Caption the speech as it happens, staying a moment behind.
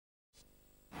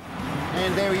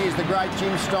And there he is, the great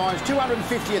Jim Stynes.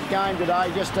 250th game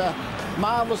today. Just a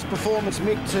marvellous performance,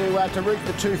 Mick, to reach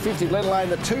the 250, let alone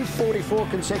the 244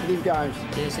 consecutive games.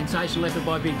 Yeah, sensational effort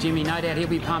by Big Jimmy. No doubt he'll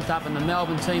be pumped up, and the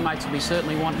Melbourne teammates will be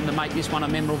certainly wanting to make this one a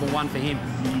memorable one for him.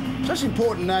 So it's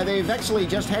important, they've actually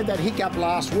just had that hiccup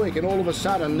last week, and all of a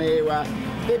sudden their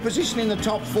position in the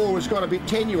top four has got a bit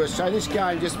tenuous, so this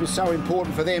game just was so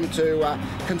important for them to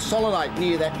consolidate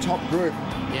near that top group.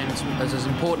 Yeah, and it's as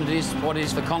important as what it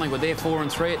is for Collingwood. They're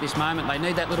 4-3 at this moment. They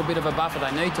need that little bit of a buffer.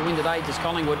 They need to win today to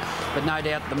Collingwood, but no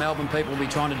doubt the Melbourne people will be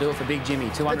trying to do it for Big Jimmy.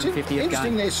 250th game.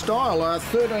 Interesting their style.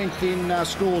 13th in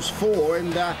scores for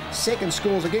and second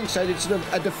scores against. So it's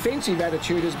a defensive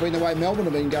attitude has been the way Melbourne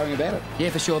have been going about it. Yeah,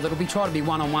 for sure. That'll be trying to be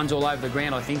one-on-ones all over the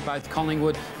ground. I think both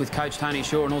Collingwood with coach Tony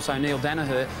Shaw and also Neil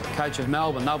Danaher, coach of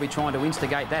Melbourne, they'll be trying to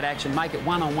instigate that action, make it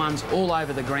one-on-ones all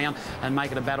over the ground and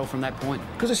make it a battle from that point.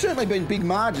 Because there's certainly been big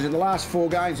margins in the last 4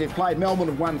 games they've played. Melbourne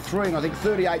have won 3, and I think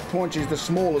 38 points is the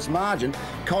smallest margin.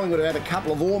 Collingwood have had a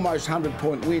couple of almost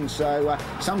 100-point wins, so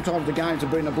sometimes the games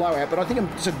have been a blowout, but I think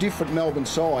it's a different Melbourne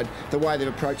side, the way they're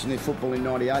approaching their football in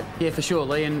 98. Yeah, for sure,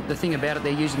 Lee, and the thing about it,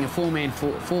 they're using a four-man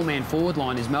forward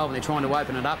line is Melbourne. They're trying to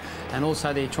open it up, and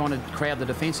also they're trying to crowd the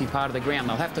defensive part of the ground.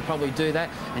 They'll have to probably do that,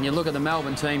 and you look at the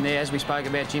Melbourne team there, as we spoke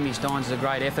about, Jimmy Stynes is a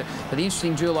great effort, but the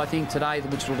interesting duel, I think, today,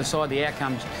 which will decide the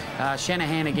outcome,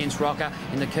 Shanahan against Rocker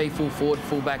in the key full-forward,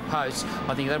 full-back posts.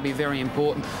 I think that'll be very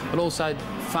important, but also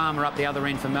Farmer up the other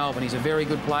end for Melbourne. He's a very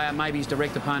good player. Maybe his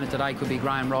direct opponent today could be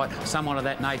Graham Wright, someone of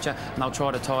that nature, and they'll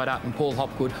try to tie it up, and Paul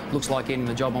Hopgood looks like getting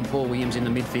the job on Paul Williams in the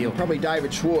midfield. Probably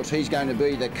David Schwartz, he's going to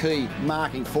be the key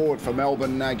marking forward for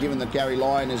Melbourne, given that Gary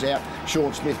Lyon is out.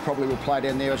 Sean Smith probably will play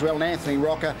down there as well, and Anthony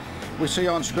Rocker we see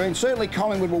on screen. Certainly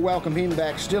Collingwood will welcome him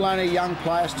back. Still only a young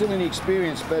player, still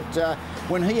inexperienced, but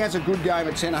when he has a good game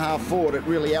at centre-half forward, it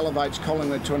really elevates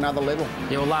Collingwood to another level.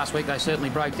 Yeah, well, last week they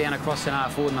certainly broke down across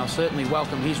centre-half forward, and they'll certainly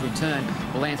welcome his return,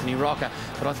 well, Anthony Rocker.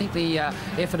 But I think the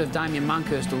effort of Damien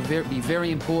Monkhurst will be very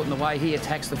important, the way he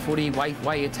attacks the footy, the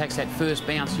way he attacks that first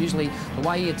bounce. Usually the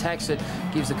way he attacks it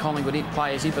gives the Collingwood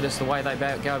players impetus, the way they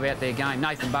go about their game.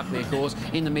 Nathan Buckley, of course,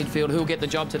 in the midfield. Who'll get the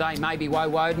job today? Maybe Woe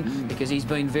Woden, because he's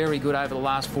been very good over the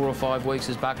last 4 or 5 weeks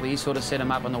as Buckley. He sort of set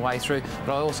him up on the way through.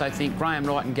 But I also think Graham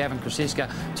Wright and Gavin Grgic,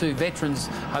 2 veterans,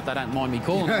 hope they don't mind me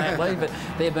calling them that, Lee, but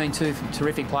they've been 2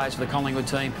 terrific players for the Collingwood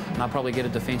team, and they'll probably get a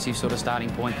defensive sort of starting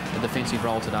point, a defensive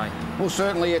role today. Well,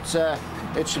 certainly it's a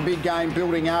big game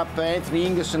building up. Anthony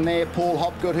Ingerson there, Paul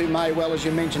Hopgood, who may well, as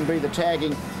you mentioned, be the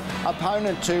tagging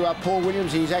opponent to Paul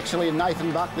Williams. He's actually,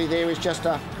 Nathan Buckley there is just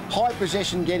a high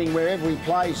possession getting wherever he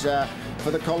plays for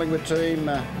the Collingwood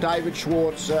team. David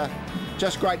Schwartz,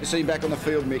 just great to see him back on the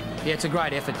field, Mick. Yeah, it's a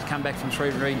great effort to come back from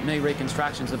 3 knee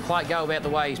reconstructions. The play go about the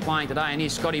way he's playing today, and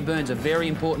here's Scotty Burns, a very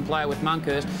important player with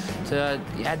Monkhurst, to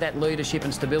add that leadership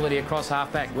and stability across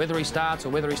half-back. Whether he starts or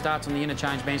whether he starts on the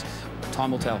interchange bench,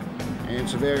 time will tell. And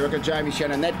it's a very Rocker, Jamie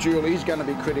Shannon. That duel is going to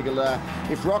be critical.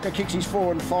 If Rocker kicks his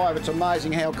 4 and 5, it's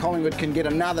amazing how Collingwood can get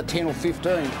another 10 or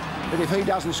 15. But if he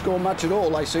doesn't score much at all,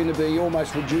 they seem to be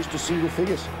almost reduced to single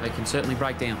figures. They can certainly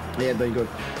break down. Yeah, it'd be good.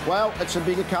 Well, it's a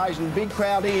big occasion, big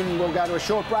crowd in. We'll go to a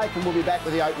short break and we'll be back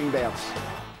with the opening bounce.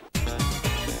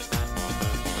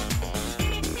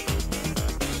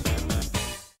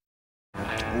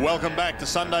 Welcome back to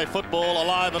Sunday football,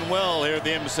 alive and well here at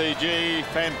the MCG.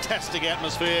 Fantastic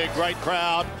atmosphere, great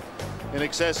crowd. In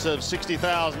excess of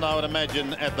 60,000, I would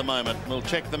imagine, at the moment. We'll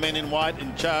check the men in white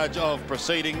in charge of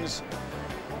proceedings.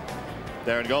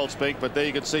 Darren Goldspeak, but there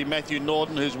you can see Matthew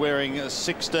Norton, who's wearing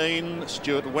 16.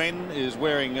 Stuart Wen is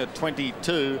wearing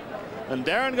 22. And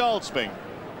Darren Goldspeak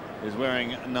is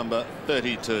wearing number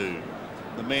 32.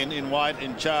 The men in white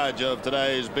in charge of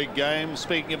today's big game.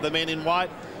 Speaking of the men in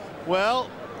white, well,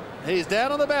 he's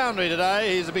down on the boundary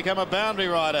today. He's become a boundary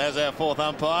rider, has our 4th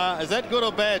umpire. Is that good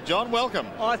or bad, John? Welcome.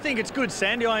 I think it's good,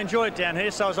 Sandy. I enjoy it down here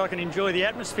so as I can enjoy the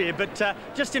atmosphere. But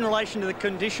just in relation to the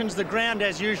conditions, the ground,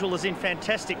 as usual, is in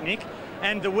fantastic nick.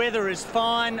 And the weather is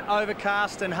fine,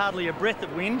 overcast and hardly a breath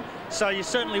of wind. So you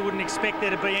certainly wouldn't expect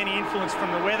there to be any influence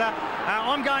from the weather.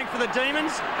 I'm going for the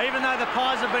Demons, even though the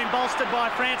Pies have been bolstered by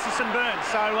Francis and Burns.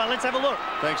 So let's have a look.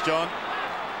 Thanks, John.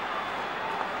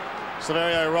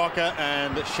 Severio Rocker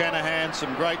and Shanahan,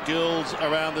 some great duels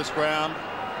around this ground.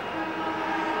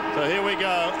 So here we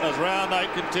go as round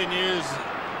 8 continues.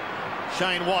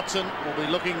 Shane Watson will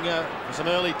be looking for some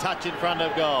early touch in front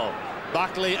of goal.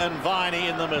 Buckley and Viney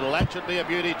in the middle. That should be a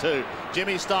beauty too.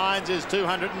 Jimmy Stynes is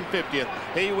 250th.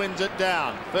 He wins it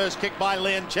down. First kick by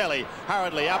Leoncelli.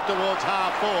 Hurriedly up towards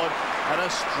half forward. And a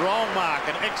strong mark.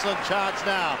 An excellent chance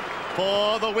now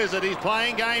for the Wizard. He's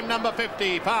playing game number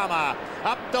 50. Palmer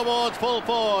up towards full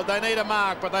forward. They need a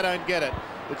mark, but they don't get it.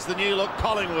 It's the new look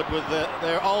Collingwood with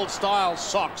their old style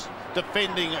socks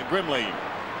defending grimly.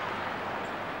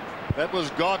 That was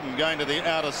Godden going to the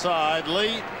outer side.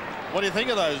 Lee, what do you think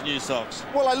of those new socks?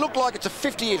 Well, they look like it's a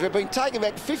 50 years. We've been taken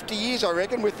back 50 years, I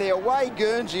reckon, with their away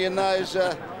Guernsey and those...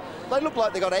 they look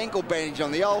like they got ankle bandage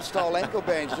on, the old style ankle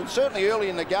bandages. And certainly early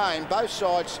in the game, both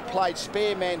sides played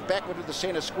spare man backward to the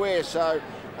centre square. So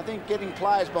I think getting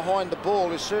players behind the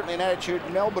ball is certainly an attitude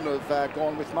Melbourne have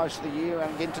gone with most of the year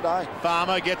and again today.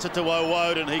 Farmer gets it to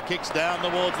Woden. He kicks down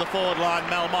towards the forward line.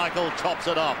 Mal Michael chops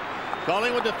it off.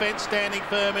 Collingwood defence standing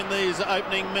firm in these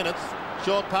opening minutes.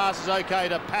 Short pass is okay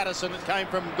to Patterson. It came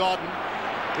from Godden.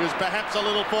 He was perhaps a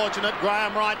little fortunate.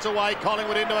 Graham Wright's away.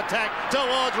 Collingwood into attack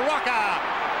towards Rocker.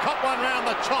 Cop one round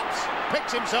the chops.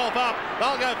 Picks himself up.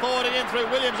 They'll go forward again through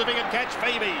Williams if he can catch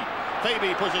Phoebe.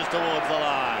 Phoebe pushes towards the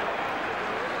line.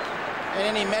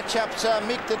 And any matchups,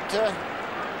 Mick,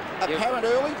 that apparent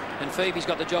early? And Phoebe's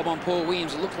got the job on Paul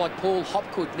Williams. It looked like Paul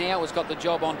Hopgood now has got the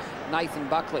job on Nathan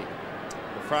Buckley.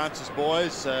 The Francis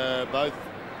boys both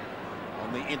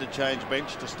on the interchange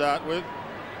bench to start with,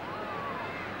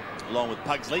 along with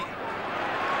Pugsley.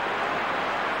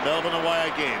 Melbourne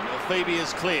away again. Phoebe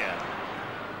is clear.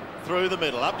 Through the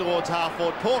middle, up towards half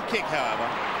forward. Poor kick, however.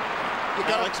 You're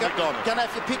going to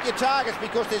have to pick your targets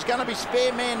because there's going to be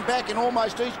spare man back in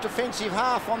almost each defensive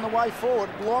half on the way forward.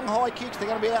 Long high kicks, they're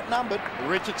going to be outnumbered.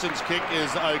 Richardson's kick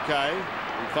is okay.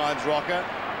 He finds Rocker.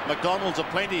 McDonald's are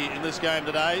plenty in this game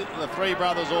today. The three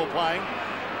brothers all playing.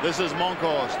 This is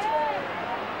Monkhorst.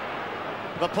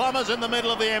 The Plumbers in the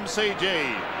middle of the MCG.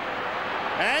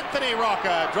 Anthony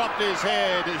Rocker dropped his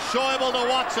head. Schäuble to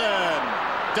Watson.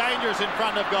 Dangerous in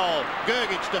front of goal.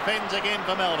 Grgic defends again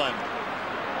for Melbourne.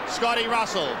 Scotty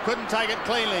Russell couldn't take it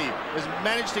cleanly. Has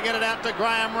managed to get it out to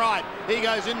Graham Wright. He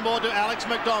goes inboard to Alex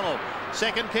McDonald.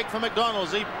 Second kick for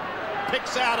McDonald's. He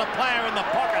picks out a player in the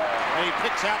pocket and he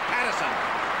picks out Patterson.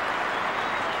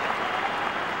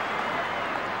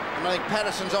 And I think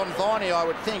Patterson's on Viney, I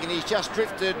would think, and he's just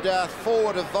drifted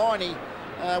forward of Viney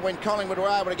when Collingwood were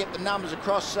able to get the numbers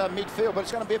across midfield. But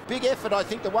it's going to be a big effort, I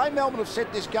think. The way Melbourne have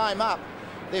set this game up,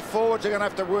 their forwards are going to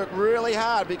have to work really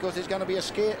hard because there's going to be a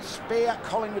spare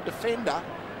Collingwood defender,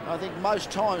 I think, most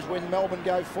times when Melbourne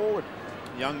go forward.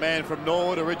 Young man from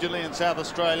Norwood, originally in South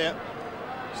Australia.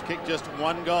 He's kicked just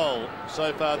one goal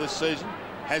so far this season.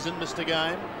 Hasn't missed a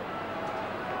game.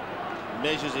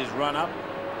 Measures his run up.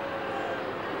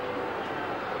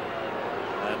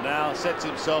 And now sets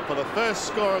himself for the first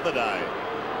score of the day.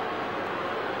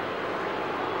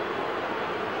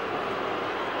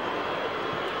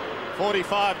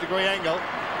 .45-degree angle.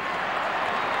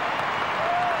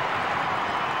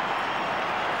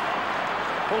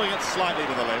 Pulling it slightly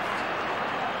to the left.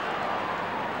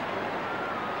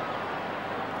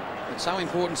 It's so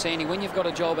important, Sandy, when you've got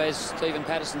a job as Stephen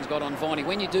Patterson's got on Viney,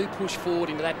 when you do push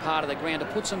forward into that part of the ground to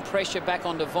put some pressure back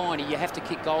onto Viney, you have to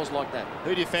kick goals like that.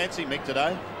 Who do you fancy, Mick,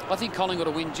 today? I think Collingwood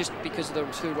will win just because of the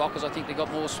two Rockers. I think they've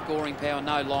got more scoring power,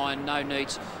 no line, no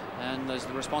Neats, and the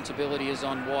responsibility is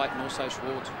on White and also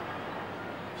Schwartz.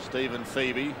 Stephen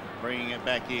Phoebe bringing it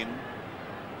back in.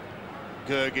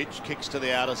 Grgic kicks to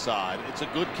the outer side. It's a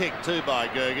good kick too by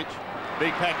Grgic.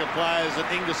 Big pack of players, and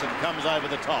Ingerson comes over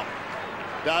the top.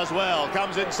 Does well,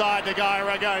 comes inside to Guy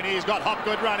Ragone. He's got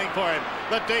Hopgood running for him.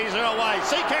 The D's are away.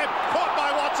 Seacamp caught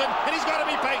by Watson, and he's got to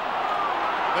be beaten.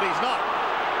 But he's not.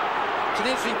 It's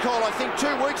an interesting call. I think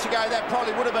 2 weeks ago that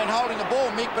probably would have been holding the ball,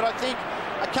 Mick, but I think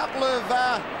a couple of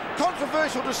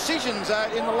controversial decisions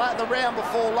in the round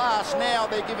before last. Now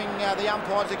they're giving the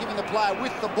umpires, they're giving the player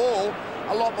with the ball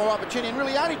a lot more opportunity, and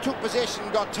really only took possession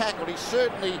and got tackled. He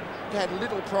certainly had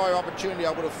little prior opportunity,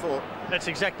 I would have thought. That's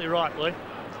exactly right, Lee.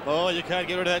 Oh, you can't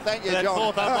get rid of that, Thank you, that John.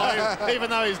 fourth umpire,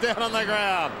 even though he's down on the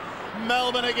ground.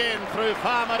 Melbourne again through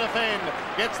Farmer defend.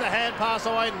 Gets the hand pass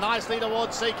away nicely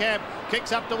towards Seacamp.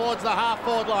 Kicks up towards the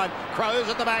half-forward line. Crows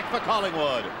at the back for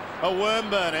Collingwood. A worm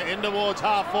burner in towards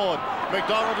half-forward.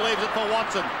 McDonald leaves it for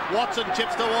Watson. Watson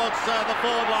chips towards the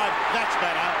forward line. That's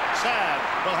better. Sav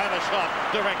will have a shot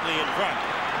directly in front.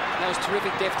 That was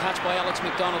terrific deft touch by Alex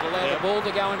McDonald. Allowed the ball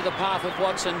to go into the path of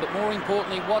Watson, but more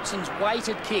importantly, Watson's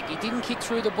weighted kick. He didn't kick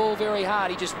through the ball very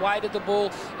hard. He just weighted the ball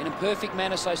in a perfect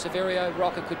manner so Severio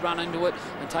Rocker could run into it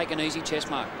and take an easy chest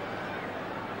mark.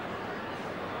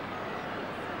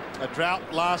 A drought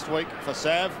last week for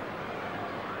Sav,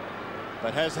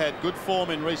 but has had good form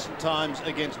in recent times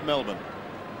against Melbourne.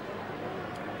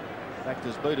 In fact,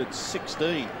 has booted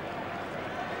 16.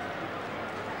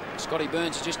 Scotty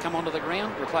Burns has just come onto the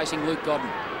ground, replacing Luke Godden.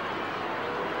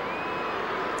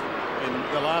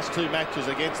 In the last 2 matches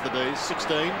against the D's,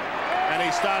 16, and he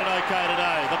started okay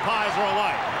today. The Pies are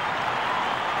away.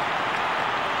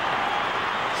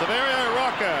 Severio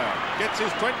Rocker gets his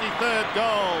 23rd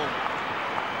goal.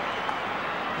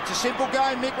 It's a simple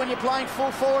game, Mick, when you're playing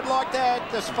full forward like that.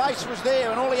 The space was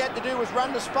there, and all he had to do was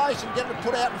run the space and get it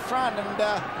put out in front, and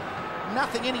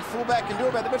nothing any fullback can do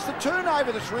about it. But it's the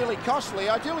turnover that's really costly.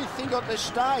 I really think at this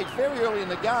stage, very early in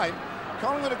the game,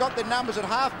 Collingwood have got their numbers at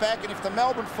half-back, and if the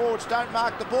Melbourne forwards don't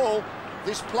mark the ball,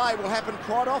 this play will happen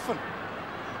quite often.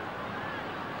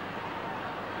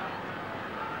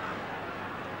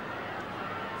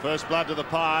 First blood to the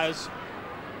Pies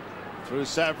through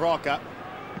Sav Rocker.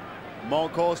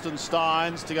 Monkhorst and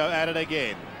Stynes to go at it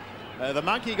again. The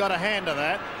Monkey got a hand of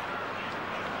that.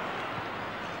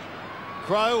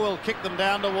 Crow will kick them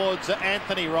down towards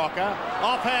Anthony Rocker.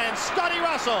 Offhand, Scotty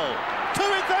Russell. 2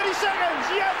 in 30 seconds,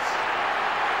 yes!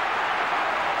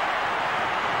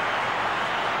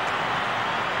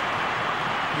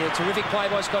 Yeah, terrific play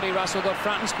by Scotty Russell. Got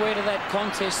front and square to that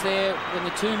contest there when the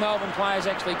two Melbourne players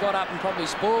actually got up and probably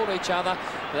spoiled each other.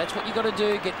 But that's what you've got to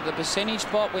do, get to the percentage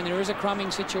spot when there is a crumbing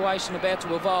situation about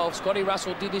to evolve. Scotty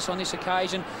Russell did this on this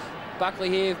occasion. Buckley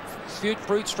here,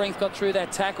 brute strength got through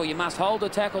that tackle. You must hold the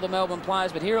tackle, the Melbourne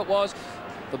players, but here it was.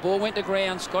 The ball went to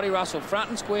ground. Scotty Russell front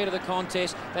and square to the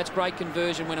contest. That's great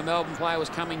conversion when a Melbourne player was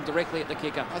coming directly at the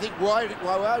kicker. I think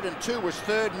Woden too was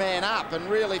third man up, and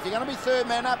really if you're going to be third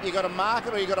man up, you've got to mark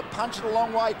it or you've got to punch it a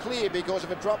long way clear, because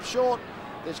if it drops short,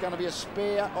 there's going to be a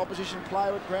spare opposition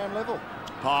player at ground level.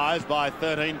 Pies by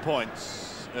 13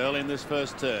 points early in this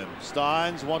first term.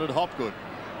 Stynes wanted Hopgood.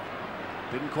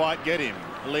 Didn't quite get him.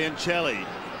 Leoncelli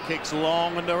kicks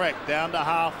long and direct down to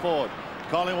half forward.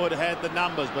 Collingwood had the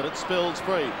numbers, but it spills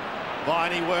free.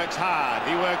 Viney works hard.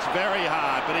 He works very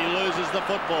hard, but he loses the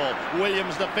football.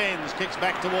 Williams defends, kicks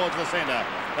back towards the centre.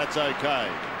 That's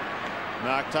okay.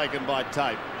 Mark taken by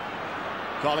Tate.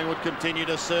 Collingwood continue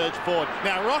to surge forward.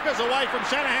 Now Rocker's away from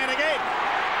Shanahan again.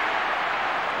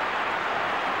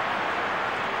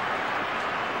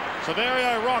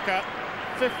 Severio Rocker,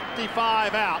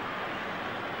 55 out.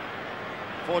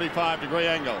 45-degree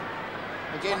angle.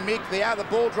 Again, Mick, the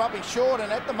ball dropping short,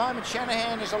 and at the moment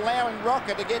Shanahan is allowing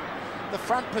Rocker to get the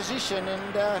front position,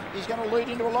 and he's going to lead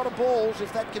into a lot of balls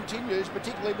if that continues,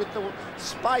 particularly with the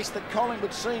space that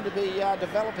Collingwood seem to be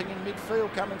developing in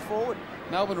midfield coming forward.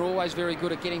 Melbourne are always very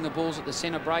good at getting the balls at the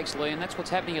centre breaks, Lee, and that's what's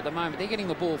happening at the moment. They're getting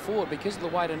the ball forward because of the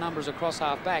weight of numbers across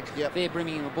half-back. Yep. They're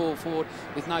bringing the ball forward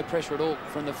with no pressure at all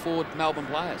from the forward Melbourne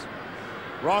players.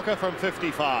 Rocker from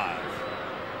 55.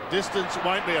 Distance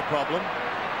won't be a problem,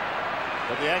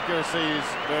 but the accuracy is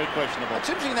very questionable. It's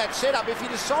interesting that setup. If you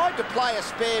decide to play a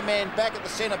spare man back at the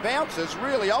centre bounces,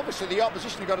 really, obviously, the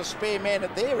opposition have got a spare man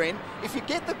at their end. If you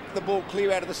get the ball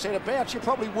clear out of the centre bounce, you're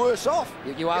probably worse off.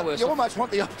 You are worse off. You almost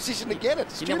want the opposition to get it.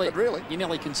 It's stupid, really. You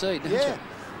nearly concede, don't you?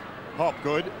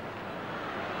 Hopgood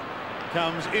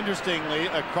comes interestingly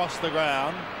across the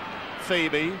ground.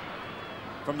 Phoebe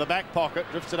from the back pocket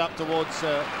drifts it up towards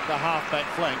the half-back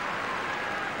flank.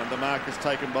 And the mark is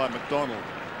taken by McDonald.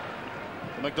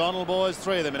 The McDonald boys,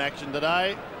 3 of them in action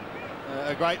today.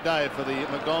 A great day for the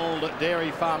McDonald dairy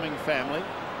farming family.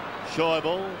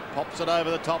 Schäuble pops it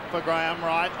over the top for Graham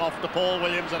Wright, off to Paul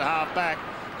Williams at half-back.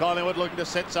 Collingwood looking to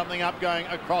set something up going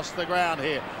across the ground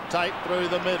here. Tate through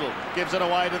the middle, gives it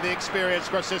away to the experienced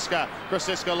Grgic.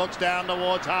 Grgic looks down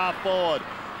towards half-forward.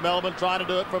 Melbourne trying to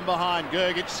do it from behind.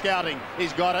 Grgic scouting.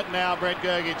 He's got it now. Brent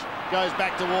Grgic goes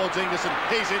back towards Ingerson.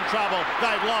 He's in trouble.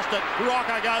 They've lost it.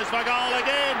 Rocker goes for goal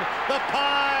again. The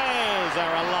Pies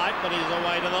are alight, but he's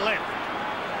away to the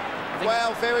left.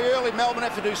 Well, very early Melbourne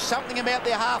have to do something about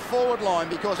their half-forward line,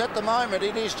 because at the moment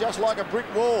it is just like a brick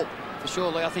wall. For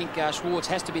sure, Lee. I think Schwartz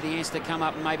has to be the answer to come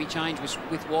up and maybe change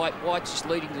with White. White's just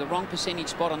leading to the wrong percentage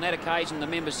spot on that occasion, the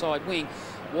member side wing.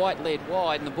 White led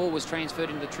wide, and the ball was transferred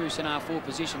into the true centre-forward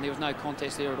position. There was no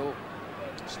contest there at all.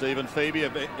 Stephen Phoebe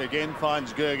again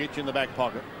finds Grgic in the back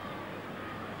pocket.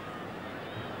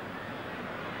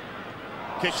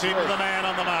 Kicks into the man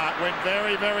on the mark. Went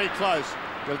very, very close.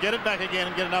 He'll get it back again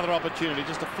and get another opportunity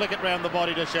just to flick it round the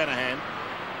body to Shanahan.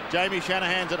 Jamie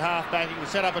Shanahan's at half-back. He can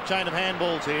set up a chain of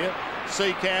handballs here.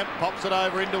 Seacamp pops it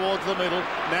over in towards the middle.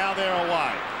 Now they're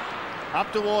away.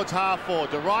 Up towards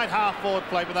half-forward, to right half-forward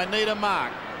flank, but they need a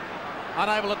mark.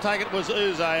 Unable to take it was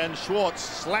Uze, and Schwartz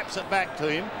slaps it back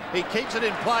to him. He keeps it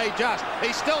in play just.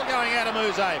 He's still going at him,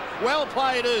 Uze. Well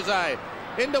played, Uze.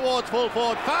 In towards full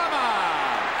forward. Farmer!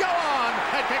 Go on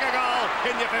and kick a goal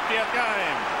in your 50th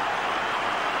game.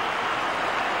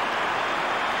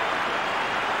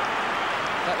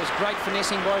 That was great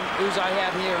finessing by Uze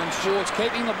out here, and Schwartz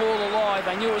keeping the ball alive.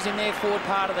 They knew it was in their forward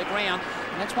part of the ground.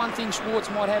 And that's one thing Schwartz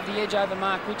might have the edge over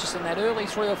Mark Richardson, that early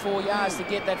 3 or 4 yards to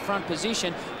get that front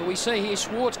position. But we see here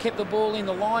Schwartz kept the ball in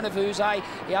the line of Uze.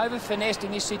 He over-finessed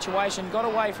in this situation, got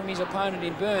away from his opponent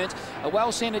in Burns. A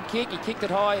well-centred kick, he kicked it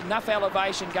high, enough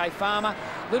elevation, gave Farmer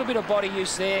a little bit of body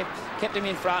use there, kept him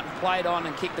in front and played on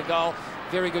and kicked the goal.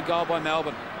 Very good goal by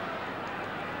Melbourne.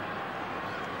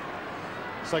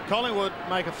 So Collingwood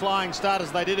make a flying start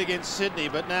as they did against Sydney,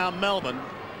 but now Melbourne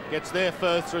gets their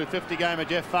first through 50-gamer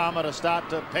Jeff Farmer to start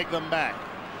to peg them back.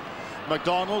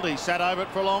 McDonald, he sat over it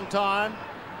for a long time.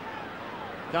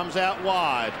 Comes out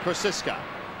wide. Grgic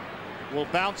will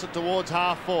bounce it towards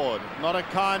half forward. Not a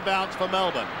kind bounce for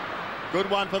Melbourne. Good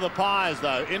one for the Pies,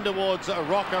 though. In towards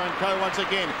Rocker and co once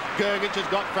again. Grgic has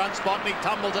got front spot and he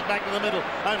tumbles it back to the middle,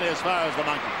 only as far as the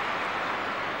monkey.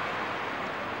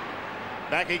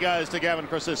 Back he goes to Gavin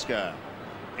Grgic.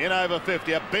 In over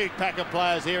 50, a big pack of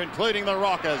players here, including the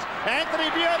Rockers. Anthony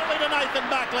beautifully to Nathan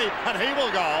Buckley, and he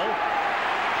will go.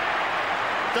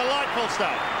 Delightful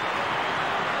stuff.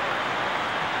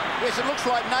 Yes, it looks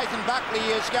like Nathan Buckley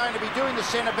is going to be doing the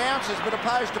centre bounces, but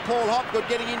opposed to Paul Hopgood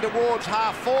getting in towards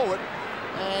half forward.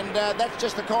 And that's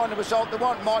just the kind of result they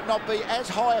want. Might not be as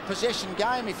high a possession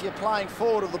game if you're playing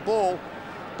forward of the ball,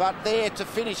 but there to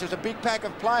finish. There's a big pack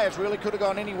of players, really could have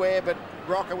gone anywhere, but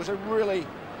Rocker was a really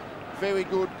very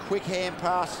good quick hand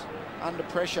pass under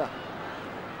pressure.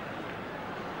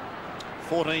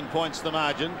 14 points the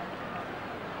margin.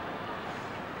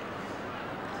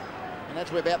 And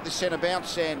that's where about the centre bounce,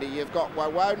 Sandy. You've got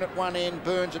Woden at one end,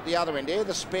 Burns at the other end. They're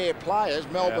the spare players.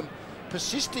 Melbourne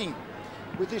persisting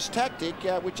with this tactic,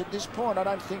 which at this point I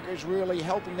don't think is really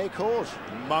helping their cause.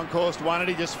 Monkhorst won it.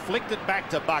 He just flicked it back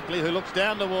to Buckley, who looks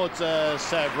down towards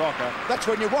Sav Rocker. That's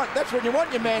when you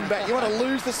want your man back. You want to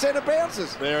lose the centre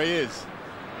bounces. There he is.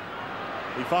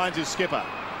 He finds his skipper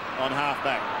on half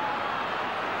back.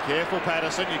 Careful,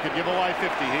 Patterson. You could give away 50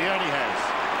 here, and he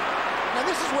has. Now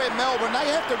this is where Melbourne,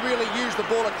 they have to really use the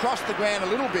ball across the ground a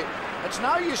little bit. It's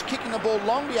no use kicking the ball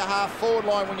long to your half-forward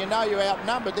line when you know you're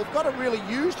outnumbered. They've got to really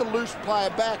use the loose player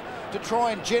back to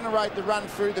try and generate the run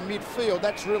through the midfield.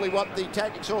 That's really what the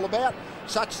tactic's all about.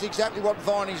 Such is exactly what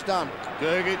Viney's done.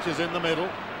 Grgic is in the middle.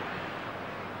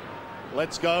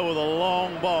 Let's go with a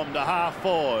long bomb to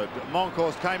half-forward.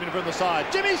 Monkhorst came in from the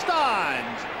side. Jimmy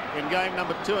Stynes in game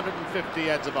number 250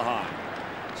 adds a behind.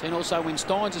 And also when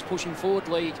Stynes is pushing forward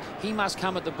lead, he must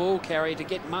come at the ball carrier to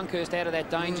get Monkhorst out of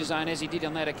that danger zone, as he did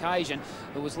on that occasion.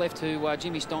 It was left to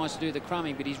Jimmy Stynes to do the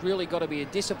crumbing, but he's really got to be a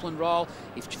disciplined role.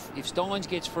 If Stynes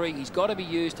gets free, he's got to be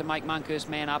used to make Monkhorst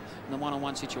man up in the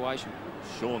one-on-one situation.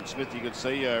 Shaun Smith, you could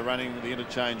see running the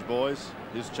interchange boys.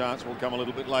 His chance will come a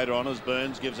little bit later on as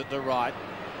Burns gives it to Wright.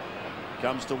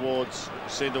 Comes towards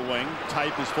centre wing.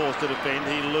 Tape is forced to defend.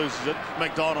 He loses it.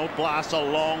 McDonald blasts a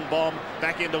long bomb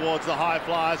back in towards the high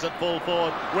flyers at full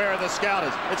forward. Where are the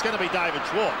scouters? It's going to be David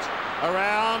Schwartz.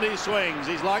 Around he swings.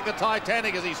 He's like the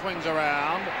Titanic as he swings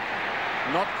around.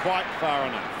 Not quite far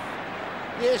enough.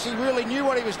 Yes, he really knew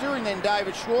what he was doing then,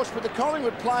 David Schwartz, but the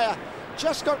Collingwood player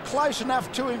just got close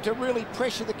enough to him to really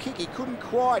pressure the kick. He couldn't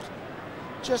quite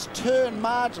just turn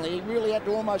marginally. He really had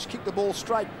to almost kick the ball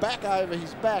straight back over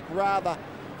his back rather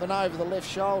than over the left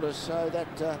shoulder, so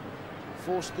that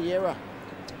forced the error.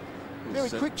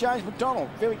 Very quick, James McDonald.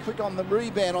 Very quick on the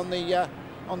rebound on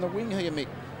the wing here, Mick.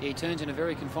 Yeah, he turns in a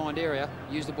very confined area.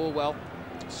 Used the ball well.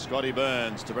 Scotty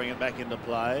Burns to bring it back into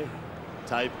play.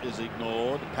 Tape is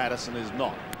ignored. Patterson is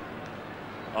not.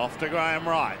 Off to Graham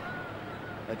Wright.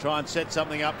 They try and set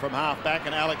something up from half back,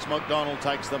 and Alex McDonald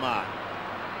takes the mark.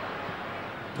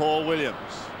 Paul Williams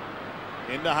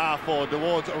into half forward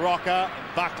towards Rocker,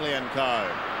 Buckley and co.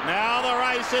 Now the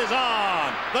race is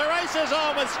on. The race is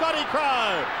on with Scotty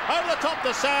Crowe. Over the top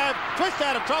to Sav, twist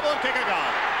out of trouble and kick a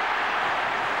goal.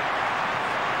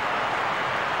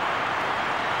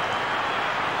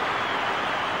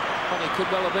 Well, it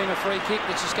could well have been a free kick.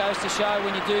 That just goes to show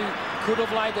when you do, could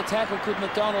have laid the tackle, could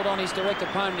McDonald on his direct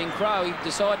opponent in Crowe. He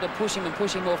decided to push him and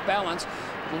push him off balance.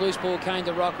 The loose ball came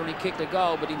to Rocker and he kicked a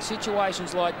goal. But in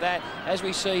situations like that, as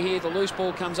we see here, the loose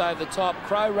ball comes over the top.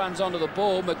 Crowe runs onto the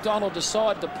ball. McDonald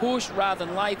decided to push rather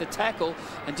than lay the tackle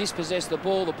and dispossess the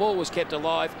ball. The ball was kept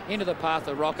alive into the path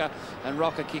of Rocker, and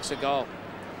Rocker kicks a goal.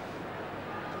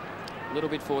 A little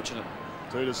bit fortunate.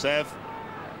 2 to Sav.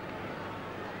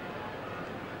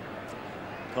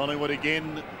 Collingwood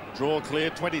again draw clear,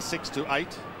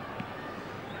 26-8.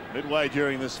 Midway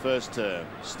during this first term.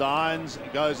 Stynes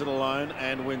goes it alone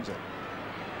and wins it.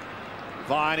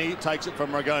 Viney takes it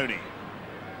from Ragoni.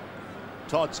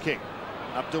 Todd's kick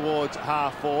up towards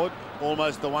half forward.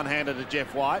 Almost the one-hander to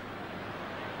Jeff White.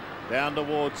 Down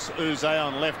towards Uze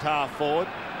on left half forward.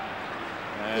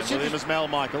 And with him is Mel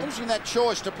Michael. Interesting that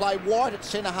choice to play White at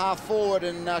centre-half forward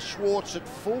and Schwartz at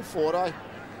full forward.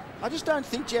 I just don't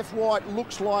think Jeff White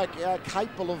looks like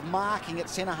capable of marking at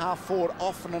centre-half forward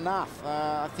often enough.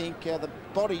 I think the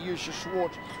body use of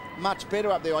Schwartz much better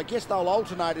up there. I guess they'll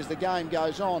alternate as the game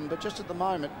goes on, but just at the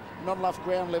moment, not enough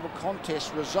ground-level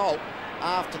contest result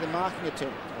after the marking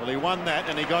attempt. Well, he won that,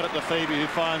 and he got it to Phoebe, who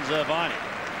finds Viney.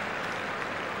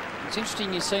 It's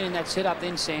interesting you've seen in that setup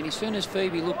then, Sandy. As soon as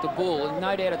Phoebe looked the ball, and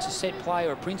no doubt it's a set play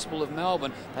or a principle of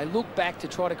Melbourne, they looked back to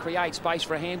try to create space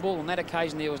for a handball. On that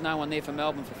occasion, there was no one there for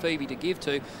Melbourne for Phoebe to give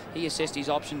to. He assessed his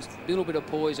options, a little bit of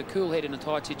poise, a cool head in a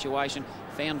tight situation,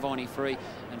 found Viney free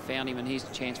and found him, and here's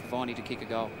the chance for Viney to kick a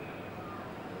goal.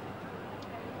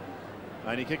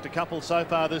 Only kicked a couple so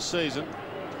far this season.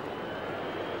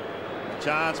 A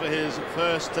chance for his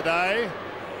first today.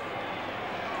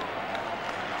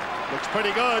 Looks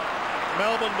pretty good.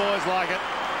 Melbourne boys like it.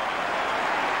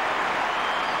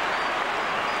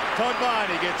 Todd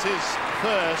Viney gets his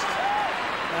first,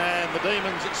 and the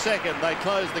Demons at second. They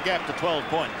close the gap to 12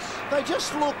 points. They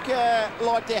just look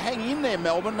like they're hanging in there,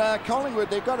 Melbourne. Collingwood,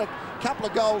 they've got a couple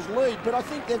of goals lead, but I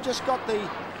think they've just got the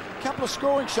couple of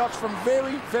scoring shots from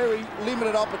very, very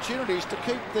limited opportunities to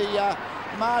keep the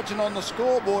margin on the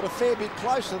scoreboard a fair bit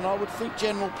closer than I would think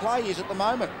general play is at the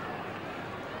moment.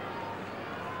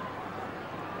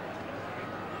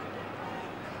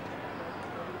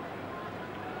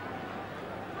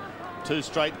 Two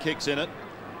straight kicks in it.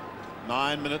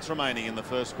 9 minutes remaining in the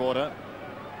first quarter.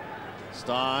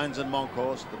 Stynes and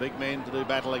Monkhorst, the big men, to do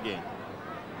battle again.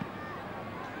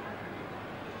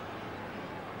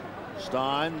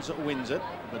 Stynes wins it,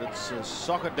 but it's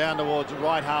socket down towards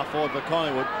right half forward for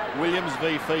Collingwood. Williams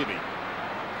v Phoebe.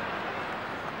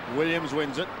 Williams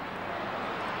wins it.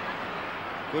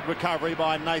 Good recovery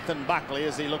by Nathan Buckley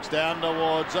as he looks down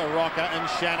towards Rocker and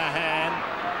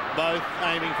Shanahan. Both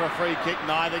aiming for a free kick,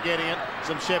 neither getting it.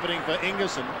 Some shepherding for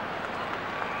Ingerson.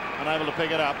 Unable to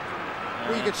pick it up.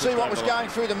 Well, you could see what was going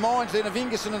through the minds then of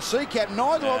Ingerson and Seacap.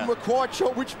 Neither of them were quite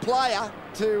sure which player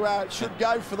should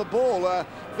go for the ball.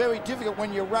 Very difficult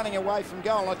when you're running away from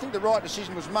goal. And I think the right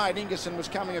decision was made. Ingerson was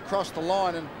coming across the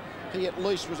line and he at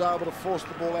least was able to force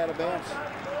the ball out of bounds.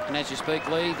 And as you speak,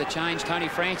 Lee, the change, Tony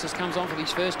Francis comes on for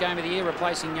his first game of the year,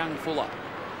 replacing young Fuller.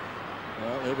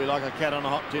 Well, he'll be like a cat on a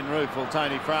hot tin roof, will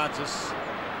Tony Francis.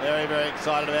 Very, very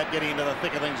excited about getting into the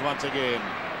thick of things once again.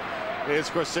 Here's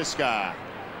Grgic.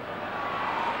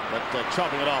 But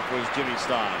chopping it off was Jimmy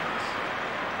Stynes.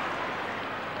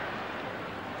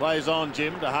 Plays on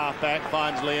Jim to half-back,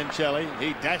 finds Leoncelli.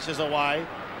 He dashes away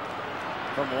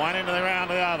from one end of the ground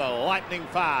to the other, lightning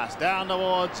fast, down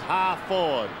towards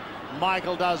half-forward.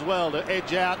 Michael does well to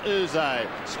edge out Uze.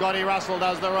 Scotty Russell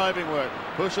does the roving work,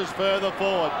 pushes further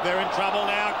forward. They're in trouble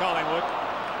now, Collingwood.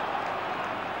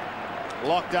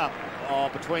 Locked up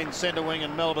between centre wing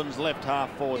and Melbourne's left half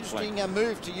forward flank. Interesting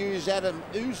move to use Adem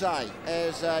Uze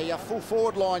as a full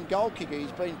forward line goal kicker.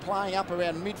 He's been playing up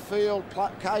around midfield,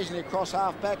 occasionally across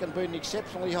half back, and been an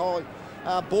exceptionally high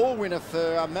ball winner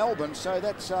for Melbourne. So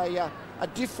that's a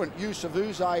different use of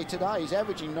Uze today. He's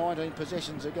averaging 19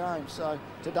 possessions a game. So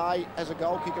today as a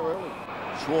goal kicker early.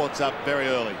 Schwartz up very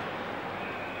early.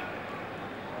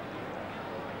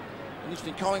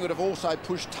 Interesting, Collingwood have also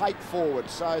pushed Tate forward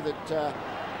so that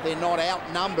they're not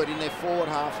outnumbered in their forward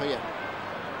half here.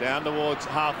 Down towards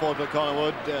half forward for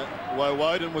Collingwood.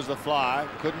 Woden was the flyer,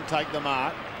 couldn't take the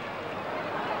mark.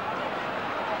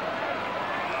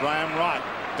 Graham Wright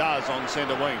does on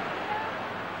centre wing.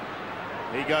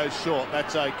 He goes short,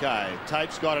 that's okay.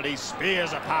 Tate's got it, he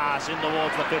spears a pass in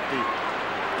towards the 50.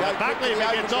 Buckley, if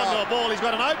he gets onto a ball, he's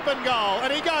got an open goal,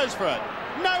 and he goes for it.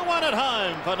 No one at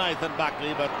home for Nathan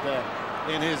Buckley, but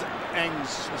in his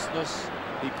anxiousness,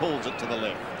 he pulls it to the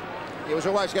left. He was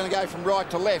always going to go from right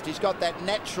to left. He's got that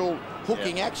natural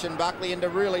hooking action, Buckley, and to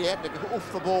really had to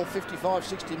hoof the ball 55,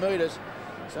 60 metres.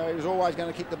 So he was always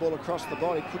going to kick the ball across the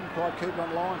body. Couldn't quite keep it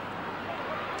on line.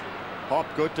 Hop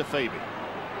good to Phoebe.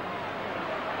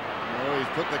 Oh, he's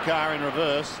put the car in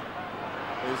reverse.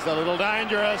 It's a little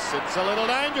dangerous. It's a little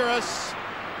dangerous.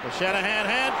 The Shanahan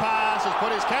hand pass has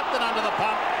put his captain under the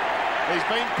pump. He's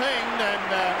been pinged,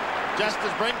 and just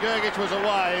as Brent Grgic was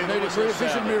away, needed rear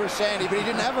vision mirror Sandy, but he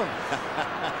didn't have them.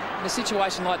 In a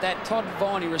situation like that, Todd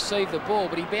Viney received the ball,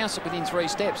 but he bounced it within 3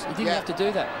 steps. He didn't have to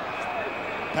do that.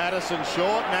 Patterson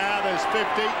short. Now there's 50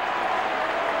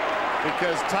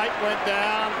 because Tate went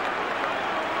down,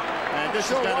 and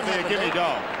this is going to be a gimme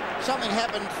goal. Something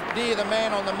happened near the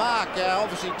man on the mark.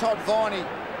 Obviously, Todd Viney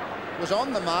was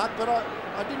on the mark, but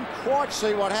I didn't quite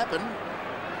see what happened.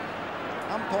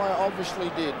 Umpire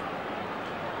obviously did.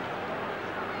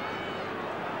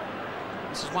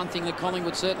 This is one thing that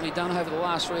Collingwood certainly done over the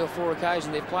last 3 or 4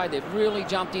 occasions they've played. They've really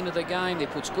jumped into the game. They've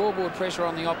put scoreboard pressure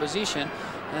on the opposition,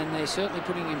 and they're certainly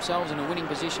putting themselves in a winning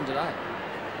position today.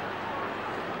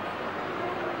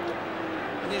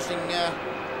 Interesting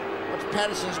what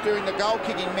Patterson's doing, the goal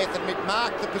kicking method.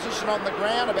 Mark the position on the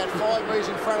ground about 5 metres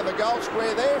in front of the goal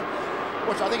square there,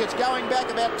 which I think it's going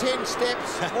back about 10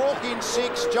 steps, walk in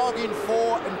 6, jog in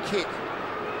 4 and kick.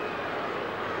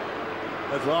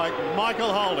 It's like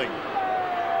Michael Holding.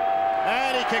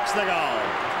 And he kicks the goal.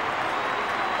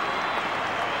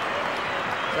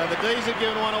 So the D's have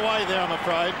given one away there, I'm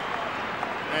afraid.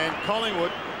 And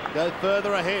Collingwood go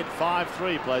further ahead.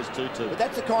 5-3 plays 2-2. But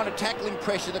that's the kind of tackling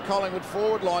pressure the Collingwood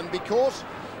forward line, because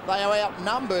they are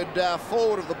outnumbered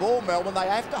forward of the ball, Melbourne. They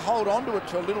have to hold on to it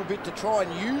for a little bit to try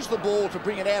and use the ball to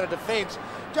bring it out of defence.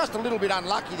 Just a little bit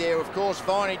unlucky there, of course.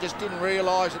 Viney just didn't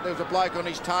realise that there was a bloke on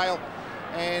his tail.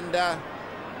 And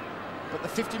but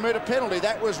the 50-metre penalty,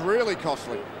 that was really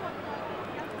costly.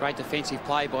 Great defensive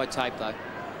play by Tape, though.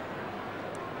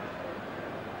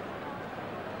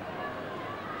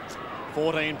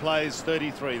 14 plays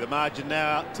 33. The margin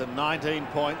now up to 19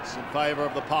 points in favour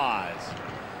of the Pies.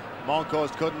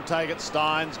 Moncourse couldn't take it.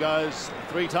 Stynes goes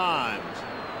 3 times.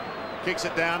 Kicks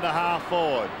it down to half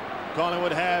forward.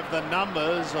 Collingwood have the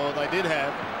numbers, or they did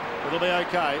have. It'll be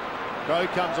okay.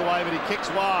 Grgic comes away, but he kicks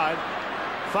wide.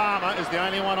 Farmer is the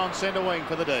only one on centre wing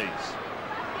for the D's.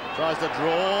 Tries to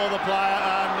draw the player,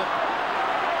 and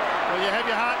well, you have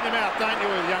your heart in your mouth, don't you,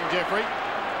 with young Jeffrey?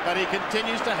 But he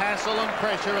continues to hassle and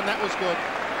pressure, and that was good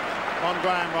on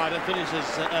Graham Wright. It finishes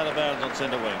out of bounds on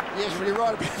centre wing. Yes, really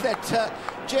right about that.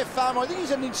 Jeff Farmer, I think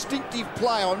he's an instinctive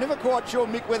player. I'm never quite sure,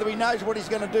 Mick, whether he knows what he's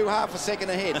going to do half a second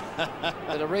ahead.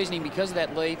 But the reasoning, because of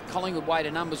that lead, Collingwood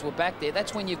weighted numbers were back there.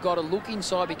 That's when you've got to look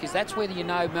inside, because that's where you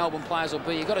know Melbourne players will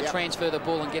be. You've got to transfer the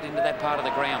ball and get into that part of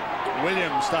the ground.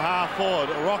 Williams to half forward.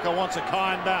 Rocker wants a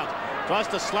kind bounce. Tries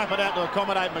to slap it out to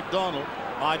accommodate McDonald.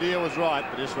 Idea was right,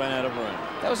 but just ran out of room.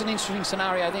 That was an interesting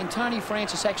scenario. Then Tony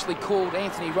Francis actually called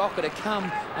Anthony Rocker to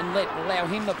come and allow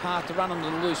him the path to run on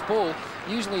the loose ball.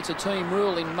 Usually it's a team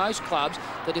rule in most clubs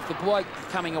that if the bloke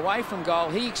coming away from goal,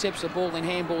 he accepts the ball and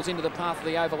handballs into the path of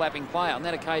the overlapping player. On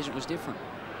that occasion it was different.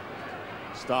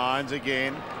 Stynes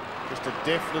again, just a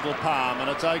deft little palm, and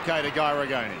it's okay to Guy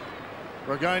Rigoni.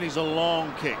 Rigoni's a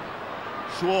long kick.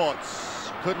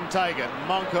 Schwartz couldn't take it.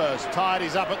 Monkhurst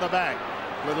tidies up at the back.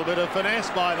 Little bit of finesse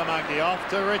by the monkey, off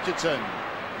to Richardson.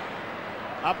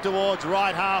 Up towards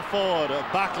right half forward.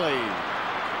 Buckley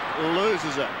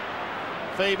loses it.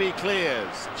 Phoebe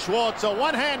clears. Schwartz, a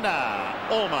one-hander.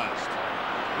 Almost.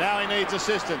 Now he needs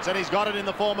assistance, and he's got it in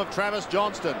the form of Travis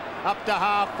Johnstone. Up to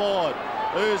half forward.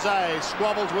 Uze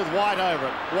squabbles with White over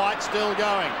it. White still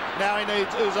going. Now he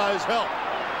needs Uzo's help.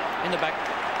 In the back.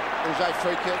 Uze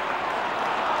free kick.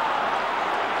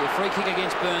 Yeah, free kick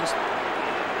against Burns.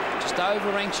 Just over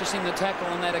anxious in the tackle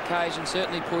on that occasion.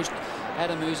 Certainly pushed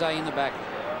Adem Uze in the back,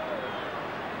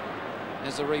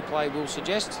 as the replay will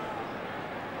suggest.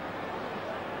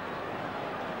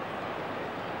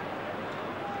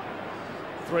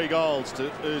 Three goals to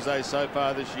Uze so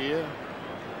far this year.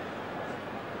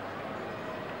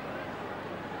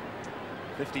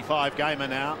 55 gamer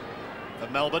now for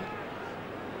Melbourne.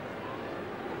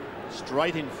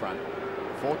 Straight in front,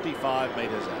 45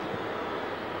 metres out.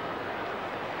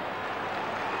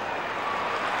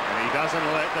 And he doesn't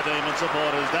let the Demon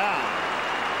supporters down.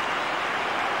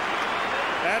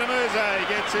 Adem Uze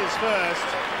gets his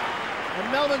first,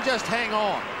 and Melbourne just hang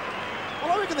on.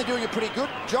 Well, I reckon they're doing a pretty good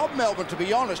job, Melbourne, to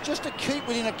be honest, just to keep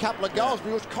within a couple of goals,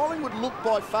 because Collingwood looked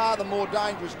by far the more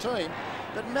dangerous team.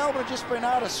 But Melbourne have just been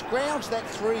able to scrounge that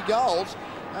 3 goals.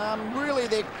 Really,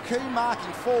 their key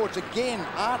marking forwards, again,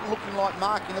 aren't looking like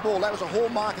marking the ball. That was a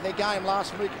hallmark of their game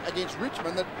last week against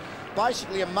Richmond, that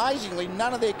basically, amazingly,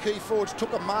 none of their key forwards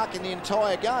took a mark in the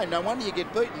entire game. No wonder you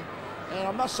get beaten. And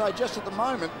I must say, just at the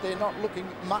moment, they're not looking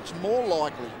much more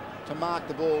likely to mark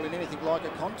the ball in anything like a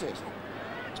contest.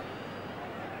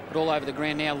 But all over the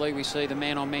ground now, Lee, we see the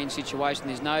man-on-man situation.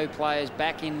 There's no players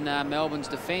back in Melbourne's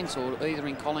defence, or either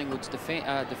in Collingwood's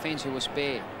defence who are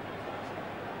spare.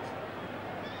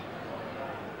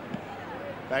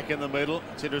 Back in the middle.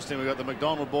 It's interesting, we've got the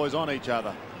McDonald boys on each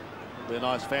other. Be a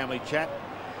nice family chat.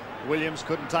 Williams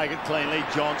couldn't take it cleanly.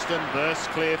 Johnston bursts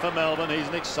clear for Melbourne. He's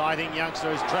an exciting youngster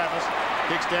as Travis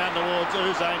kicks down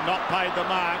towards Uze, not paid the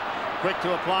mark. Quick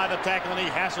to apply the tackle, and he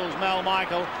hassles Mel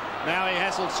Michael. Now he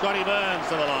hassled Scotty Burns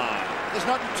to the line. There's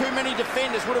not too many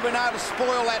defenders would have been able to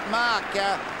spoil that mark.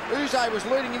 Uze was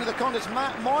leading into the contest.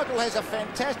 Michael has a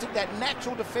fantastic, that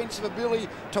natural defensive ability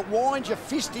to wind your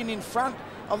fist in front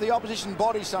of the opposition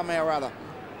body somehow or other.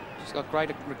 He's got great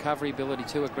recovery ability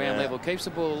too at ground level. Keeps the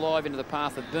ball alive into the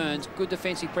path of Burns. Good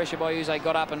defensive pressure by Uze.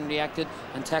 Got up and reacted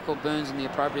and tackled Burns in the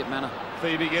appropriate manner.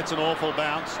 Phoebe gets an awful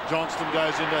bounce. Johnston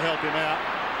goes in to help him out.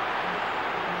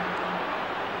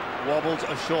 Wobbles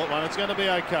a short one. It's going to be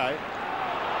okay.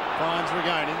 Finds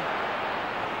regaining.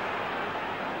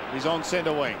 He's on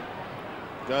centre wing.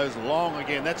 Goes long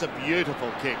again. That's a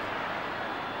beautiful kick.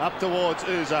 Up towards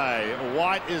Uze.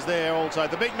 White is there also.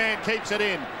 The big man keeps it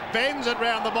in. Bends it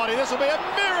round the body. This will be a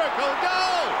miracle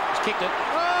goal. He's kicked it.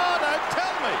 Oh, don't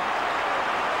tell me.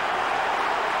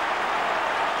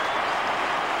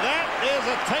 That is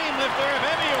a team lifter if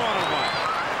ever you wanted one.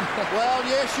 Well,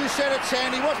 yes, you said it,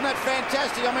 Sandy. Wasn't that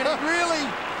fantastic? I mean, it really,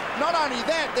 not only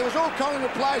that, there was all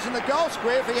Collingwood players in the goal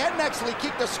square. If he hadn't actually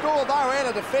kicked the score, they were out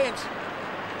of defence.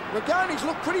 Regoni's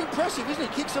looked pretty impressive, isn't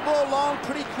he? Kicks the ball long,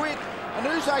 pretty quick. And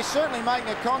Uze certainly making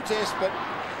a contest, but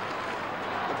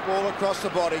the ball across the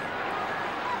body.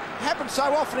 Happens so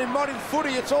often in modern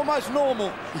footy, it's almost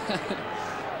normal.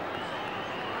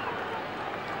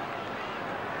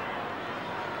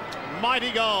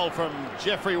 Mighty goal from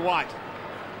Jeffrey White.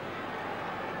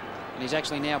 And he's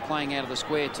actually now playing out of the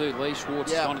square too. Lee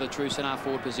Schwartz onto the true centre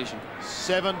forward position.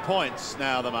 7 points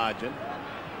now the margin.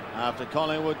 After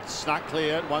Collingwood snuck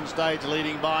clear at one stage,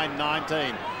 leading by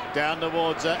 19. Down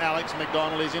towards Alex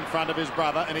McDonald. He's in front of his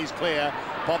brother and he's clear.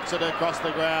 Pops it across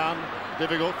the ground.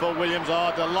 Difficult for Williams.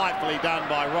 Oh, delightfully done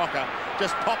by Rocker.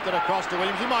 Just popped it across to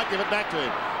Williams. He might give it back to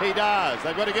him. He does.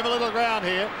 They've got to give a little ground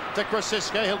here to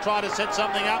Grgic. He'll try to set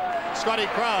something up. Scotty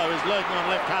Crowe is lurking on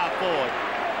left half forward.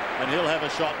 And he'll have a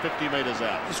shot 50 metres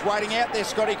out. Just waiting out there,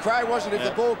 Scotty Crowe, wasn't it? If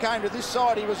the ball came to this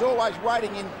side, he was always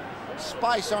waiting in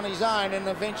space on his own, and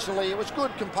eventually it was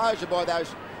good composure by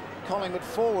those Collingwood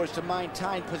forwards to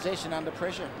maintain possession under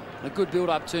pressure. A good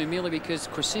build-up too, merely because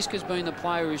Grgic's been the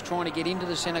player who's trying to get into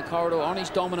the centre corridor on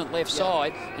his dominant left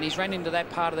side, and he's ran into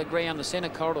that part of the ground, the centre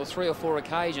corridor, 3 or 4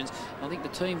 occasions. I think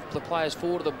the players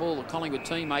forward of the ball, the Collingwood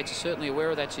teammates, are certainly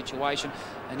aware of that situation,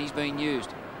 and he's been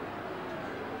used.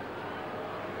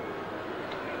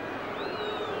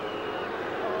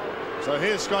 So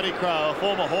here's Scotty Crowe, a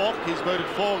former Hawk. He's booted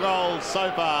 4 goals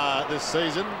so far this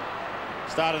season.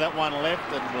 Started at one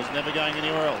left and was never going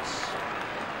anywhere else.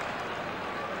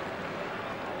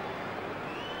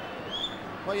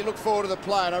 Well, you look forward to the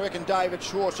play, and I reckon David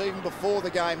Schwartz, even before the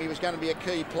game, he was going to be a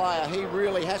key player. He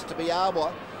really has to be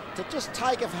able to just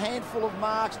take a handful of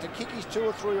marks, to kick his 2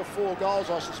 or 3 or 4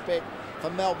 goals, I suspect, for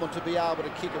Melbourne to be able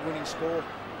to kick a winning score.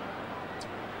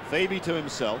 Phoebe to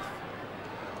himself.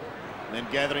 And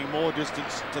then gathering more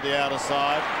distance to the outer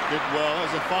side. Did well.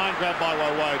 It was a fine grab by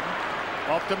Woden.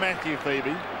 Off to Matthew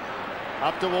Phoebe.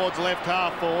 Up towards left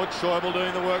half forward. Schäuble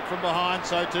doing the work from behind.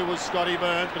 So too was Scotty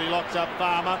Burns, but he locks up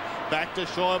Farmer. Back to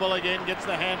Schäuble again. Gets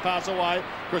the hand pass away.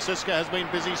 Grgic has been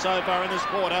busy so far in this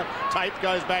quarter. Tape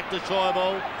goes back to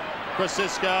Schäuble.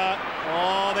 Grgic.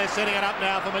 Oh, they're setting it up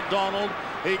now for McDonald.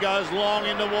 He goes long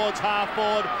in towards half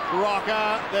forward.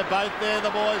 Rocker, they're both there,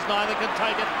 the boys. Neither can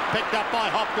take it. Picked up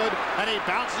by Hopgood, and he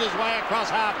bounces his way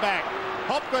across half back.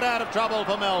 Hopgood out of trouble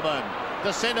for Melbourne. The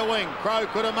centre wing, Crowe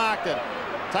could have marked it.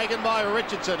 Taken by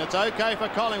Richardson. It's okay for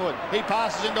Collingwood. He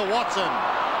passes into Watson.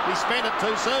 He spent it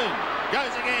too soon. Goes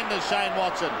again to Shane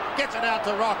Watson. Gets it out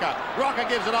to Rocker. Rocker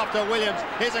gives it off to Williams.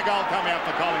 Here's a goal coming out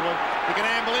for Collingwood. He can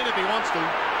amble in if he wants to.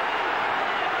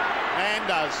 And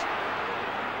does.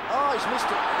 Oh, he's missed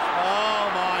it.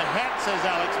 Oh, my hat, says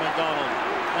Alex McDonald.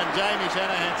 And Jamie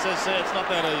Shanahan says, see, it's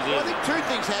not that easy. Well, I think 2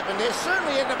 things happened there.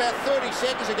 Certainly in about 30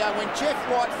 seconds ago when Jeff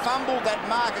White fumbled that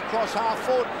mark across half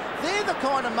forward, they're the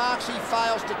kind of marks he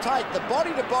fails to take. The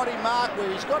body-to-body mark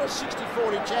where he's got a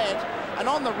 60-40 chance,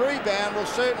 and on the rebound, well,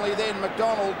 certainly then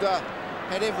McDonald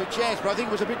had every chance, but I think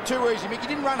it was a bit too easy. Mick, he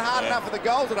didn't run hard enough for the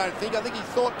goals, I don't think. I think he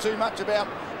thought too much about,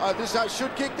 this I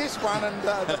should kick this one, and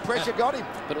the pressure got him.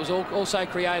 But it was also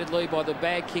created, Lee, by the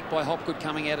bag kick by Hopgood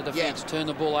coming out of defence, turn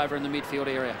the ball over in the midfield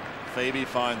area. Phoebe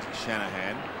finds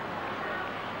Shanahan.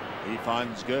 He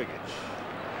finds Grgic.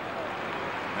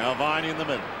 Now Viney in the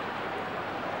middle.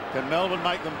 Can Melbourne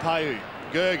make them pay?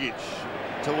 Grgic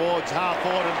towards half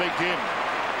forward and Big Jim.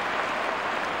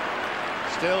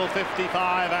 Still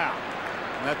 55 out.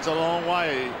 And that's a long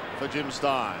way for Jim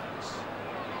Stynes.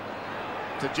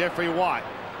 To Jeffrey White.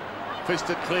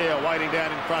 Fisted clear, waiting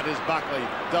down in front is Buckley.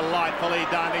 Delightfully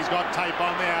done. He's got Tape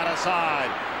on the outer side.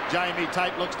 Jamie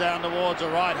Tape looks down towards the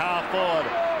right half forward.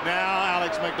 Now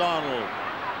Alex McDonald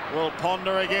will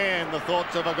ponder again the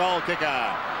thoughts of a goal kicker.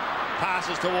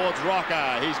 Passes towards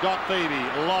Rocker. He's got Phoebe.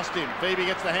 Lost him. Phoebe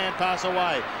gets the hand pass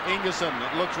away. Ingerson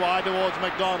looks wide towards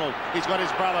McDonald. He's got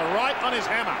his brother right on his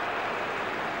hammer.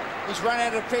 He's run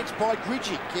out of defence by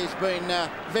Grgic. He's been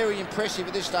very impressive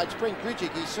at this stage. Brent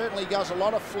Grgic, he certainly does a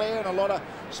lot of flair and a lot of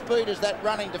speed as that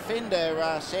running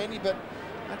defender, Sandy, but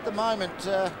at the moment,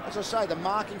 as I say, the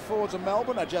marking forwards of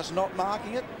Melbourne are just not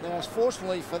marking it.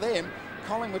 Fortunately for them,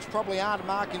 Collingwood probably aren't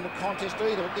marking the contest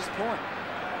either at this point.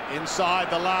 Inside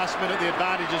the last minute, the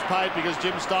advantage is paid because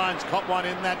Jim Stynes caught one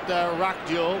in that ruck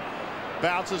duel.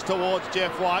 Bounces towards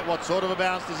Jeff White. What sort of a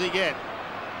bounce does he get?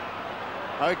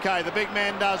 Okay, the big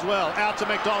man does well. Out to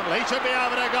McDonald. He should be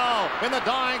over to goal in the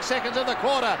dying seconds of the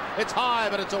quarter. It's high,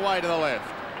 but it's away to the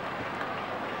left.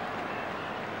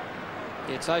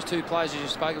 Yeah, it's those two players as you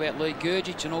spoke about, Lee,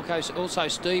 Grgic and also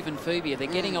Stephen Phoebe. They're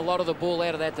getting a lot of the ball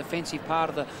out of that defensive part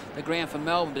of the ground for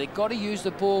Melbourne, but they've got to use the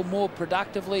ball more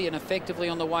productively and effectively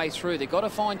on the way through. They've got to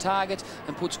find targets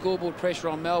and put scoreboard pressure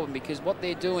on Melbourne, because what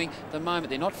they're doing at the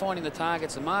moment, they're not finding the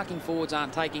targets. The marking forwards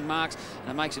aren't taking marks, and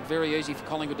it makes it very easy for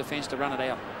Collingwood defence to run it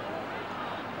out.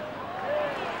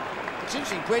 It's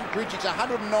interesting, Brent Grgic's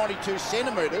 192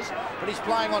 centimetres, but he's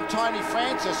playing on Tony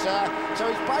Francis, so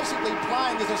he's basically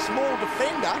playing as a small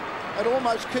defender at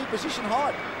almost key position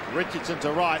height. Richardson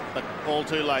to right, but all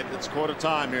too late. It's quarter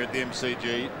time here at the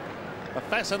MCG. A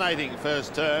fascinating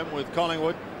first term with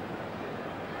Collingwood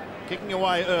kicking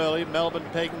away early, Melbourne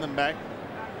pegging them back.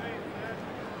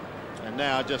 And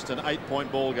now just an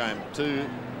 8-point ball game. Two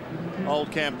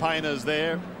old campaigners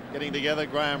there getting together,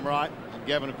 Graham Wright and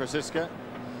Gavin Grgic.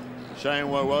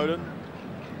 Shaun, one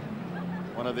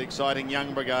of the exciting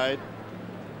young brigade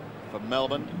from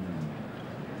Melbourne.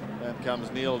 Then comes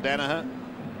Neil Danaher.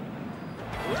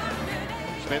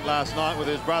 Spent last night with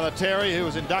his brother Terry, who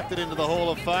was inducted into the Hall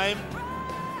of Fame.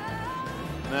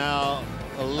 Now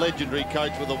a legendary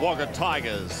coach with the Wagga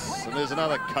Tigers. And there's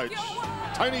another coach,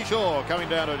 Tony Shaw, coming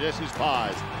down to Jesse's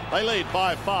Pies. They lead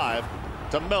by 5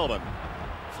 to Melbourne,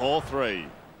 4-3.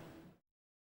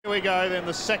 Here we go, then,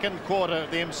 the second quarter of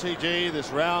the MCG,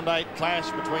 this round 8 clash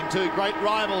between two great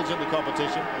rivals in the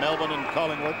competition, Melbourne and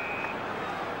Collingwood.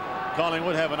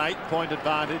 Collingwood have an 8-point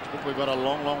advantage, but we've got a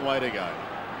long, long way to go.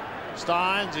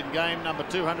 Stynes in game number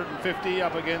 250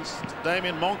 up against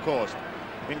Damien Monkhorst.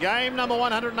 In game number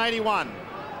 181,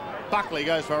 Buckley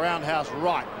goes for a roundhouse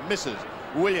right, misses.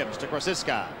 Williams to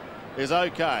Grgic is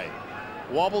okay.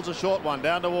 Wobbles a short one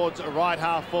down towards a right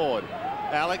half forward.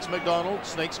 Alex McDonald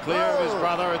sneaks clear of his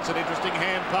brother. It's an interesting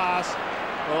hand pass.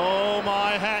 Oh,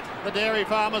 my hat. The dairy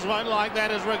farmers won't like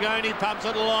that as Ragoni pumps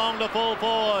it along to full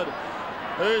forward.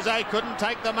 Uze couldn't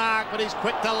take the mark, but he's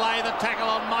quick to lay the tackle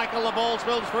on Michael. The ball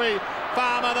spills free.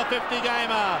 Farmer, the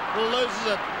 50-gamer, loses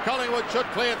it. Collingwood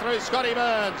should clear through. Scotty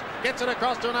Burns gets it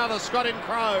across to another Scott in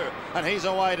Crow, and he's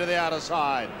away to the outer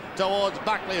side towards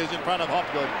Buckley, who's in front of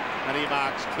Hopgood, and he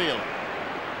marks clearly.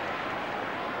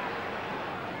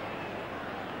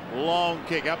 Long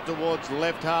kick up towards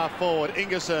left half forward.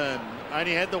 Ingerson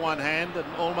only had the one hand and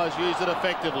almost used it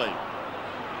effectively.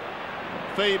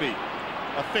 Phoebe,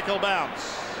 a fickle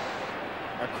bounce,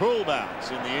 a cruel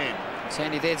bounce in the end.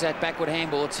 Sandy, there's that backward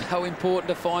handball. It's so important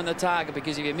to find the target,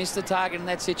 because if you miss the target in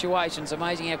that situation, it's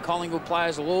amazing how Collingwood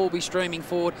players will all be streaming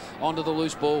forward onto the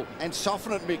loose ball. And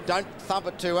soften it, Mick. Don't thump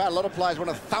it too hard. A lot of players want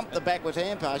to thump the backwards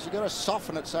hand pass. You've got to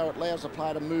soften it so it allows the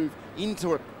player to move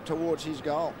into it towards his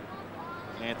goal.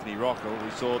 Anthony Rockwell, we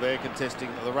saw there contesting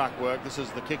the ruck work. This is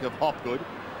the kick of Hopgood.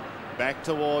 Back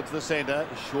towards the centre.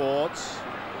 Schwartz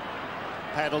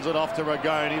paddles it off to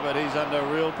Ragoni, but he's under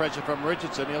real pressure from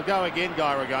Richardson. He'll go again,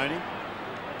 Guy Ragoni.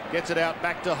 Gets it out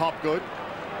back to Hopgood.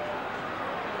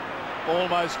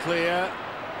 Almost clear.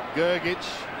 Grgic,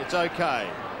 it's okay.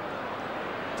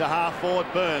 To half forward,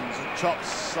 Burns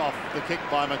chops off the kick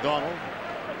by McDonald.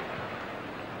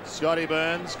 Scotty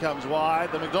Burns comes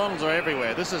wide. The McDonalds are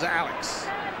everywhere. This is Alex.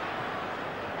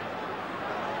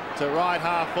 To right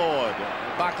half forward.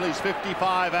 Buckley's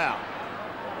 55 out.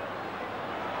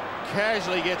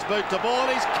 Casually gets boot to ball.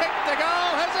 He's kicked the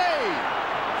goal, has he?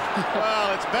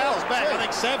 Well, it's bounced back. I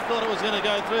think Sav thought it was going to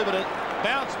go through, but it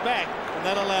bounced back, and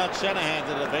that allowed Shanahan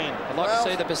to defend. I'd like to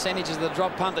see the percentages of the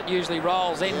drop punt that usually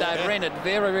rolls end over end. It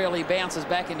very rarely bounces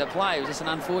back into play. It was just an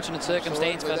unfortunate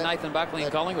circumstance for Nathan Buckley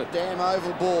and Collingwood. Damn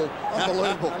oval ball.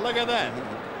 Unbelievable. Look at that.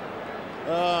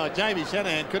 Oh, Jamie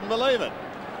Shanahan couldn't believe it.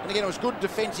 And again, it was good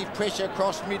defensive pressure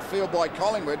across midfield by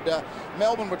Collingwood.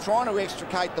 Melbourne were trying to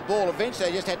extricate the ball. Eventually,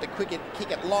 they just had to kick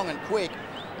it long and quick.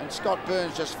 And Scott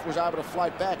Burns just was able to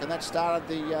float back, and that started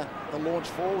the launch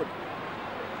forward.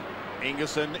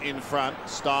 Ingerson in front.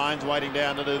 Stynes waiting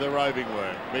down to do the roving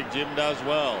work. Big Jim does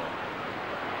well.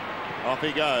 Off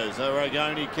he goes.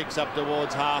 Ragoni kicks up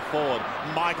towards half forward.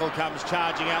 Michael comes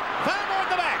charging out. Farmer at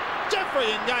the back. Jeffrey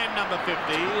in game number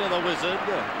 50. The Wizard.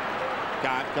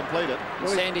 Can't complete it.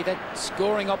 Sandy, that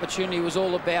scoring opportunity was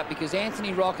all about because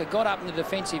Anthony Rocker got up in a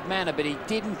defensive manner, but he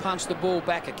didn't punch the ball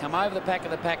back. It come over the back of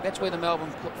the pack. That's where the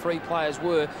Melbourne free players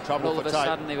were. Trouble and all for of a Tape.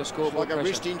 sudden there was scoreboard Like a pressure.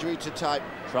 wrist injury to Tape.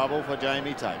 Trouble for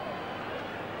Jamie Tape.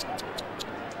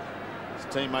 His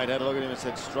teammate had a look at him and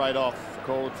said straight off,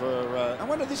 called for... I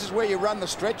wonder if this is where you run the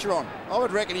stretcher on. I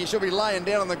would reckon he should be laying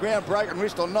down on the ground, broken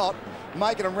wrist or not,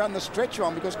 making him run the stretcher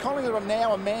on because Collingwood are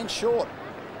now a man short.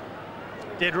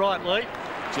 Dead right, Lee.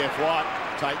 Jeff White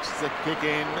takes the kick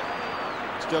in.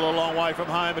 Still a long way from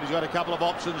home, but he's got a couple of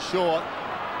options short.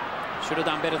 Should have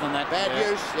done better than that. Bad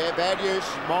use.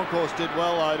 Moncourse did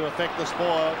well, though, to affect the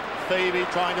spoil. Phoebe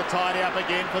trying to tidy up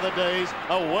again for the D's.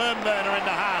 A worm burner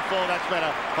into half. Oh, that's better.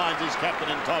 Finds his captain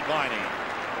in Todd Viney.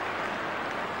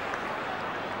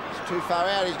 It's too far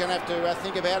out. He's going to have to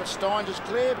think about it. Stynes is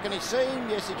clear. Can he see him?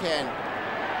 Yes, he can.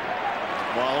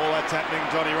 While all that's happening,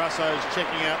 Johnny Russo's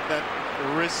checking out that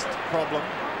wrist problem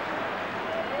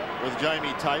with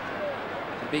Jamie Tape.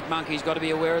 The big monkey's got to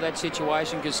be aware of that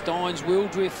situation because Stynes will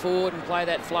drift forward and play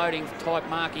that floating type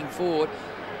marking forward.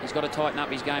 He's got to tighten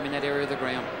up his game in that area of the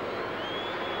ground.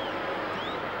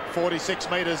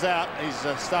 46 metres out. He's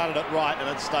started it right and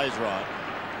it stays right.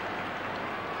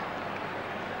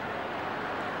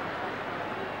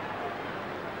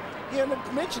 Yeah, look,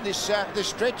 I mentioned this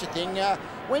stretcher thing.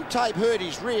 When Tape hurt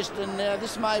his wrist, and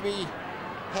this may be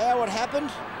how it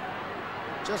happened,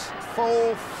 just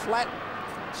fall flat,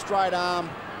 straight arm.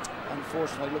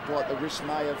 Unfortunately, looked like the wrist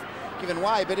may have given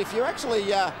way. But if you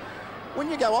actually, when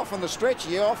you go off on the stretcher,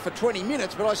 you're off for 20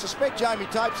 minutes. But I suspect Jamie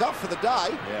Tape's up for the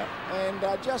day. Yeah. And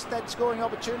just that scoring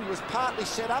opportunity was partly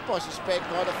set up, I suspect,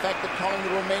 by the fact that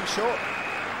Collingwood were men short.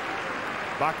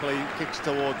 Buckley kicks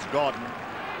towards Godden.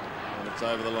 And it's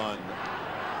over the line.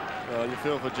 Well, you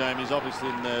feel for Jamie. He's obviously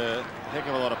in a heck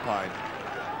of a lot of pain.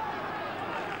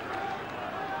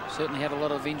 Certainly had a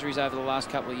lot of injuries over the last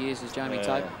couple of years as Jamie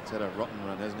Tape. He's had a rotten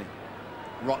run, hasn't he?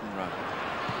 Rotten run.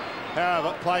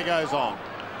 However, play goes on.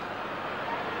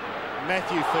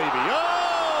 Matthew Phoebe.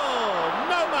 Oh,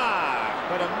 no mark.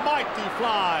 But a mighty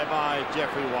fly by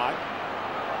Jeffrey White.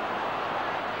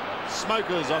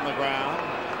 Smokers on the ground.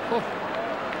 Oh.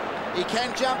 He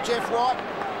can jump, Jeff White.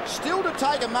 Still to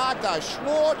take a mark, though.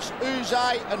 Schwartz,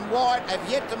 Uze and White have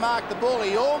yet to mark the ball.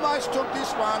 He almost took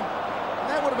this one.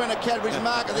 That would have been a Cadbury's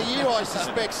Mark of the Year, I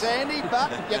suspect, Sandy, but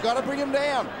you've got to bring him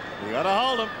down. You got to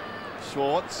hold him.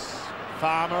 Schwartz,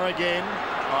 Farmer again.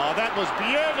 Oh, that was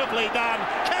beautifully done.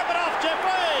 Cap it off,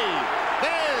 Jeffrey.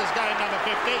 There's game number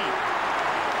 50.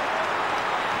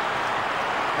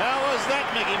 How was that,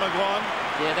 Mickey McGuan?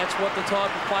 Yeah, that's what the type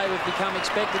of play we've become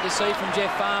expected to see from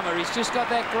Jeff Farmer. He's just got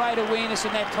that great awareness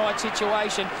in that tight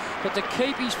situation, but to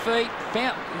keep his feet,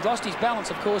 he lost his balance,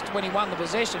 of course, when he won the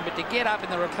possession, but to get up in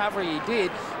the recovery he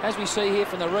did, as we see here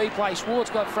from the replay,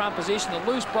 Schwartz got front position, the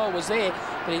loose ball was there,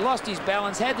 but he lost his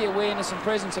balance, had the awareness and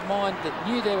presence of mind that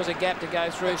knew there was a gap to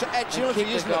go through. Agility,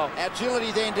 isn't it?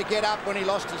 Agility then to get up when he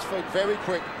lost his feet, very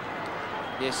quick.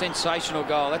 Yeah, sensational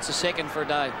goal. That's the second for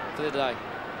the day.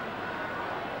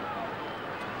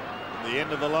 The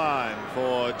end of the line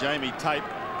for Jamie Tape.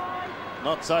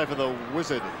 Not so for the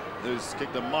Wizard, who's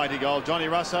kicked a mighty goal. Johnny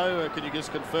Russo, can you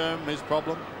just confirm his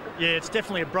problem? Yeah, it's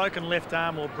definitely a broken left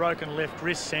arm or broken left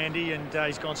wrist, Sandy, and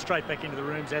he's gone straight back into the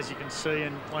rooms, as you can see,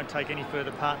 and won't take any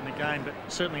further part in the game, but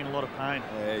certainly in a lot of pain.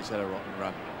 Yeah, he's had a rotten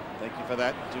run. Thank you for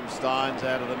that. Jim Stynes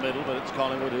out of the middle, but it's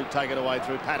Collingwood who take it away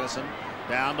through Patterson.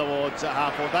 Down towards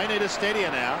half-forward. They need a steadier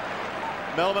now.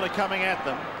 Melbourne are coming at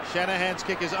them. Shanahan's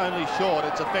kick is only short.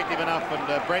 It's effective enough,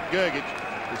 and Brent Grgic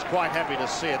is quite happy to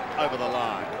see it over the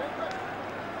line.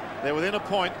 They're within a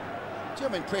point. Gee,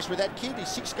 I'm impressed with that kid. He's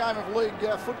sixth game of league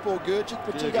football, Grgic,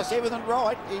 but he does everything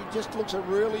right. He just looks a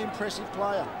really impressive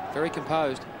player. Very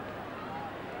composed.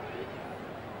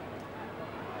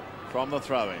 From the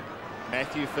throw-in,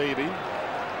 Matthew Phoebe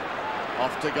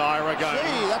off to Guy Ragone.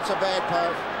 Gee, that's a bad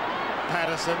pass.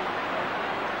 Patterson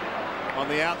on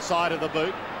the outside of the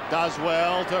boot. Does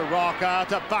well to Rocker,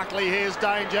 to Buckley. Here's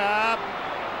danger.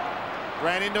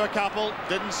 Ran into a couple,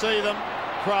 didn't see them.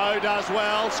 Crow does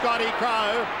well. Scotty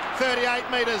Crow,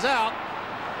 38 metres out.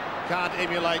 Can't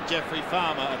emulate Jeffrey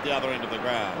Farmer at the other end of the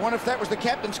ground. I wonder if that was the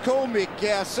captain's call,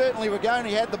 Mick. Certainly Ragone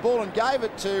had the ball and gave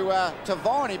it to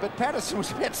Viney, but Patterson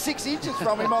was about 6 inches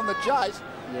from him on the chase.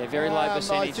 Yeah, very low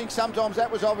percentage. I think sometimes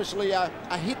that was obviously a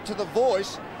hit to the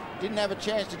voice. Didn't have a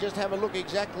chance to just have a look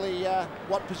exactly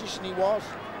what position he was.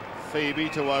 Phoebe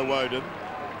to O'Woden.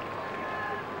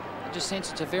 I just sense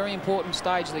it's a very important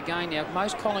stage of the game now.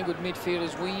 Most Collingwood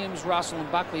midfielders, Williams, Russell and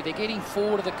Buckley, they're getting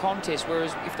forward of the contest,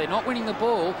 whereas if they're not winning the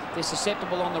ball, they're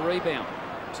susceptible on the rebound.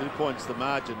 2 points the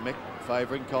margin, Mick,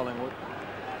 favouring Collingwood.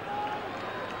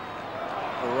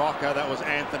 Rocker. That was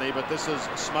Anthony, but this is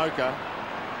Smoker,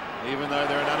 even though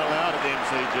they're none allowed at the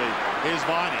MCG. Here's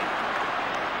Viney,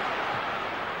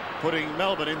 putting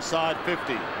Melbourne inside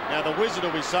 50. Now the Wizard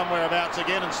will be somewhere abouts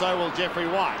again, and so will Jeffrey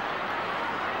White.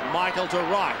 Michael to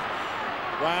right.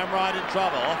 Graham Wright in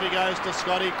trouble. Off he goes to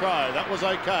Scotty Crowe. That was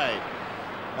okay.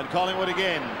 And Collingwood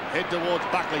again head towards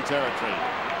Buckley territory.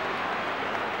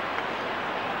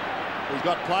 He's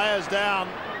got players down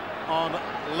on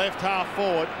left half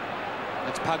forward.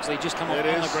 It's Pugsley just come off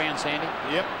on the ground, Sandy.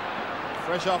 Yep.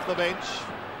 Fresh off the bench.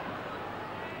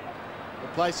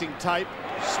 Replacing tape.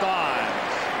 Stynes.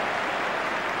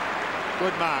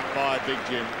 Good mark by Big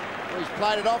Jim. Well, he's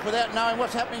played it off without knowing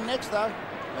what's happening next, though.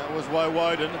 That was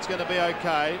Woden. It's going to be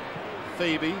okay.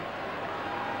 Phoebe.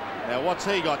 Now, what's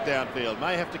he got downfield?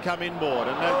 May have to come inboard,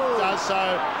 and it does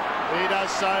so. He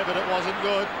does so, but it wasn't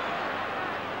good.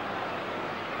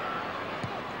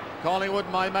 Collingwood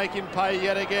may make him pay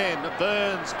yet again.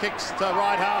 Burns kicks to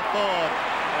right half forward,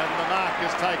 and the mark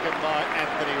is taken by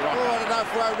Anthony Rocker. Oh, I don't know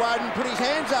if Woden put his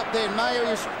hands up then, May. He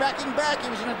was backing back. He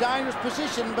was in a dangerous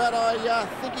position, but I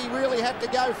think he really had to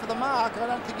go for the mark. I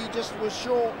don't think he just was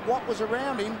sure what was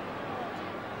around him,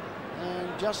 and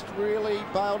just really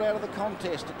bailed out of the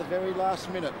contest at the very last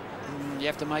minute. You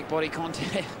have to make body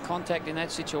contact in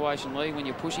that situation, Lee, when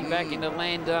you're pushing back into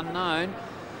land unknown.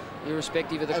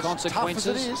 Irrespective of the consequences.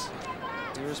 Tough as it is.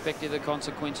 Irrespective of the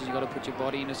consequences, you've got to put your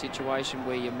body in a situation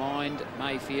where your mind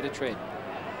may fear to tread.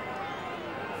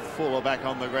 Fuller back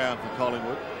on the ground for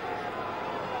Collingwood.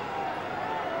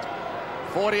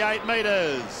 48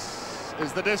 metres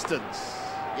is the distance.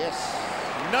 Yes.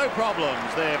 No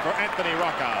problems there for Anthony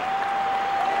Rocker.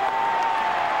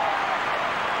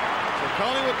 So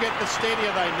Collingwood get the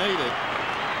steadier they needed.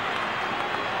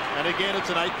 And again, it's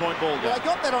an 8-point ball game. Well, they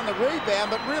got that on the rebound,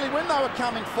 but really when they were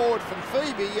coming forward from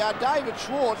Phoebe, David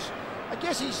Schwartz, I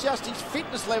guess he's just his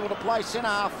fitness level to play centre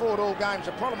half forward all games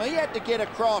a problem. He had to get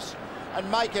across and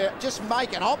just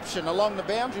make an option along the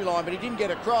boundary line, but he didn't get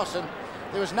across, and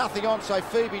there was nothing on, so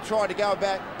Phoebe tried to go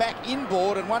back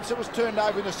inboard, and once it was turned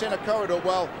over in the centre corridor,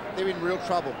 well, they're in real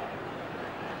trouble.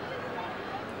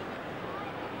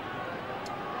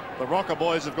 The Rocker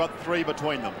boys have got 3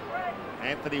 between them.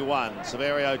 Anthony 1,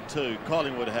 Severio 2,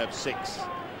 Collingwood have 6.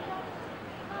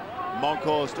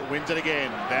 Monkhorst wins it again,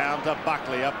 down to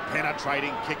Buckley, a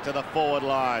penetrating kick to the forward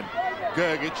line.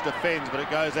 Grgic defends, but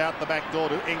it goes out the back door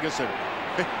to Ingerson.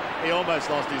 He almost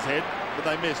lost his head, but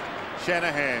they missed.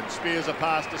 Shanahan spears a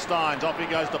pass to Stynes, off he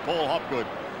goes to Paul Hopgood.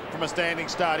 From a standing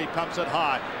start, he pumps it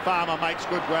high. Farmer makes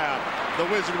good ground. The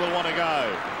Wizard will want to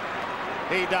go.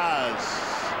 He does.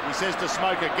 He says to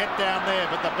Smoker, get down there,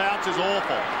 but the bounce is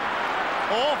awful.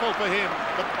 Awful for him,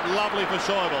 but lovely for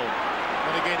Shaun.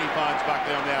 And again, he finds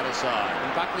Buckley on the outer side.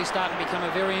 And Buckley's starting to become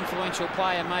a very influential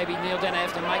player. Maybe Neil Denner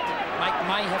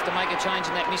may have to make a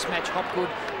change in that mismatch. Hopgood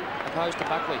opposed to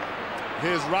Buckley.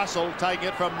 Here's Russell taking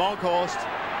it from Monkhorst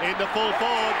into full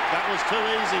forward. That was too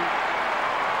easy.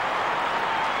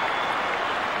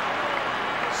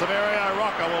 Severio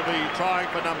Rocker will be trying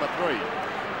for number 3.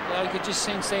 You could just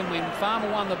sense then when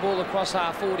Farmer won the ball across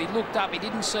half forward, he looked up, he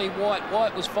didn't see White.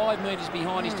 White was 5 metres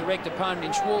behind his direct opponent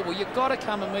in Schwartz. Well, you've got to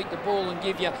come and meet the ball and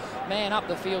give your man up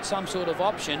the field some sort of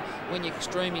option when you're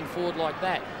streaming forward like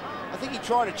that. I think he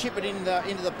tried to chip it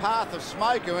into the path of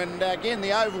Smoker, and again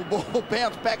the oval ball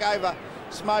bounced back over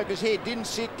Smoker's head. Didn't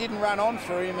sit, didn't run on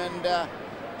for him, and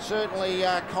certainly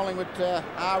Collingwood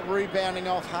are rebounding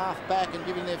off half back and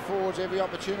giving their forwards every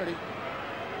opportunity.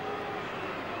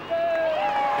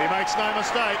 He makes no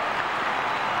mistake.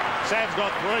 Sav's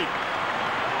got 3.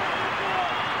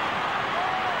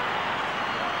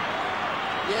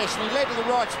 Yes, and he led to the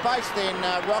right space then,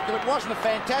 Rocker. It wasn't a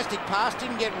fantastic pass.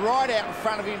 Didn't get right out in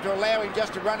front of him to allow him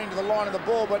just to run into the line of the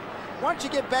ball. But once you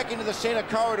get back into the centre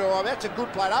corridor, that's a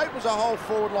good play. It opens the whole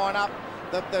forward line up.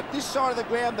 This side of the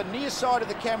ground, the near side of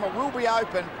the camera will be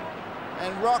open.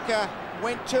 And Rocker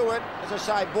went to it. As I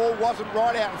say, ball wasn't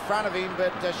right out in front of him,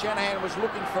 but Shanahan was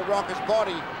looking for Rocker's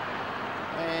body.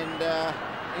 And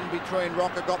in between,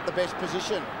 Rocker got the best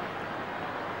position.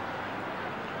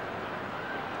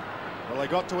 Well, they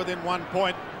got to within 1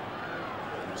 point.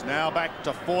 It's now back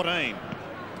to 14.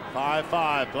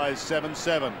 5-5, plays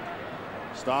 7-7.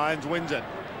 Stynes wins it.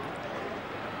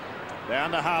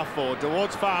 Down to half forward,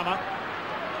 towards Farmer.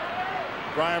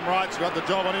 Graham Wright's got the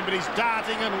job on him, but he's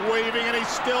darting and weaving, and he's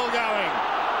still going.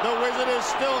 The Wizard is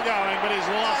still going, but he's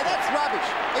lost. That's rubbish.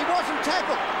 He wasn't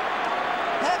tackled.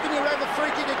 How can you have a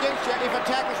free kick against you if a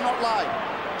tackle's not laid?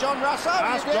 John Russo?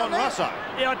 Ask John Russo.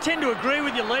 Yeah, I tend to agree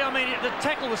with you, Lee. I mean, the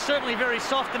tackle was certainly very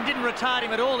soft and didn't retard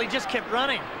him at all. He just kept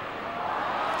running.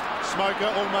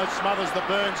 Smoker almost smothers the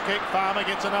Burns kick. Farmer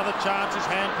gets another chance. His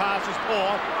hand pass is poor.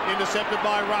 Intercepted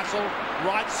by Russell.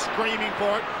 Wright screaming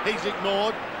for it. He's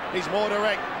ignored. He's more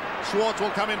direct. Schwartz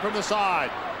will come in from the side.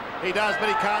 He does, but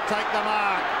he can't take the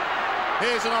mark.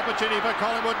 Here's an opportunity for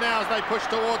Collingwood now as they push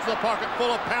towards the pocket.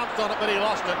 Fuller pounced on it, but he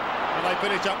lost it. And they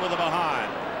finish up with a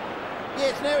behind.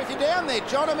 Yes, now if you're down there,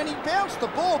 John, I mean, he bounced the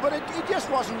ball, but it just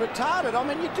wasn't retarded. I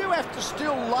mean, you do have to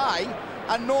still lay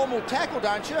a normal tackle,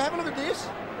 don't you? Have a look at this.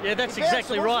 Yeah, that's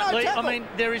exactly right, Lee. I mean,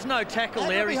 there is no tackle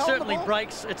there. He certainly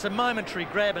breaks. It's a momentary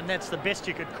grab, and that's the best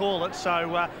you could call it. So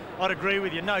I'd agree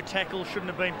with you. No tackle, shouldn't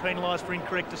have been penalised for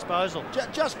incorrect disposal.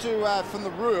 Just to, from the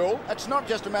rule, it's not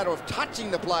just a matter of touching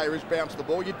the player who's bounced the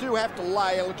ball. You do have to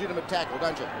lay a legitimate tackle,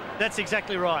 don't you? That's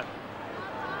exactly right.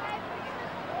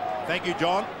 Thank you,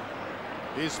 John.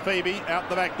 Here's Phoebe out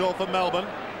the back door for Melbourne.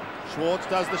 Schwartz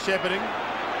does the shepherding.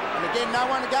 And again, no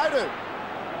one to go to.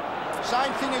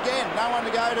 Same thing again, no one to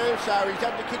go to, so he's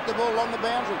had to kick the ball along the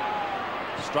boundary.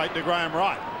 Straight to Graham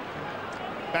Wright.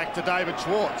 Back to David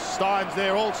Schwartz. Stynes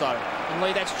there also. And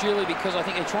Lee, that's purely because I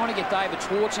think they're trying to get David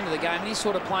Schwartz into the game, and he's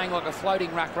sort of playing like a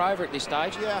floating ruck rover at this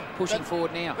stage. Yeah. Pushing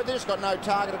forward now. But they've just got no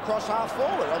target across half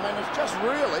forward. I mean, it's just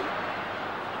really...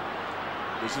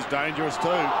 This is dangerous too.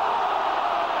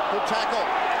 Good tackle.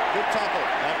 Good tackle.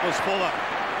 That was Fuller.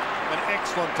 An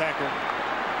excellent tackle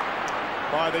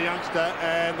by the youngster,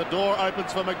 and the door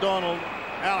opens for McDonald.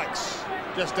 Alex,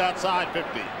 just outside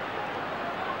 50.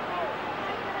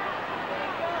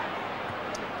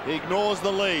 He ignores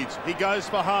the leads. He goes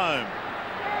for home.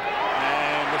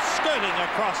 And the skirting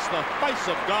across the face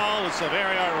of goal is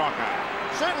Severio Rocca.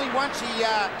 Certainly once he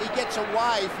gets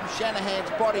away from Shanahan's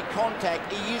body contact,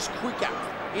 he is quicker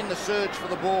in the surge for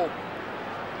the ball.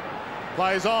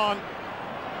 Plays on.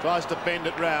 Tries to bend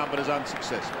it round, but is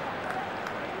unsuccessful.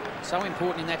 So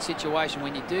important in that situation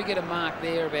when you do get a mark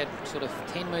there about sort of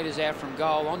 10 metres out from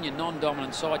goal on your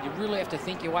non-dominant side. You really have to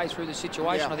think your way through the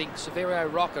situation. Yeah. I think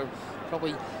Severio Rocca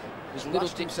probably was a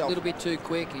little bit too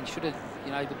quick and should have,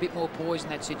 you know, a bit more poise in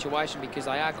that situation because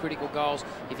they are critical goals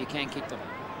if you can kick them.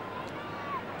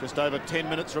 Just over 10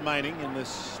 minutes remaining in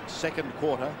this second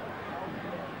quarter.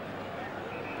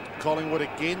 Collingwood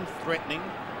again threatening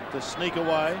to sneak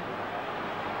away.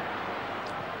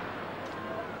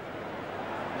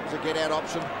 A get-out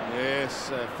option.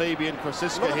 Yes, Phoebe and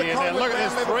Krasiska here. Now look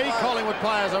at there's three Collingwood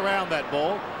players around that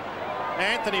ball.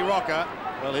 Anthony Rocca,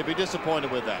 well, he'll be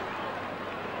disappointed with that.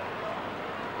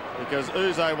 Because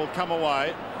Uze will come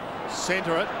away,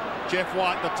 centre it. Jeff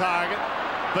White the target,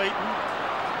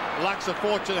 beaten. Luck's a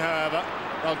fortune, however.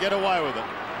 They'll get away with it.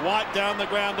 White down the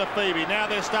ground to Phoebe. Now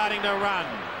they're starting to run.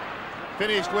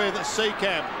 Finished with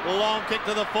Seacamp. Long kick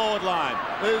to the forward line.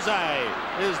 Uze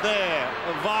is there.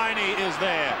 Viney is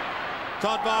there.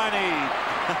 Todd Viney.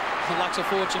 Luck's a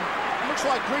fortune. Looks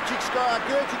like Grgic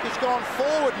has gone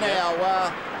forward now.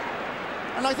 Yep.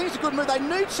 And I think it's a good move. They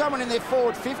need someone in their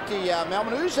forward 50,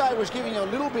 Melbourne. Uze was giving a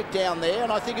little bit down there,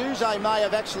 and I think Uze may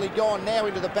have actually gone now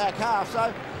into the back half.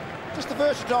 So just the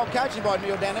versatile coaching by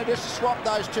Neil Danner, just to swap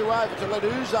those two over to let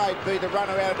Uze be the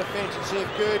runner out of defence and see if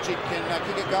Grgic can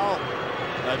kick a goal.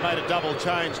 They've made a double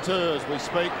change too as we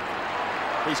speak.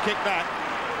 He's kicked that.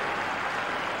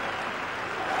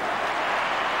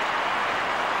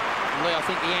 Lee, I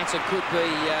think the answer could be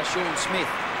Shaun Smith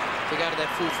to go to that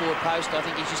full forward post. I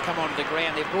think he's just come onto the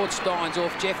ground. They've brought Stynes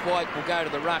off. Jeff White will go to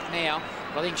the ruck now.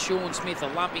 But I think Shaun Smith,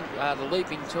 the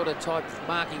leaping sort of type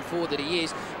marking forward that he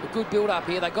is, a good build-up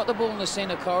here. They got the ball in the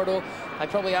centre corridor. They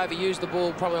probably overused the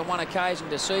ball probably on one occasion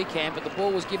to Seacamp, but the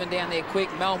ball was given down there quick.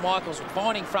 Mel Michaels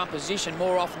finding front position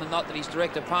more often than not than his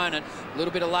direct opponent. A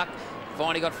little bit of luck.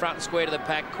 Viney got front and square to the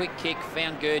pack. Quick kick,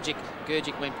 found Grgic.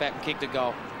 Grgic went back and kicked a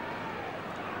goal.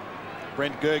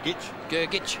 Brent Grgic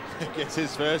gets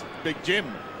his first. Big Jim.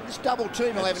 This double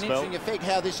team will have an interesting effect,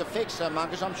 how this affects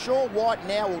Munkers. I'm sure White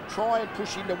now will try and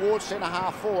push in towards centre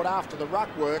half forward after the ruck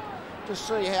work to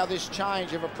see how this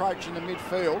change of approaching the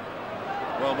midfield.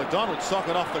 Well, McDonald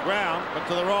socket off the ground, but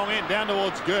to the wrong end, down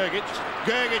towards Grgic.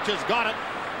 Grgic has got it.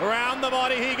 Around the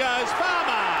body he goes.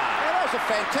 Farmer! Yeah, that was a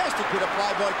fantastic bit of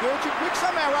play by Grgic, which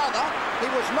somehow or other, he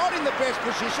was not in the best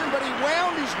position, but he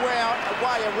wound his way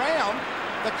around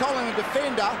the Collingwood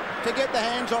defender to get the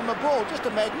hands on the ball. Just a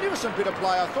magnificent bit of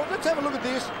play, I thought. Let's have a look at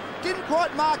this. Didn't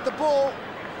quite mark the ball,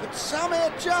 but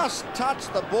somehow just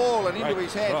touched the ball and into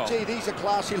his hands. Gee, he's a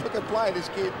classy looking player, this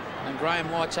kid. And Graham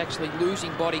White's actually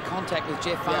losing body contact with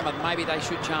Jeff Farmer. Yeah. Maybe they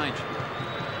should change.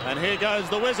 And here goes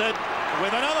the Wizard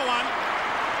with another one.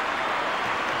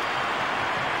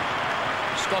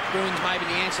 Scott Bruins maybe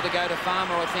the answer to go to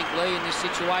Farmer, I think, Lee, in this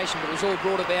situation, but it was all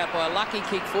brought about by a lucky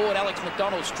kick forward. Alex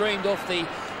McDonald streamed off the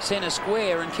centre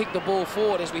square and kicked the ball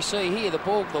forward. As we see here, the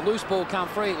loose ball come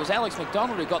free. It was Alex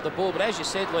McDonald who got the ball, but as you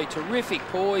said, Lee, terrific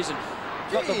poise and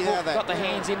got the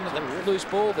hands in with the loose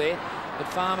ball there. But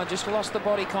Farmer just lost the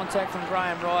body contact from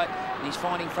Graham Wright, and he's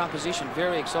finding front position.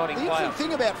 Very exciting player. The interesting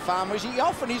thing about Farmer is he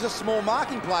often is a small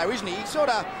marking player, isn't he? He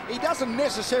doesn't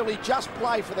necessarily just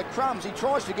play for the crumbs. He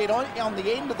tries to get on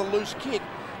the end of the loose kick,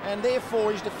 and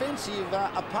therefore his defensive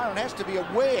opponent has to be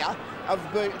aware of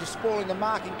spoiling the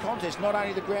marking contest, not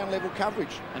only the ground level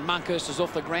coverage. And Monkhurst is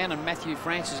off the ground, and Matthew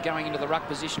Francis going into the ruck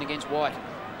position against White.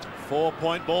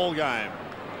 4-point ball game.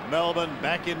 Melbourne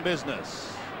back in business.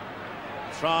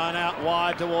 Thrown out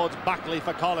wide towards Buckley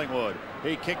for Collingwood.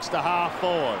 He kicks to half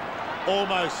forward.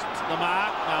 Almost the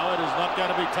mark. No, it is not going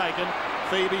to be taken.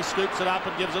 Phoebe scoops it up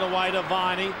and gives it away to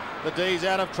Viney. The D's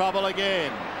out of trouble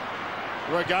again.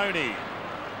 Grgic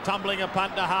tumbling a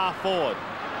punt to half forward.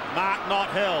 Mark not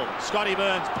held. Scotty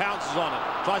Burns pounces on it.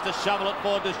 Tries to shovel it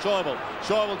forward to Schäuble.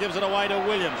 Schäuble gives it away to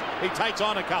Williams. He takes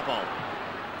on a couple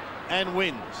and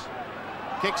wins.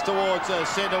 Kicks towards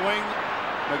centre wing.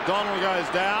 McDonald goes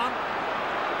down.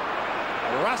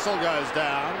 Russell goes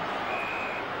down,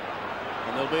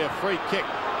 and there'll be a free kick.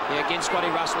 Yeah, again, Scotty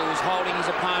Russell, who's holding his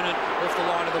opponent off the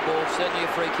line of the ball. Certainly a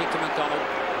free kick to McDonald.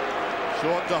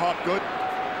 Short to Hopgood.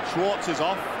 Schwartz is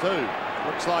off too.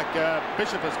 Looks like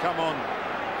Bishop has come on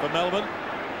for Melbourne.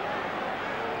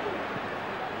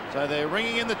 So they're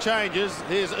ringing in the changes.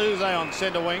 Here's Uze on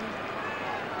centre wing.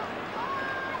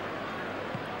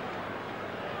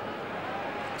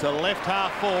 To left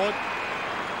half forward.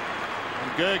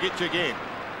 And Grgic again.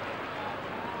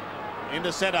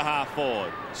 Into centre half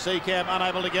forward. Seacamp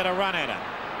unable to get a run at it.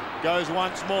 Goes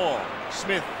once more.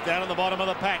 Smith down at the bottom of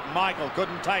the pack. Michael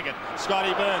couldn't take it.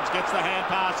 Scotty Burns gets the hand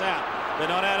pass out. They're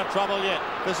not out of trouble yet.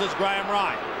 This is Graham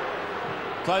Wright.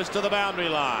 Close to the boundary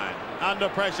line. Under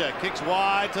pressure. Kicks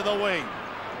wide to the wing.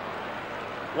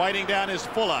 Waiting down is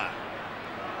Fuller.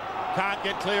 Can't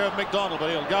get clear of McDonald,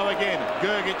 but he'll go again.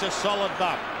 Grgic a solid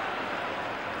bump.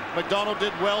 McDonald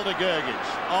did well to Grgic.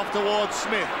 Off towards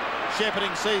Smith.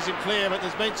 Shepherding sees him clear, but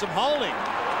there's been some holding.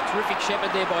 Terrific shepherd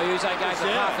there by Uze. Gave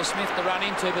the path for Smith to run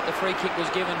into, but the free kick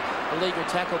was given. A legal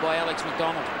tackle by Alex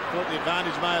McDonald. Thought the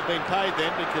advantage may have been paid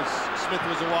then because Smith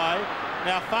was away.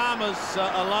 Now Farmer's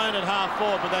alone at half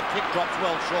forward, but that kick drops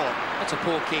well short. That's a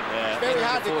poor kick. Yeah. It's very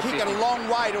hard to kick it a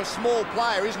long way to a small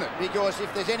player, isn't it? Because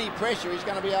if there's any pressure, he's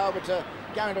going to be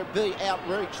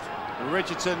outreached.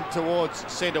 Richardson towards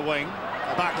centre wing.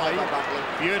 Buckley,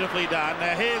 beautifully done.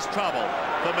 Now here's trouble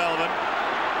for Melbourne.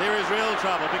 There is real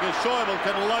trouble because Schäuble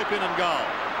can lope in and goal.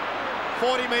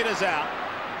 40 metres out.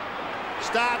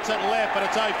 Starts at left, but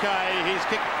it's okay. He's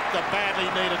kicked a badly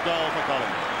needed goal for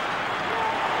Collingwood.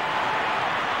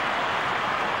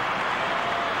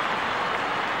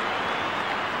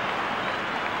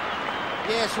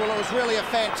 Yes, well, it was really a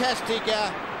fantastic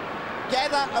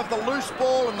gather of the loose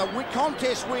ball and the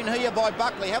contest win here by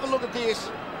Buckley. Have a look at this.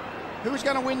 Who's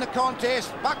going to win the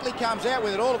contest? Buckley comes out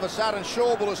with it. All of a sudden,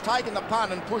 Schäuble has taken the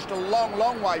punt and pushed a long,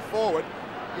 long way forward.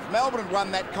 If Melbourne had won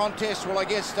that contest, well, I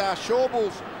guess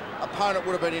Schäuble's opponent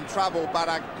would have been in trouble, but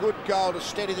a good goal to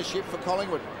steady the ship for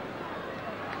Collingwood.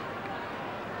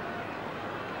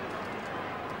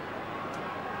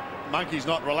 Monkey's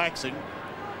not relaxing.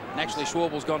 And actually,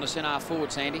 Schwable's gone to centre half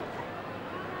forward, Sandy.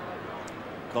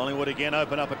 Collingwood again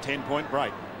open up a 10-point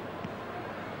break.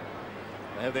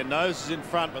 They have their noses in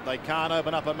front, but they can't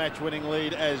open up a match-winning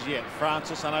lead as yet.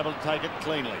 Francis unable to take it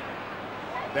cleanly.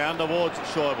 Down towards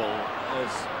Schäuble,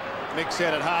 as Mick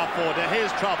said, at half forward. Now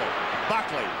here's trouble.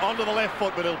 Buckley onto the left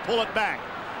foot, but he'll pull it back.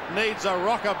 Needs a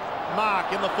rocker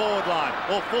mark in the forward line,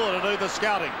 or Fuller to do the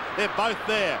scouting. They're both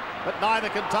there, but neither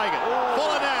can take it.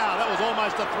 Fuller now, that was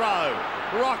almost a throw.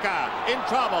 Rocker in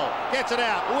trouble, gets it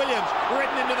out. Williams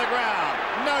written into the ground.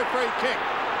 No free kick.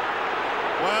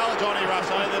 Well, Johnny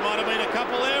Russo, there might have been a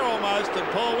couple there almost, and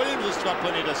Paul Williams has got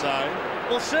plenty to say.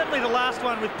 Well, certainly the last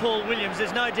one with Paul Williams,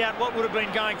 there's no doubt what would have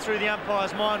been going through the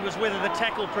umpire's mind was whether the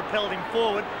tackle propelled him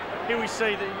forward. Here we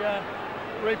see the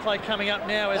replay coming up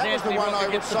now as Anthony Rocker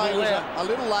gets the ball out. A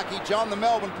little lucky, John. The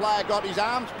Melbourne player got his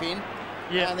arms pinned,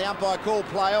 and the umpire called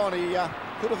play on. He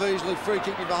could have easily free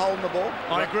kicked him for holding the ball.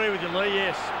 I agree with you, Lee,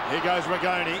 yes. Here goes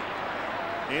Rigoni.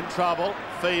 In trouble.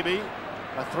 Phoebe,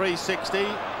 a 360.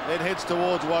 Then heads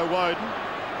towards Woden.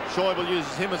 Schäuble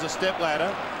uses him as a step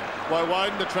ladder.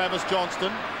 Woden to Travis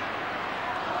Johnstone.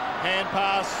 Hand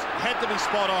pass had to be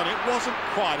spot on. It wasn't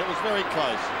quite. It was very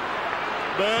close.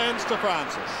 Burns to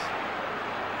Francis.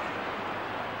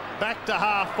 Back to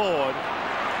half forward.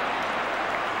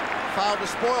 failed to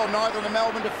spoil. Neither of the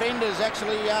Melbourne defenders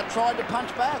actually tried to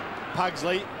punch back.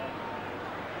 Pugsley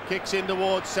kicks in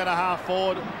towards centre half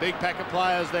forward. Big pack of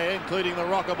players there, including the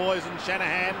Rocker boys and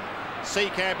Shanahan.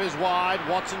 Seacamp is wide.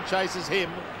 Watson chases him.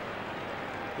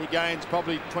 He gains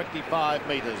probably 25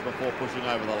 metres before pushing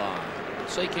over the line.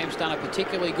 Seacamp's done a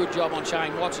particularly good job on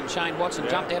Shane Watson. Shane Watson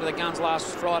jumped out of the guns last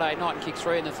Friday night and kicked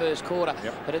 3 in the first quarter.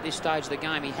 But at this stage of the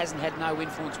game, he hasn't had no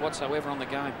influence whatsoever on the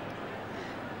game.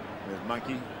 With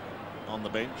Monkey on the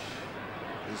bench.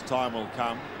 His time will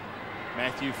come.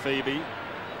 Matthew Phoebe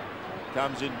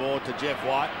comes inboard to Jeff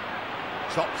White.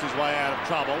 Chops his way out of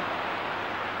trouble.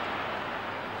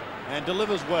 And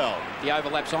delivers well. The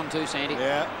overlap's on too, Sandy.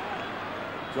 Yeah.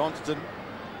 Johnston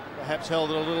perhaps held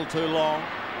it a little too long.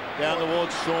 Down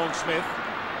towards Shaun Smith.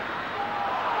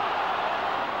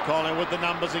 Collingwood the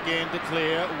numbers again to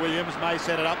clear. Williams may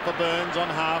set it up for Burns on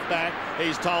half-back.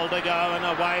 He's told to go, and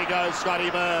away goes Scotty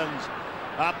Burns.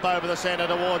 Up over the centre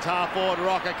towards half-forward.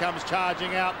 Rocker comes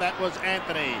charging out. That was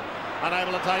Anthony.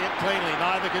 Unable to take it cleanly.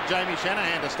 Neither could Jamie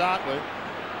Shanahan to start with.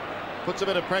 Puts a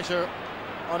bit of pressure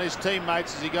on his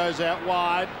teammates as he goes out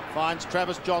wide. Finds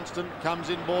Travis Johnston. Comes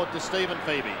inboard to Stephen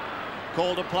Phoebe.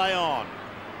 Call to play on.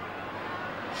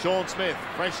 Shaun Smith,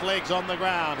 fresh legs on the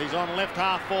ground. He's on left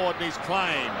half forward and he's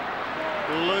claimed.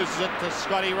 Loses it to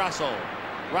Scotty Russell.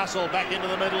 Russell back into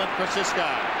the middle and Francisco.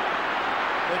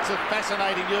 It's a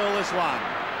fascinating duel, this one.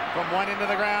 From one end of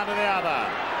the ground to the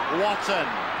other. Watson,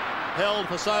 held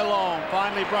for so long,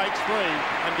 finally breaks free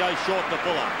and goes short to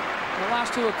Fuller. The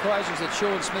last two occasions that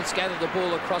Shaun Smith's gathered the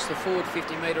ball across the forward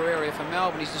 50-metre area for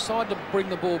Melbourne, he's decided to bring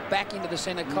the ball back into the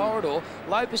centre corridor.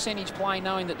 Low percentage play,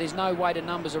 knowing that there's no weighted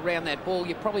numbers around that ball.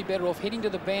 You're probably better off hitting to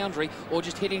the boundary or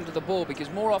just hitting to the ball, because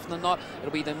more often than not,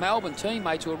 it'll be the Melbourne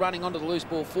teammates who are running onto the loose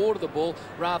ball forward of the ball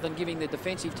rather than giving the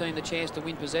defensive team the chance to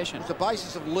win possession. It's the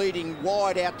basis of leading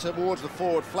wide out towards the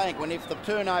forward flank, when if the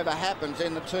turnover happens,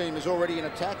 then the team is already in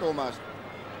attack almost.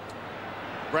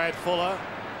 Brad Fuller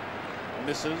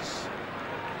misses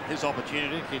his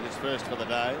opportunity to kick his first for the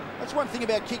day. That's one thing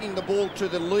about kicking the ball to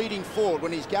the leading forward.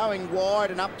 When he's going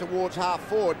wide and up towards half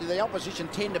forward, the opposition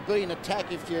tend to be in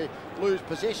attack if you lose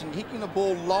possession. Kicking the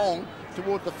ball long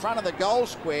towards the front of the goal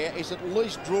square is at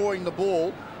least drawing the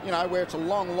ball, you know, where it's a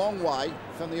long, long way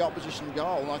from the opposition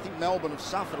goal. And I think Melbourne have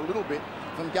suffered a little bit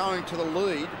from going to the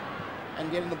lead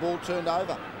and getting the ball turned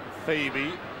over.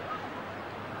 Phoebe.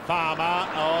 Farmer.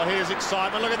 Oh, here's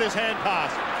excitement. Look at this hand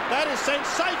pass. That is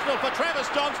sensational for Travis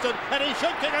Johnston, and he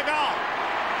should kick a goal.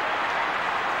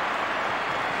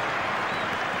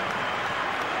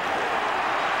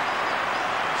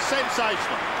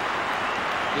 Sensational.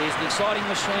 He's an exciting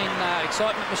machine,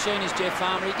 excitement machine is Jeff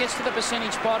Farmer. He gets to the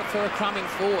percentage spot for a crumbing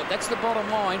forward. That's the bottom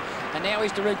line. And now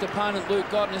his direct opponent, Luke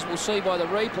Godden, as we'll see by the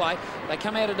replay. They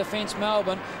come out of defence,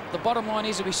 Melbourne. The bottom line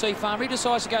is that we see Farmer. He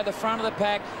decides to go to the front of the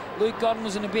pack. Luke Godden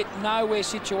was in a bit nowhere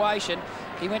situation.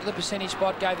 He went to the percentage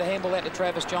spot, gave the handball out to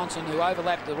Travis Johnson, who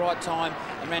overlapped at the right time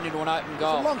and ran into an open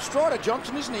goal. He's a long strider,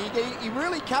 Johnson, isn't he? He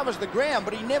really covers the ground,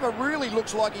 but he never really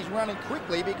looks like he's running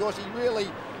quickly, because he really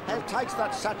takes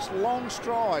such long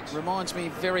strides. Reminds me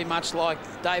very much like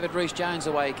David Rhys-Jones,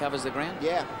 the way he covers the ground.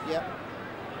 Yeah, yeah.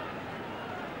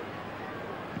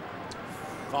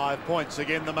 5 points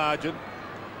again, the margin.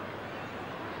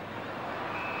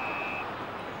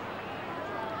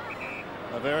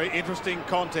 A very interesting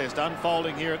contest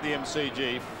unfolding here at the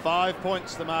MCG. 5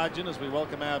 points the margin as we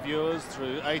welcome our viewers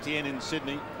through ATN in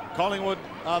Sydney. Collingwood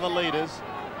are the leaders.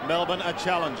 Melbourne are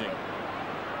challenging.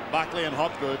 Buckley and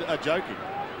Hopgood are joking.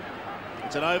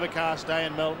 It's an overcast day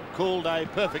in Melbourne. Cool day,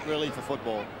 perfect really for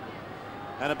football.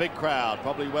 And a big crowd,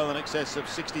 probably well in excess of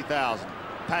 60,000.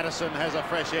 Patterson has a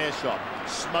fresh air shot.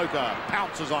 Smoker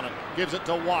pounces on it, gives it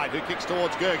to White, who kicks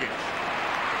towards Grgic.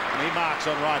 And he marks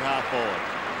on right half forward.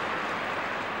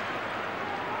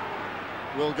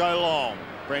 Will go long,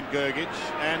 Brent Grgic,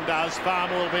 and does.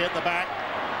 Farmer will be at the back.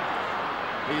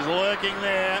 He's lurking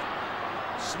there.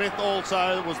 Smith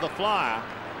also was the flyer.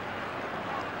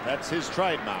 That's his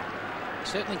trademark.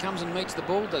 Certainly comes and meets the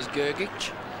ball, does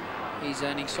Grgic. He's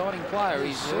an exciting player.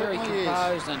 He's very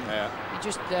composed and he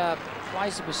just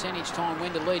plays the percentage time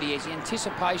when to lead. His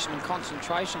anticipation and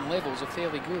concentration levels are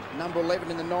fairly good. Number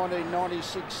 11 in the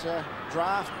 1996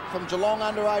 draft from Geelong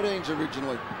under-18s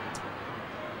originally.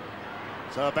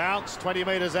 So a bounce, 20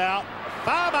 metres out.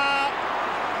 Farmer!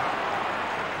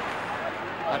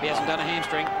 Hope he hasn't done a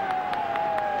hamstring.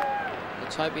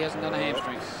 Let's hope he hasn't done a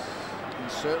hamstring.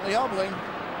 He's certainly hobbling.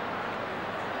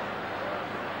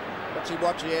 What's he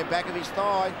watching there? Back of his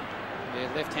thigh.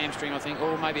 Yeah, left hamstring, I think,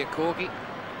 or maybe a corky.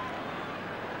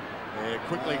 Yeah,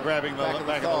 quickly grabbing the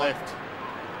back of the left.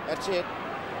 That's it.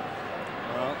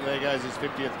 Well, there goes his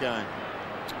 50th game.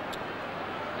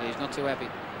 Yeah, he's not too happy.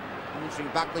 Interesting,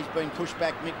 Buckley's been pushed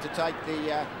back, Mick, to take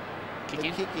the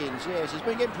kick-ins. Yes, he's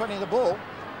been getting plenty of the ball.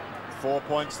 4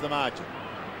 points the margin.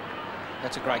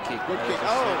 That's a great kick. Good kick.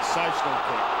 Sensational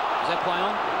kick. Does that play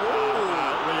on?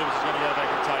 Williams is going to go back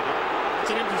and take it.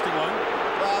 It's an interesting one.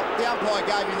 Well, the umpire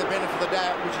gave him the benefit of the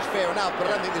doubt, which is fair enough, but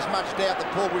I don't think there's much doubt that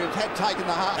Paul Williams had taken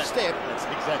the half step. That's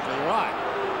exactly right.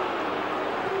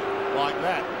 Like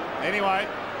that. Anyway,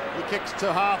 he kicks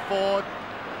to half forward.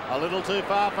 A little too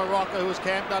far for Rocker, who was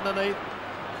camped underneath.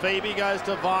 Phoebe goes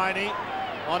to Viney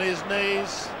on his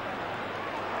knees.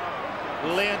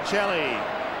 Leoncelli.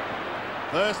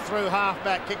 Burst through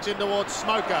half-back, kicks in towards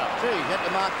Smoker. Gee, he had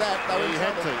to mark that. He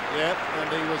had to, yep, and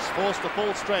he was forced to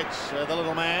full stretch, the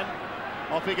little man.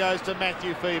 Off he goes to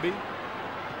Matthew Phoebe.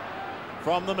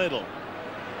 From the middle.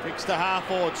 Kicks to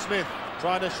half-forward. Smith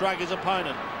trying to shrug his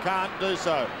opponent. Can't do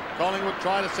so. Collingwood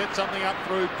try to set something up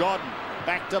through Godden.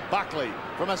 Back to Buckley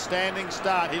from a standing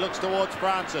start. He looks towards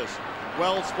Francis.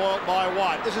 Well spoilt by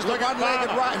White. This is the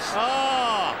one-legged race.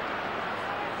 Oh!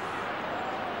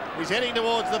 He's heading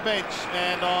towards the bench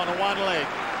and on one leg.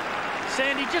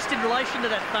 Sandy, just in relation to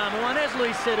that Farmer one, as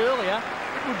Lee said earlier,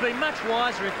 it would be much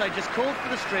wiser if they just called for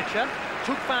the stretcher,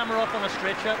 took Farmer off on a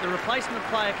stretcher, the replacement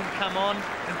player can come on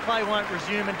and play won't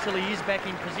resume until he is back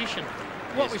in position.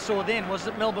 What we saw then was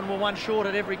that Melbourne were one short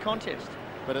at every contest.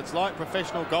 But it's like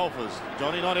professional golfers,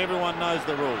 Johnny. Not everyone knows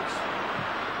the rules.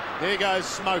 Here goes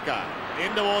Smoker.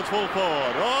 In towards full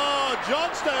forward. Oh,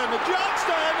 Johnstone!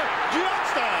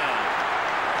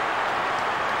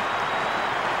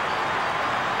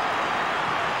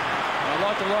 I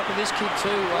like the look of this kid too.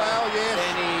 Well, yes.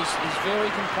 And he's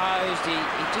very composed. He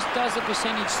just does the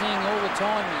percentage thing all the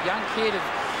time. A young kid of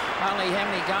only how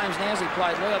many games now has he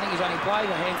played? Well, I think he's only played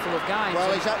a handful of games.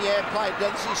 Well, he's played.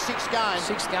 This is 6 games.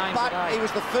 6 games. But he was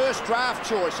the first draft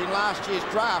choice in last year's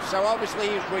draft, so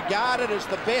obviously he's regarded as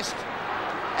the best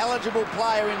eligible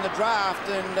player in the draft,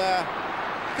 and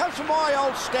comes from my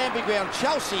old stamping ground,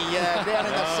 Chelsea, down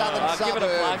in the southern suburbs. Give it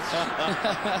a plug.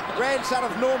 Grandson of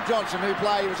Norm Johnson, who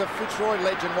was a Fitzroy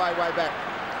legend way back.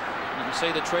 You can see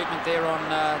the treatment there on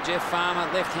Jeff Farmer,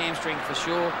 left hamstring for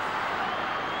sure.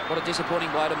 What a disappointing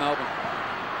blow to Melbourne.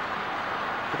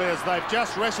 Because they've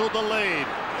just wrestled the lead.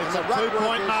 It's a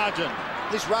 2-point margin.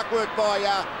 This ruck work by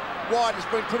White has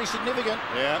been pretty significant.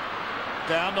 Yeah.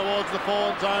 Down towards the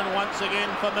forward zone once again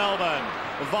for Melbourne.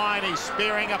 Viney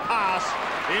spearing a pass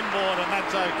inboard, and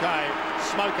that's okay.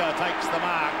 Smoker takes the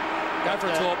mark. Go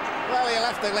for a talk. Well, he'll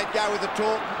have to let go with the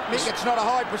talk. Mick, it's not a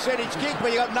high percentage kick,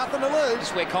 but you got nothing to lose. This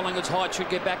is where Collingwood's height should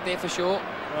get back there for sure.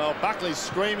 Well, Buckley's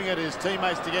screaming at his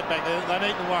teammates to get back there. They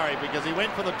needn't worry because he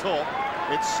went for the talk.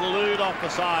 It slewed off the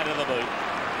side of the boot.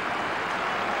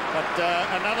 But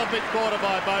another big quarter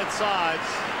by both sides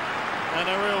and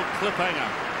a real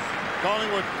cliffhanger.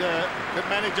 Collingwood could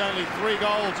manage only 3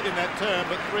 goals in that term,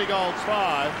 but 3 goals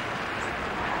 5.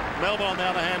 Melbourne, on the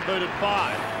other hand, booted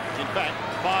 5. In fact,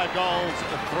 5 goals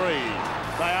 3.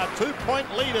 They are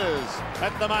 2-point leaders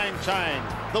at the main chain.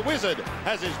 The Wizard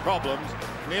has his problems.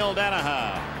 Neil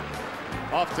Danaher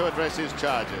off to address his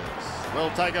charges.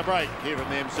 We'll take a break here from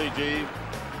the MCG.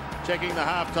 Checking the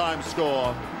halftime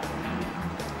score.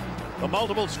 The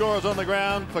multiple scorers on the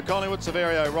ground for Collingwood.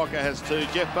 Severio Rocker has 2.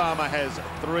 Jeff Farmer has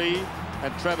 3.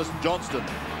 And Travis Johnstone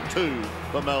 2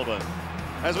 for Melbourne.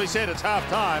 As we said, it's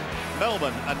half-time.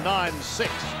 Melbourne are 9-6.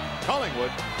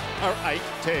 Collingwood are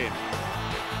 8-10.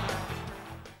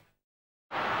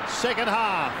 Second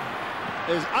half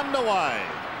is underway.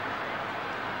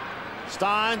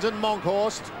 Stynes and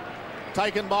Monkhorst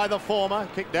taken by the former.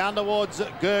 Kicked down towards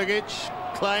Grgic.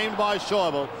 Claimed by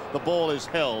Schäuble. The ball is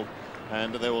held.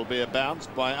 And there will be a bounce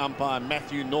by umpire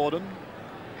Matthew Norden.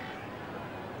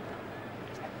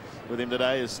 With him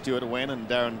today is Stuart Wen and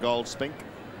Darren Goldspink.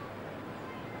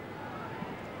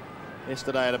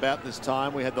 Yesterday at about this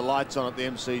time we had the lights on at the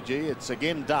MCG. It's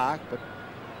again dark, but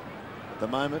at the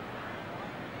moment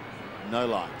no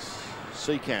lights.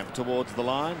 Seacamp towards the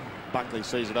line. Buckley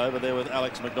sees it over there with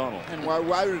Alex McDonald. And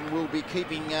Woden will be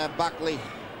keeping Buckley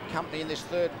company in this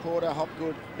third quarter.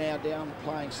 Hopgood now down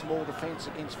playing small defence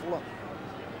against Fuller.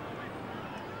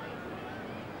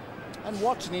 And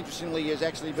Watson, interestingly, has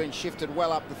actually been shifted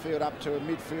well up the field, up to a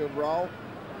midfield role.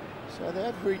 So they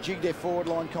have rejigged their forward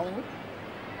line, Collingwood.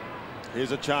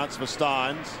 Here's a chance for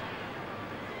Stynes.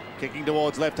 Kicking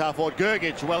towards left half forward.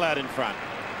 Grgic well out in front.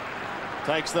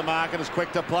 Takes the mark and is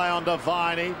quick to play on to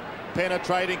Viney.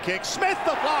 Penetrating kick. Smith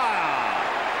the flyer!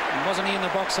 And wasn't he in the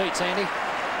box seat, Sandy?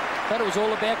 But it was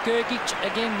all about Grgic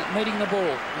again meeting the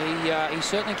ball. He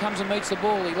certainly comes and meets the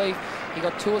ball. He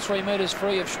got 2 or 3 metres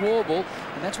free of Schwabel,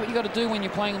 and that's what you've got to do when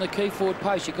you're playing on the key forward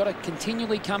post. You've got to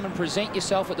continually come and present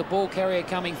yourself at the ball carrier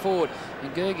coming forward.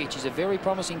 And Grgic is a very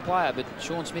promising player, but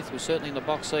Shaun Smith was certainly in the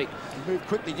box seat. He moved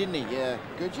quickly, didn't he?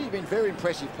 Grgic has been a very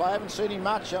impressive player. I haven't seen him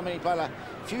much. I mean, he played a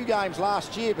few games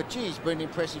last year, but gee, he's been an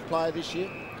impressive player this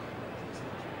year.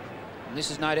 And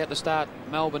this is no doubt the start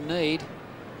Melbourne need.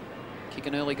 Kick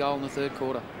an early goal in the 3rd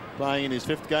quarter. Playing in his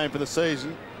 5th game for the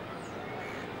season.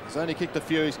 He's only kicked a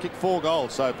few. He's kicked 4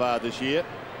 goals so far this year.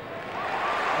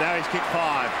 Now he's kicked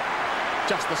 5.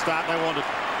 Just the start they wanted.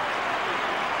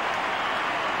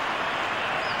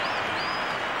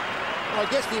 Well, I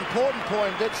guess the important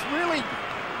point, it's really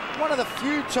one of the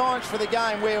few times for the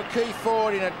game where a key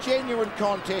forward in a genuine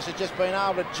contest has just been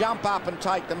able to jump up and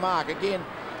take the mark. Again,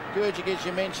 Grgic, as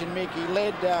you mentioned, Mick, he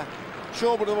led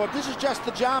Shaun to the ball. This is just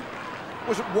the jump.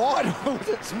 Was it wide or was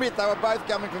it Smith? They were both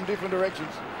coming from different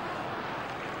directions.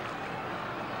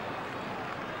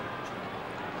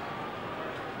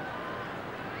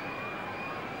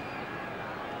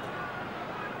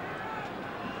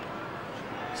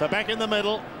 So back in the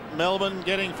middle, Melbourne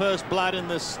getting first blood in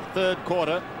this 3rd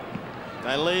quarter.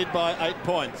 They lead by 8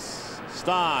 points.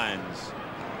 Stynes.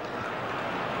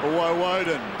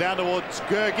 Woden down towards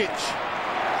Grgic.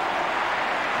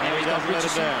 Now he's got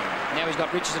Richardson. Now he's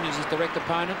got Richardson as his direct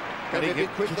opponent. Got a bit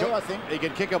quick there, I think. He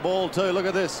can kick a ball too. Look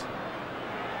at this. And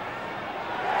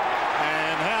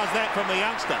how's that from the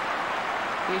youngster?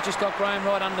 He's just got Graham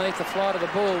right underneath the flight of the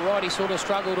ball. Right, he sort of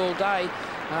struggled all day.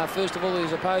 First of all, he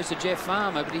was opposed to Jeff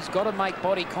Farmer, but he's got to make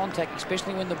body contact,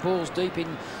 especially when the ball's deep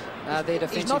in their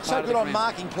defensive. He's not so good on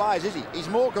marking players, is he? He's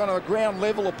more kind of a ground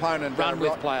level opponent. Run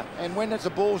with player. And when there's the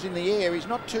ball's in the air, he's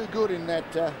not too good in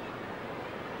that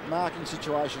marking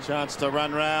situation. Chance to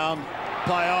run round,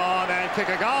 play on and kick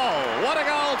a goal. What a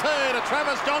goal too to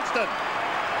Travis Johnstone.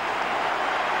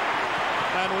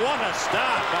 And what a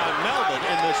start by Melbourne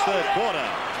in this 3rd quarter.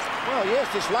 Well, yes,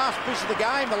 this last bit of the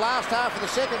game, the last half of the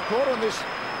 2nd quarter, and this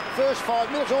first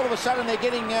 5 minutes, all of a sudden they're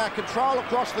getting control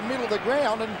across the middle of the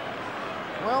ground. And,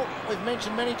 well, we've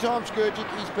mentioned many times, Grgic,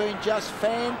 he's been just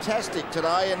fantastic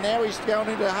today, and now he's going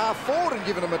into half forward and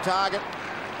giving them a target.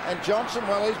 And Johnson,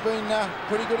 well, he's been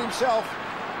pretty good himself.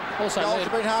 Also, goals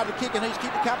have been hard to kick, and he's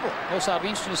kicked a couple. Also, it'll be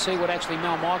interesting to see what actually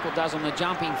Mel Michael does on the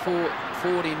jumping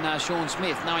forward in Shaun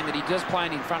Smith, knowing that he does play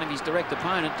in front of his direct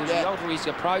opponent. Does he alter his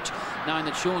approach, knowing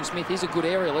that Shaun Smith is a good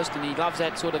aerialist and he loves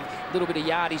that sort of little bit of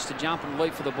yardage to jump and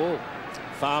leap for the ball.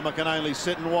 Farmer can only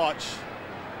sit and watch,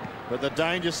 but the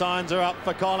danger signs are up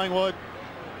for Collingwood.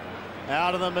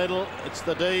 Out of the middle, it's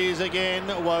the D's again.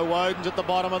 Woden's at the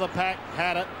bottom of the pack,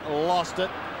 had it, lost it.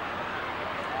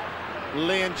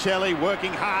 Leoncelli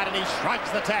working hard and he strikes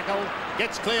the tackle,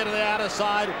 gets clear to the outer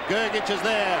side. Grgic is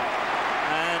there,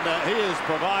 and he is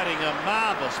providing a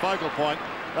marvellous focal point.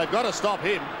 They've got to stop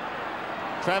him.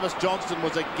 Travis Johnstone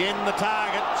was again the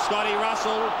target. Scotty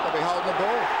Russell. They'll be holding the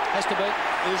ball. Has to be.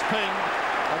 Is ping.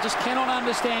 I just cannot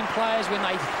understand players when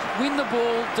they win the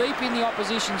ball deep in the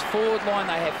opposition's forward line.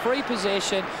 They have free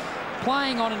possession.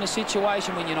 Playing on in a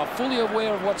situation when you're not fully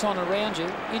aware of what's on around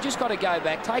you, you just got to go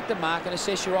back, take the mark and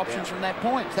assess your options from that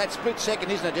point. It's that split second,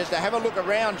 isn't it? Just to have a look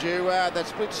around you, that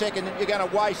split second that you're going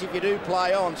to waste if you do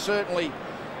play on. Certainly,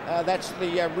 that's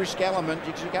the risk element.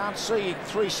 You can't see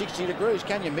 360 degrees,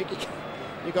 can you, Mick?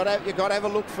 You've got to have a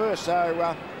look first.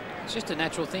 So it's just a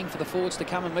natural thing for the forwards to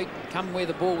come where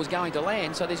the ball was going to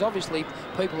land. So there's obviously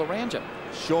people around you.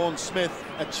 Shaun Smith,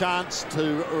 a chance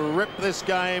to rip this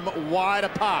game wide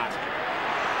apart.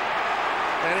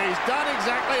 And he's done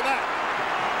exactly that.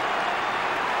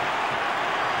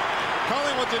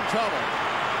 Collingwood's in trouble.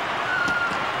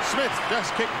 Smith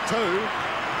just kicked 2.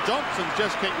 Johnson's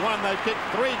just kicked 1. They've kicked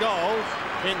 3 goals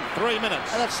in 3 minutes.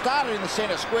 And it started in the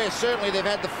centre square. Certainly they've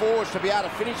had the forwards to be able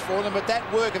to finish for them, but that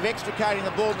work of extricating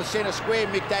the ball in the centre square,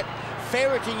 Mick, that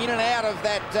ferreting in and out of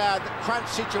that crunch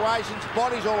situations,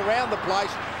 bodies all around the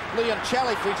place.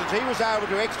 Leoncelli, for instance, he was able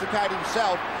to extricate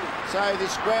himself. So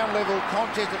this ground level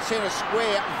contest at centre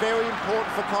square, very important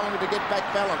for Collingwood to get back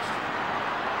balanced.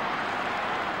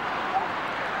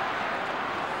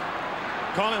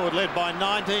 Collingwood led by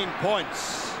 19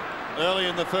 points early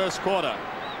in the 1st quarter.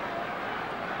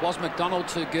 Was McDonald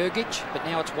to Grgic, but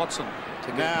now it's Watson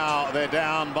to Grgic. Now they're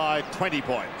down by 20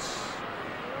 points.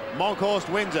 Monkhorst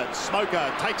wins it.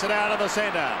 Smoker takes it out of the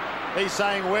centre. He's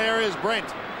saying, where is Brent?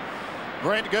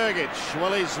 Brent Grgic.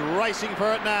 Well, he's racing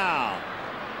for it now.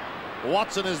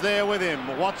 Watson is there with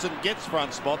him. Watson gets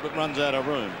front spot but runs out of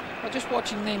room. Well, just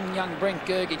watching them young Brent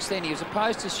Grgic then, he was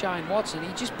opposed to Shaun Watson.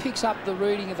 He just picks up the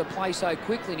reading of the play so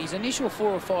quickly, and his initial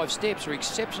 4 or 5 steps are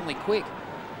exceptionally quick.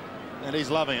 And he's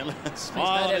loving it. He's no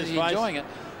doubt he's enjoying it.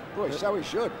 Boy, so he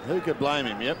should. Who could blame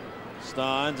him? Yep.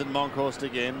 Stynes and Monkhorst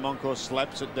again. Monkhorst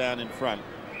slaps it down in front,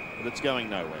 but it's going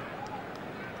nowhere.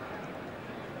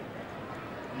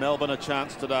 Melbourne a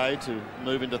chance today to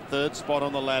move into 3rd spot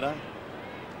on the ladder.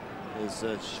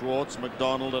 There's Schwartz,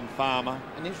 McDonald and Farmer.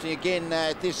 And interesting again,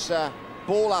 this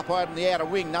ball up out in the outer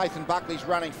wing. Nathan Buckley's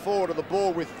running forward of the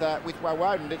ball with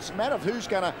Woden. It's a matter of who's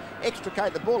going to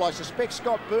extricate the ball. I suspect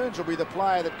Scott Burns will be the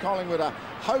player that Collingwood are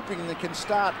hoping that can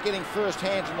start getting first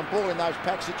hands on the ball in those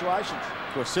pack situations.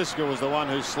 Grgic was the one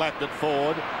who slapped it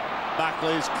forward.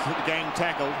 Buckley's gang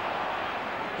tackled.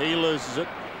 He loses it.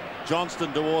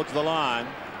 Johnstone towards the line.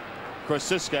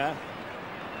 Grgic.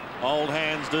 Old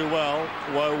hands do well.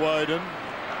 Woden.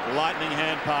 Lightning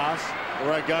hand pass.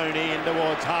 Ragoni in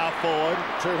towards half forward.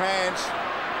 2 hands.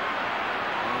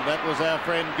 And that was our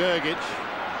friend Grgic.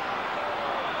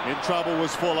 In trouble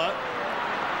was Fuller.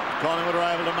 Collingwood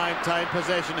are able to maintain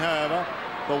possession, however.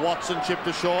 The Watson chip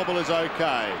to Shawball is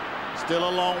okay. Still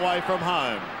a long way from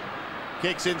home.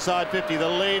 Kicks inside 50. The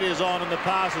lead is on and the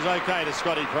pass is okay to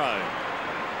Scotty Crowe.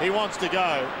 He wants to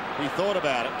go. He thought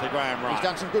about it to Graham Wright. He's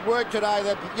done some good work today,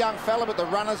 the young fella, but the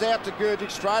runner's out to Grgic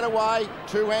straight away.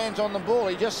 2 hands on the ball.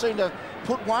 He just seemed to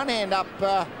put one hand up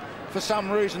for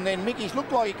some reason. Then Mickey's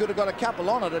looked like he could have got a couple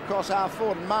on it across half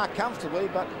forward and mark comfortably,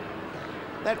 but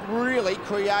that really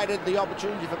created the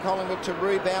opportunity for Collingwood to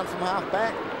rebound from half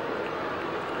back.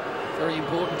 Very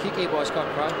important kick here by Scott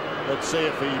Crowe. Let's see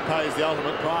if he pays the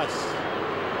ultimate price.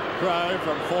 Crowe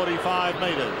from 45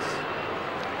 metres.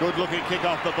 Good looking kick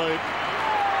off the boot.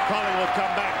 Collingwood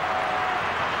come back.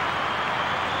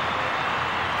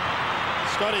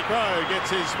 Scotty Crowe gets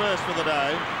his first for the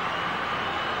day.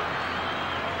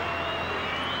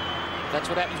 That's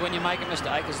what happens when you make a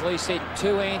mistake. As Lee said,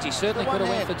 2 hands. He certainly could have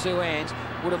went for 2 hands.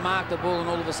 Would have marked the ball, and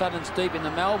all of a sudden it's deep in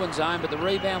the Melbourne zone. But the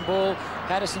rebound ball,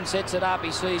 Patterson sets it up.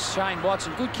 He sees Shaun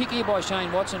Watson. Good kick here by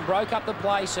Shaun Watson. Broke up the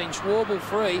play, seen Schwabel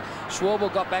free.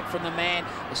 Schwabel got back from the man,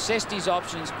 assessed his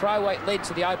options. Crowe led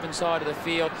to the open side of the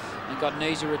field and got an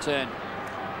easy return.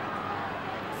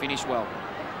 Finished well.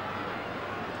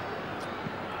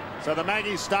 So the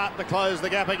Maggies start to close the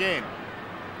gap again.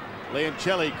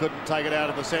 Leoncelli couldn't take it out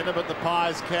of the centre, but the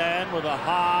Pies can with a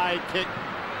high kick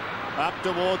up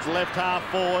towards left half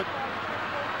forward.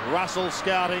 Russell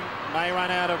scouting, may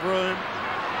run out of room.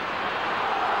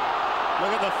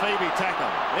 Look at the Phoebe tackle.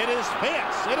 It is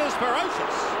fierce, it is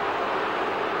ferocious.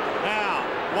 Now,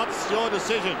 what's your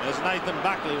decision as Nathan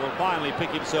Buckley will finally pick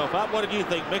himself up? What did you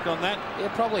think, Mick, on that?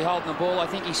 Yeah, probably holding the ball. I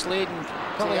think he slid and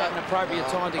probably had an appropriate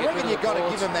time to get rid of the I reckon you've got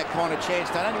to give him that kind of chance,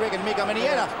 don't you reckon, Mick? I mean, he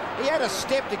had a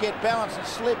step to get balance and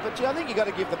slip, but I think you've got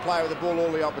to give the player with the ball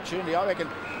all the opportunity. I reckon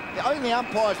the only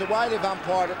umpires, the way they've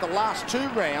umpired it the last 2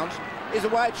 rounds is the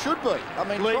way it should be. I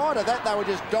mean, Lee, prior to that, they were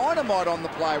just dynamite on the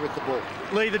player with the ball.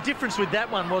 Lee, the difference with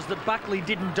that one was that Buckley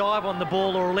didn't dive on the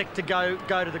ball or elect to go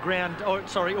to the ground, or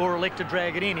elect to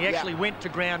drag it in. He actually went to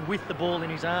ground with the ball in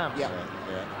his arms. Yeah.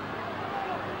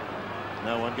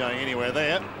 No one going anywhere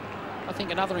there. I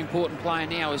think another important player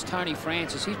now is Tony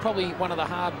Francis. He's probably one of the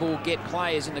hardball get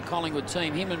players in the Collingwood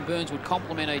team. Him and Burns would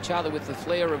complement each other with the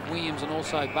flair of Williams and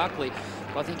also Buckley.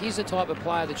 But I think he's the type of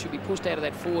player that should be pushed out of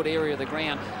that forward area of the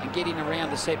ground and get in around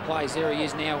the set plays. There he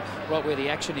is now, right where the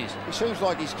action is. He seems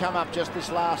like he's come up just this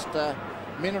last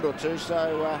minute or two,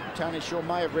 so Tony Shaw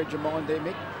may have read your mind there,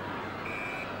 Mick.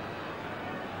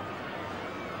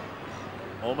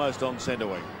 Almost on centre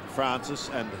wing. Francis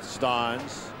and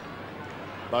Stynes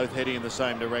both heading in the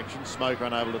same direction. Smoker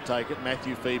unable to take it.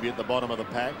 Matthew Phoebe at the bottom of the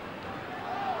pack.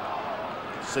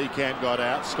 Seacant got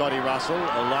out. Scotty Russell,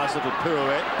 a nice little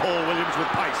pirouette. Paul Williams with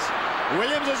pace.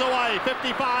 Williams is away,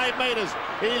 55 metres.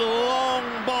 He long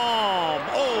bomb.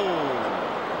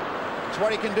 Oh! It's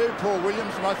what he can do, Paul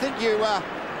Williams. And I think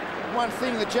one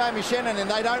thing that Jamie Shannon, and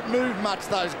they don't move much,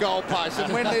 those goalposts.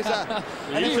 And when there's a...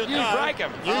 you break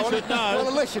them. You should know. Well,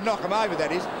 unless you knock them over, that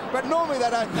is. But normally they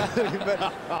don't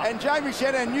move. And Jamie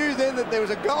Shannon knew then that there was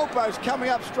a goalpost coming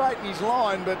up straight in his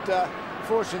line, but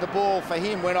unfortunately the ball for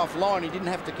him went off line. He didn't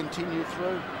have to continue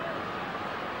through.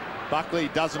 Buckley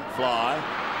doesn't fly.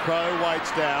 Crowe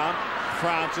waits down.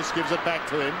 Francis gives it back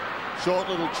to him. Short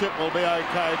little chip will be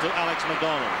okay to Alex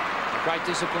McDonald. Great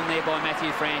discipline there by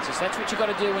Matthew Francis. That's what you've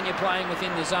got to do when you're playing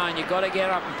within the zone. You've got to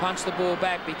get up and punch the ball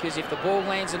back, because if the ball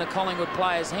lands in a Collingwood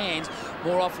player's hands,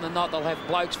 more often than not they'll have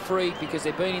blokes free because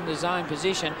they've been in the zone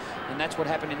position, and that's what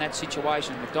happened in that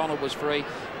situation. McDonald was free.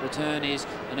 Return is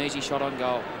an easy shot on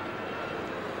goal.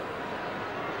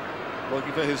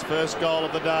 Looking for his first goal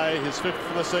of the day, his 5th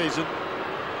for the season.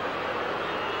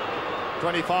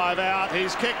 25 out,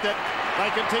 he's kicked it. They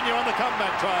continue on the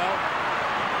comeback trail.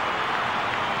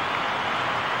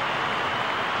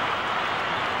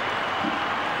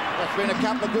 That's been a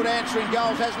couple of good answering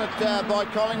goals, hasn't it, by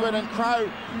Collingwood? And Crow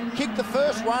kicked the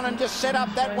first one and just set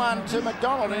up that one to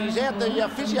McDonald, and he's out, the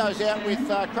physio's out with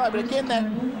Crow. But again,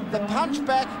 the punch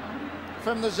back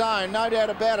from the zone, no doubt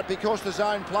about it, because the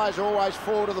zone players are always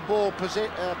forward of the ball,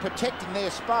 protecting their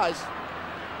space.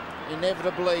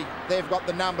 Inevitably, they've got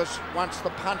the numbers once the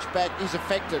punch back is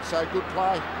effected, so good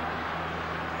play.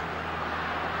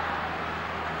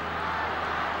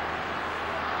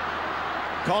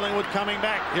 Collingwood coming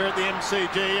back here at the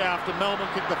MCG after Melbourne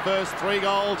kicked the first 3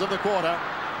 goals of the quarter.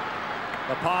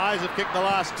 The Pies have kicked the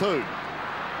last 2.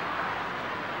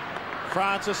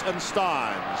 Francis and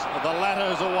Stynes, the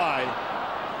latter's away,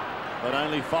 but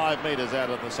only 5 metres out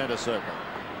of the centre circle.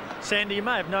 Sandy, you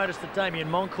may have noticed that Damien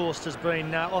Monkhorst has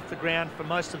been off the ground for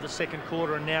most of the second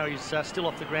quarter, and now he's still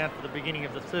off the ground for the beginning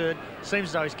of the third. Seems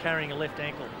as though he's carrying a left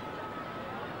ankle.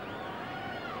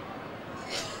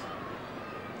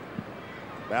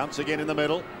 Bounce again in the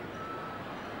middle.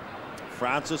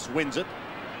 Francis wins it.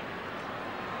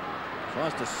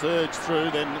 Tries to surge through,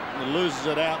 then loses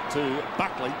it out to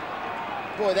Buckley.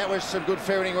 Boy, that was some good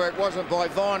ferreting work, wasn't it, by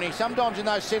Viney? Sometimes in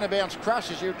those centre bounce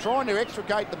crushes, you're trying to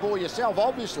extricate the ball yourself,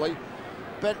 obviously,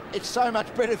 but it's so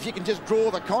much better if you can just draw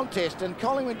the contest. And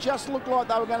Collingwood just looked like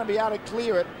they were going to be able to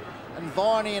clear it, and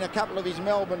Viney and a couple of his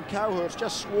Melbourne cohorts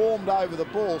just swarmed over the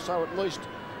ball, so at least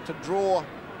to draw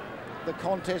the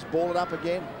contest, ball it up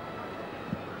again.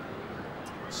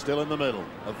 Still in the middle.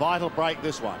 A vital break,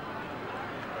 this one.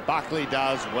 Buckley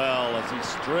does well as he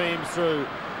streams through.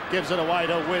 Gives it away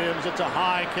to Williams. It's a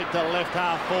high kick to left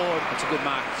half forward. It's a good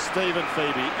mark. Stephen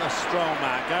Phoebe, a strong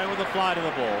mark. Going with the flight of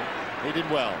the ball. He did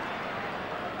well.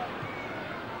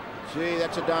 Gee,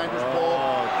 that's a dangerous ball.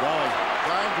 Oh, golly.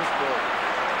 Dangerous ball.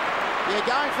 Yeah,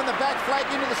 going from the back flank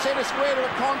into the centre square to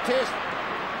a contest.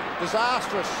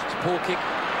 Disastrous. It's a poor kick.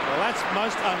 Well, that's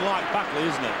most unlike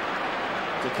Buckley, isn't it?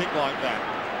 To kick like that.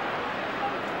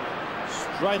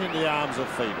 Straight into the arms of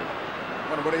Phoebe.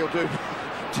 Wonder what he'll do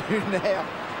now.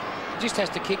 Just has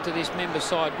to kick to this member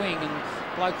side wing, and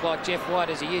a bloke like Jeff White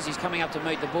as he is, he's coming up to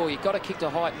meet the ball. You've got to kick to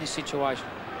height in this situation.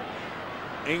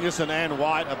 Ingerson and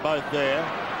White are both there.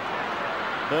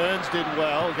 Burns did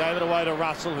well, gave it away to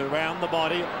Russell, who round the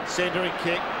body, centering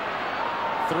kick.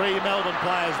 3 Melbourne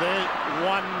players there,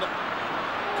 1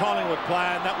 Collingwood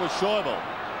player, and that was Schäuble.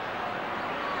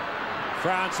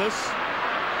 Francis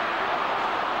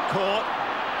caught,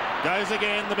 goes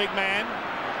again, the big man.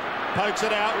 Pokes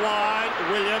it out wide.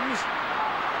 Williams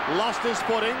lost his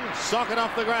footing. Socket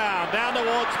off the ground. Down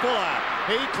towards Fuller.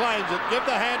 He claims it. Give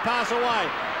the hand pass away.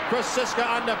 Chris Siska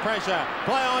under pressure.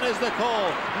 Play on is the call.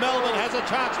 Melbourne has a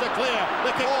chance to clear.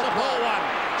 The kick to the ball one.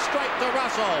 Straight to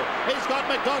Russell. He's got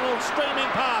McDonald streaming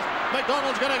past.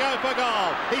 McDonald's going to go for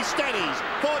goal. He steadies.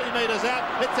 40 metres out.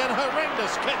 It's a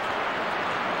horrendous kick.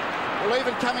 Well,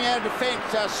 even coming out of defence,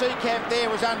 Seacamp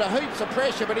there was under heaps of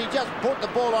pressure, but he just put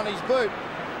the ball on his boot.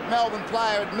 Melbourne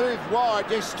player had moved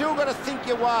wide. You've still got to think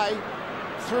your way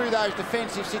through those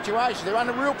defensive situations. They're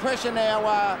under real pressure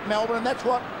now, Melbourne, and that's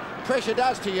what pressure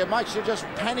does to you. It makes you just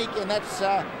panic, and that's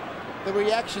the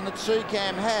reaction that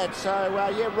Seacam had. So,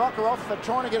 yeah, Rocker off for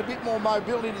trying to get a bit more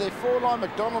mobility into their forward line.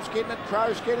 McDonald's getting it,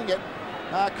 Crow's getting it.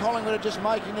 Collingwood are just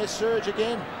making their surge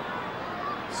again.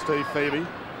 Steve Phoebe.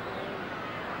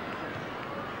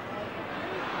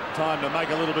 Time to make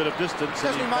a little bit of distance.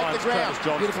 Doesn't he make the ground?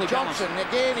 Beautifully Johnstone,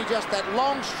 again, he just, that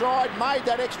long stride, made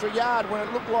that extra yard when it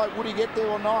looked like would he get there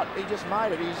or not. He just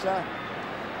made it. He's,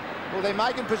 well, they're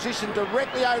making position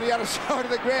directly over the other side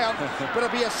of the ground, but it'll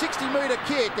be a 60-metre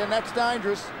kick, and that's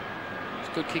dangerous. It's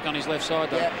a good kick on his left side,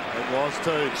 though. Yeah. It was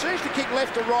too. Seems to kick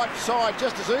left to right side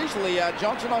just as easily,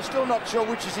 Johnson. I'm still not sure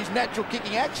which is his natural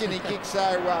kicking action he kicks, so...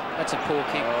 That's a poor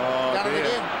kick. Oh, done it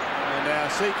again. And now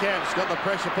Seacamp's got the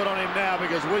pressure put on him now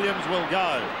because Williams will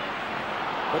go.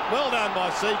 But well done by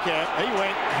Seacamp. He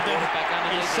went,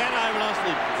 he sat over us,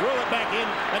 he threw it back in,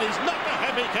 and he's knocked a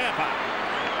happy camper.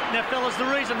 Now, fellas, the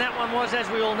reason that one was, as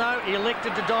we all know, he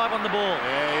elected to dive on the ball.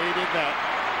 Yeah, he did that.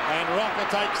 And Rocker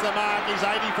takes the mark. He's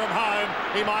 80 from home.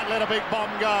 He might let a big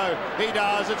bomb go. He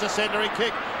does. It's a centering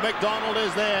kick. McDonald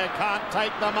is there. Can't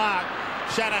take the mark.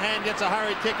 Shanahan gets a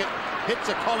hurried kick. It hits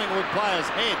a Collingwood player's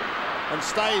head and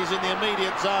stays in the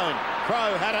immediate zone.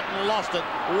 Crow had it and lost it.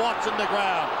 Watson to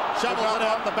ground. Shovels it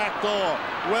out the back door.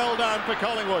 Well done for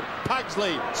Collingwood.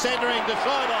 Pugsley centering to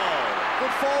Schäuble.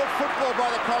 Good forward football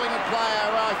by the Collingwood player.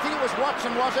 I think it was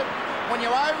Watson, was it? When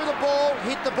you're over the ball,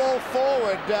 hit the ball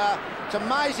forward. It's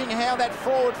amazing how that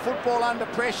forward football under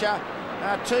pressure,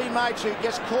 teammates who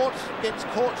gets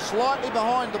caught slightly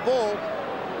behind the ball,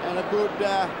 and a good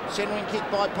centering kick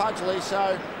by Pugsley.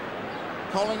 So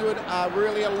Collingwood are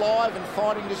really alive and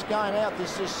fighting this game out.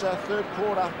 This third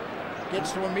quarter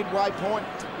gets to a midway point.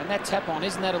 And that tap on,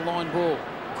 isn't that a line ball?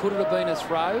 Could it have been a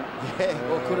throw?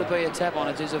 Yeah. Or could it be a tap on?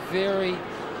 It is a very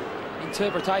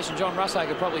interpretation. John Russo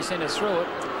could probably send us through it.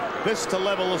 This to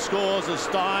level the scores as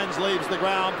Stynes leaves the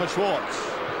ground for Schwartz.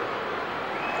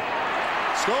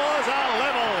 Scores are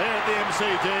level here at the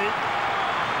MCG.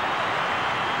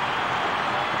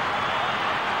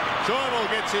 Shaun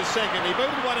gets his second. He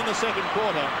booted one in the second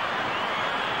quarter.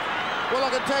 Well, I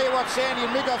can tell you what, Sandy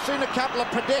and Mick, I've seen a couple of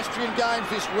pedestrian games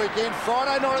this weekend.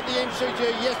 Friday night at the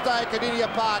MCG, yesterday at Cardinia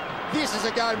Park. This is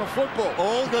a game of football.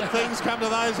 All good things come to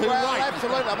those who well, wait.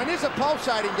 Absolutely. I mean, it's a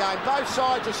pulsating game. Both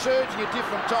sides are surging at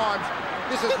different times.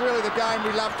 This is really the game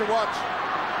we love to watch.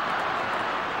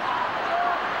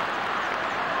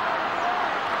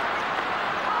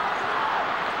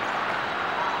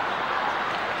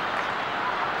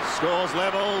 Scores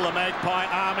level, the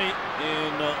Magpie Army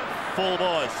in full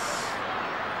voice.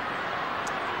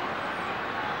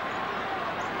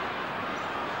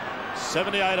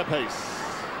 $78 apiece.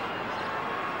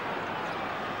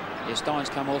 Yeah, Stynes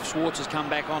come off. Schwartz has come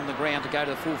back on the ground to go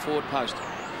to the full forward post.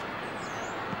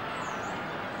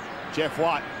 Jeff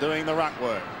White doing the ruck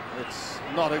work. It's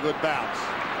not a good bounce.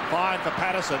 Fine for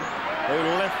Patterson, who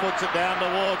left foots it down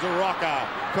towards Rocker.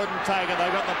 Couldn't take it.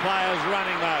 They've got the players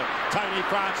running though. Tony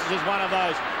Francis is one of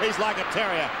those. He's like a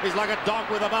terrier. He's like a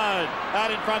dog with a bone.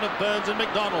 Out in front of Burns and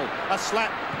McDonald. A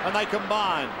slap and they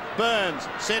combine. Burns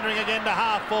centering again to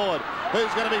half forward.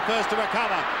 Who's going to be first to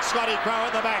recover? Scotty Crow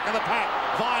at the back of the pack.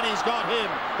 Viney's got him.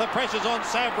 The pressure's on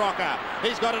Savrocker.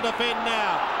 He's got to defend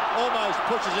now. Almost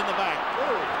pushes in the back.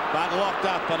 But locked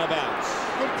up on a bounce.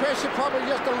 Good pressure, probably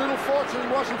just a little fortunate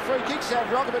he wasn't free kick,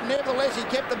 Savrocker, but nevertheless he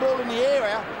kept the ball in the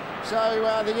area. So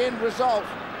the end result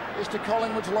is to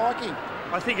Collingwood's liking.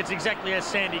 I think it's exactly as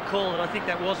Sandy called it. I think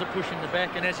that was a push in the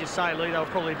back, and as you say, Lee, they were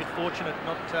probably a bit fortunate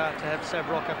not to have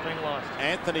Savrocker penalised.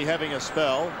 Anthony having a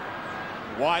spell.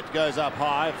 White goes up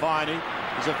high. Viney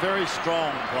is a very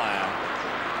strong player.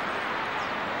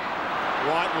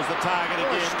 White was the target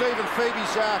again. Stephen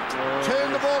Phoebe's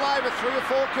turned the ball over 3 or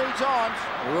 4 key times.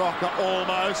 Rocker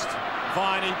almost.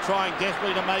 Viney trying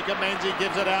desperately to make amends. He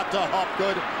gives it out to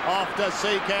Hopgood. Off to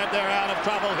Seacamp. They're out of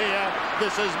trouble here.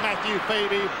 This is Matthew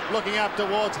Phoebe looking up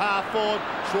towards half forward.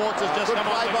 Schwartz has just come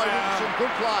on the ground. Richardson.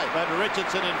 Good play. But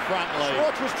Richardson in front, Lee.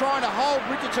 Schwartz was trying to hold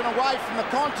Richardson away from the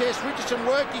contest. Richardson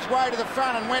worked his way to the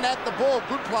front and went at the ball.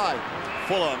 Good play.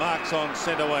 Fuller marks on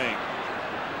centre wing.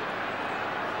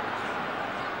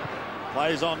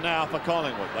 Plays on now for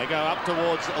Collingwood. They go up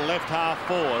towards left half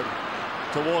forward,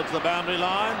 towards the boundary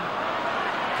line.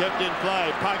 Kept in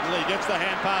play. Pugsley gets the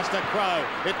hand pass to Crow.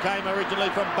 It came originally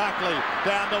from Buckley.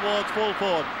 Down towards full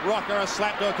forward. Rocker a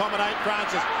slap to accommodate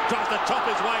Francis. Tries to chop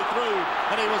his way through,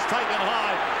 and he was taken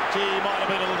high. Gee, he might have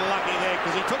been a little lucky there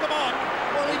because he took him on.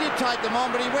 Well, he did take them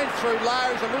on, but he went through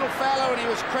low. He's a little fallow, and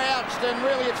he was crouched, and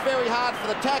really it's very hard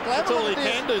for the tackler. That's all he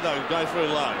can do, though, go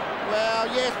through low. Well,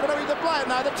 yes, but I mean, the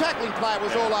tackling player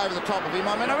was all over the top of him.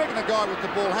 I mean, I reckon the guy with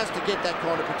the ball has to get that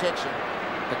kind of protection.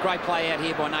 A great play out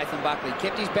here by Nathan Buckley.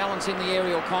 Kept his balance in the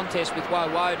aerial contest with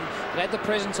Woden, but had the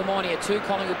presence of mind. He had 2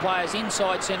 Collingwood players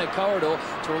inside centre corridor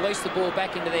to release the ball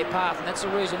back into their path, and that's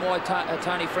the reason why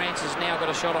Tony Francis now got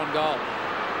a shot on goal.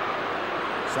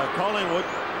 So Collingwood,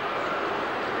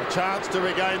 a chance to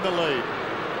regain the lead.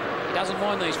 He doesn't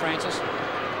mind these, Francis.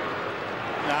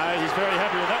 No, he's very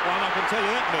happy with that one, I can tell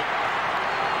you that, Mick.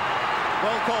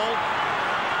 Well called.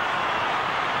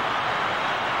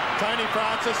 Tony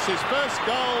Francis, his first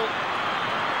goal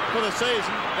for the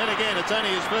season. And again, it's only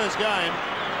his first game,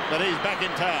 but he's back in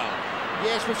town.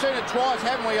 Yes, we've seen it twice,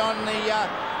 haven't we, on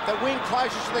the wing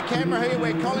closest to the camera here,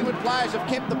 where Collingwood players have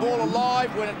kept the ball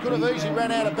alive when it could have easily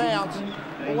run out of bounds.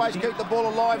 Always keep the ball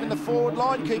alive in the forward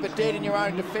line, keep it dead in your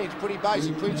own defence. Pretty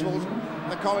basic principles.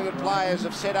 And the Collingwood players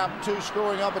have set up 2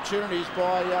 scoring opportunities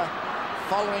by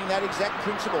following that exact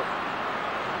principle.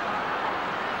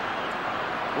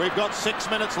 We've got 6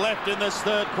 minutes left in this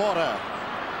third quarter.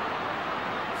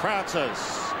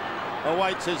 Francis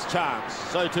awaits his chance.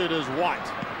 So too does White.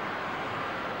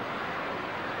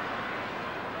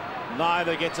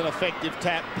 Neither gets an effective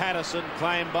tap. Patterson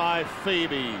claimed by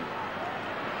Phoebe.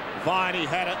 Viney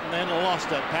had it and then lost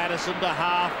it. Patterson to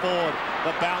half forward.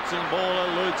 The bouncing ball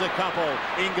eludes a couple.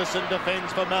 Ingerson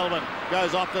defends for Melbourne.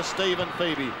 Goes off to Stephen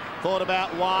Phoebe. Thought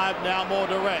about wide, now more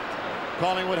direct.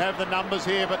 Collingwood have the numbers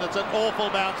here, but it's an awful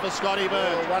bounce for Scotty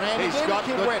Burns.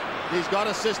 He's got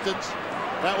assistance.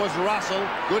 That was Russell.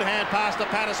 Good hand pass to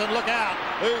Patterson. Look out.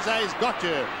 Uze's got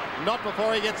you. Not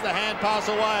before he gets the hand pass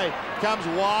away. Comes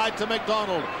wide to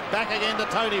McDonald. Back again to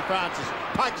Tony Francis.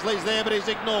 Pugsley's there, but he's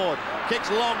ignored.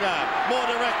 Kicks longer, more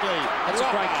directly. That's a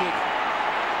great kick.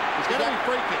 He's going to be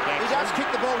free kick, actually. He does kick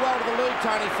the ball well to the lead,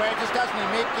 Tony Francis, doesn't he,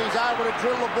 Mick? He's able to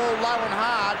drill the ball low and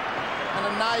hard and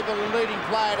enable the leading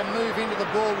player to move into the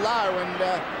ball low. And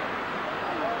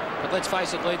but let's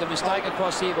face it, Lee, the mistake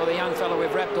across here by the young fellow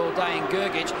we've wrapped all day in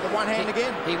Grgic. The one hand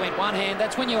again. He went one hand.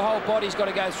 That's when your whole body's got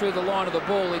to go through the line of the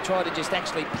ball. He tried to just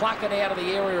actually pluck it out of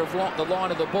the area of the line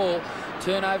of the ball.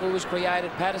 Turnover was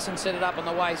created. Patterson set it up on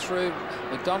the way through.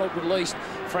 McDonald released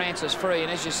Francis free.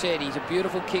 And as you said, he's a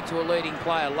beautiful kick to a leading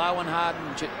player. Low and hard,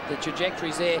 and the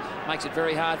trajectory's there. Makes it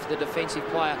very hard for the defensive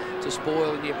player to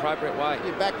spoil in the appropriate way.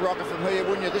 You'd back rocker from here,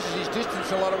 wouldn't you? This is his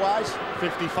distance in a lot of ways.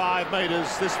 55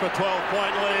 metres. This for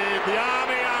 12-point lead. The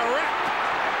Army are wrecked.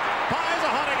 Pies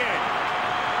are hot again.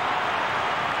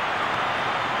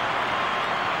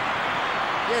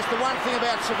 Yes, the one thing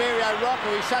about Severio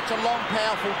Rocker, he's such a long,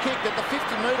 powerful kick that the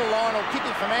 50-metre line or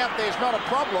kicking from out there is not a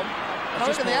problem. And I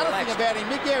reckon the other thing about him,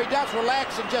 Mick, he does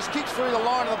relax and just kicks through the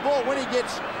line of the ball. When he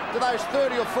gets to those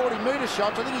 30 or 40-metre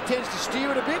shots, I think he tends to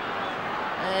steer it a bit.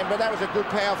 But that was a good,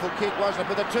 powerful kick, wasn't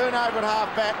it? But the turnover at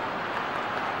half-back,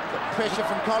 the pressure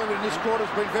from Collingwood in this quarter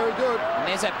has been very good. And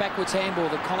there's that backwards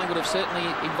handball that Collingwood have certainly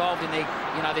involved in their,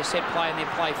 their set play and their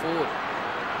play forward.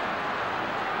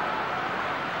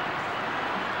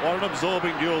 What an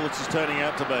absorbing duel this is turning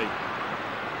out to be.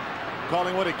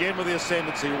 Collingwood again with the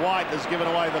ascendancy. White has given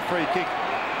away the free kick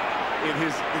in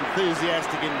his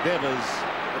enthusiastic endeavours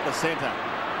at the centre.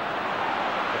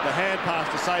 But the hand pass,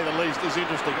 to say the least, is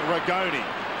interesting. Ragoni.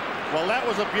 Well, that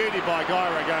was a beauty by Guy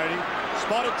Ragoni.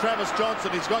 Spotted Travis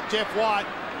Johnson. He's got Jeff White.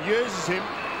 Uses him.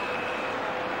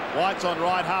 White's on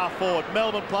right half forward.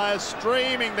 Melbourne players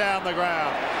streaming down the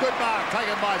ground. Good mark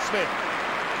taken by Smith.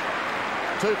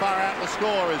 Too far out the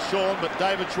score is Shaun, but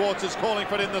David Schwartz is calling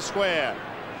for it in the square.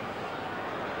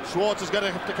 Schwartz is going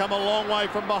to have to come a long way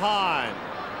from behind.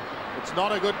 It's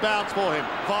not a good bounce for him.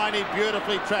 Viney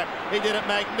beautifully trapped. He did it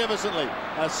magnificently.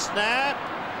 A snap.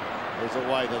 There's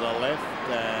a way to the left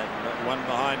and one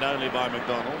behind only by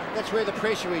McDonald. That's where the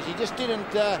pressure is. He just didn't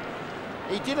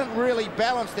really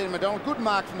balance there, McDonald. Good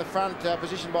mark from the front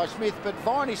position by Smith, but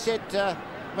Viney set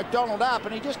McDonald up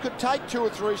and he just could take 2 or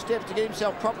 3 steps to get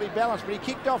himself properly balanced, but he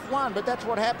kicked off one. But that's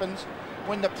what happens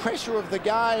when the pressure of the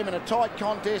game and a tight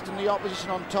contest and the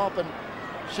opposition on top. And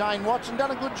Shane Watson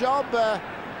done a good job.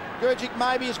 Grgic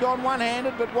maybe has gone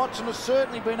one-handed, but Watson has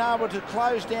certainly been able to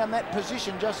close down that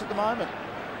position just at the moment.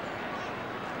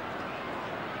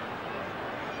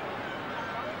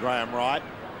 Graham Wright,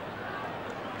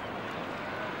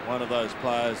 one of those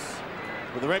players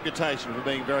with a reputation for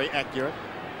being very accurate.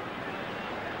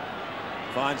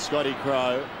 Finds Scotty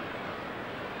Crowe,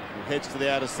 who heads to the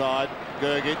outer side.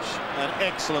 Grgic, an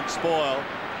excellent spoil.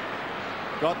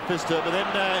 Got fist to it, but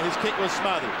then his kick was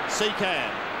smothered.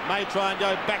 Seacan may try and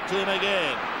go back to him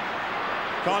again.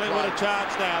 Collingwood a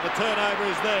chance now. The turnover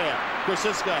is there.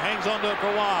 Grgic hangs on to it for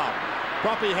a while.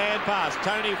 Proppy hand pass.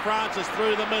 Tony Francis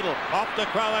through the middle. Off to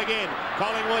Crowe again.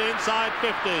 Collingwood inside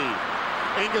 50.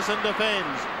 Ingerson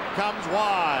defends. Comes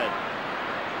wide.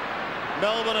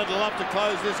 Melbourne would love to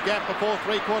close this gap before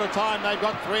three-quarter time. They've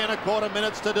got 3 1/4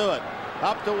 minutes to do it.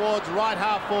 Up towards right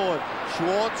half forward.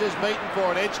 Schwartz is beaten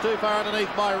for it. Edge too far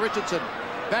underneath by Richardson.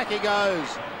 Back he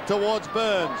goes towards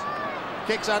Burns.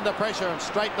 Kicks under pressure and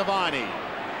straight to Viney.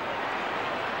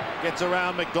 Gets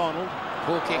around McDonald.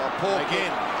 Poor kick. Poor again.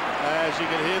 Kick. As you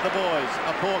can hear the boys,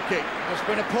 a poor kick. It's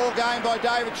been a poor game by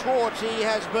David Schwartz. He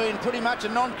has been pretty much a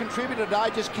non-contributor today.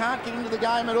 Just can't get into the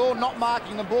game at all, not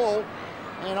marking the ball.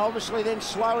 And obviously then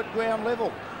slow at ground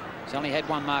level. He's only had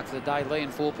 1 mark for the day, Lee,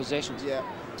 in 4 possessions. Yeah.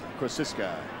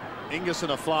 Grgic. Ingerson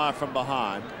a flyer from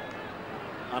behind.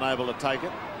 Unable to take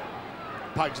it.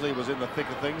 Pugsley was in the thick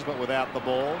of things, but without the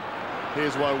ball.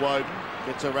 Here's Woden.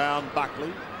 Gets around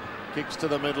Buckley. Kicks to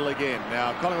the middle again.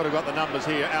 Now, Collingwood have got the numbers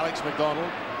here. Alex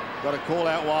McDonald. Got a call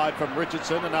out wide from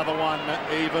Richardson. Another one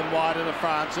even wide into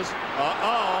Francis.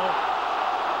 Uh-oh.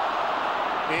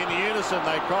 In unison,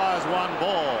 they cry as one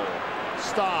ball.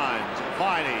 Stynes,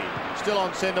 Viney, still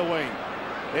on centre wing.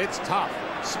 It's tough.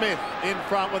 Smith in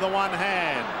front with a one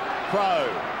hand. Crowe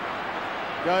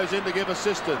goes in to give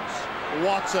assistance.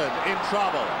 Watson in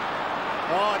trouble.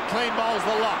 Oh, it clean bowls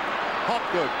the lock.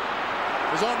 Hopgood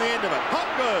is on the end of it.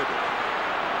 Hopgood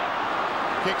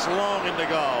kicks long into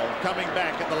goal. Coming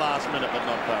back at the last minute, but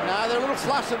not far. No, they're a little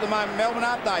flustered at the moment, Melbourne,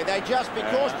 aren't they? They just,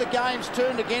 because the game's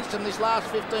turned against them this last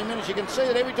 15 minutes, you can see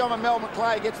that every time a Melbourne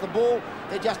player gets the ball,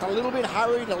 they're just a little bit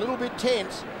hurried, a little bit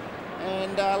tense.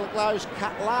 And those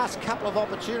last couple of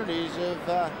opportunities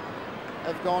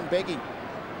have gone begging.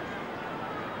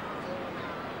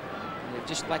 They've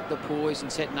just lacked the poise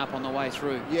and setting up on the way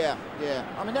through. Yeah, yeah.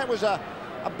 I mean, that was a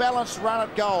balanced run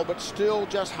at goal, but still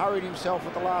just hurried himself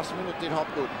at the last minute, did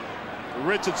Hopgood.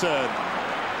 Richardson.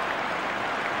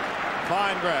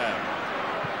 Fine grab.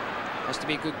 Has to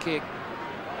be a good kick.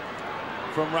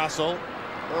 From Russell.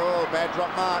 Oh, bad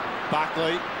drop mark.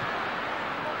 Buckley.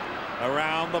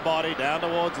 Around the body, down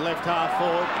towards left half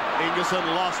forward. Ingerson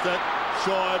lost it.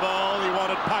 Schäuble, he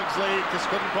wanted Pugsley, just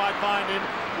couldn't quite find him.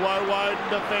 Woden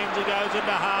defends, he goes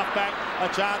into half-back. A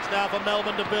chance now for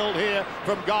Melbourne to build here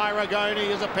from Grgic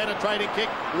as a penetrating kick.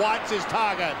 White's his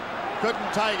target.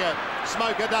 Couldn't take it.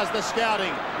 Smoker does the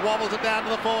scouting. Wobbles it down to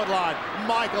the forward line.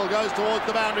 Michael goes towards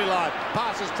the boundary line.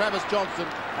 Passes Travis Johnstone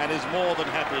and is more than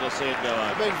happy to see it go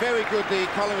over. Been very good, the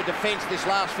Collingwood defence this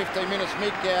last 15 minutes,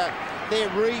 Mick. Their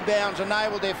rebounds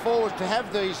enabled their forwards to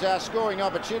have these scoring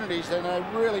opportunities, and they're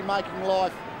really making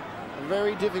life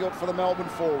very difficult for the Melbourne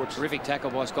forwards. Terrific tackle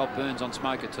by Scott Burns on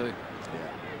Smoker too.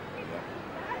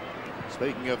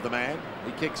 Speaking of the man,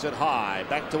 he kicks it high,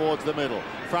 back towards the middle.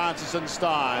 Francis and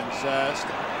Stynes.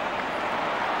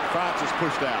 Francis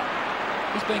pushed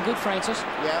out. He's been good, Francis.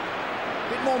 Yeah. A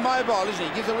bit more mobile, isn't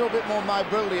he? Gives a little bit more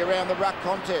mobility around the ruck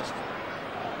contest.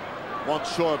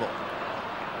 Wants Schäuble.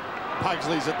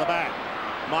 Pugsley's at the back.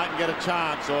 Mightn't get a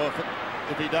chance, or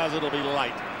if he does, it'll be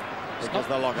late. Because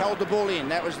they'll lock it. Held the ball in.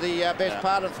 That was the best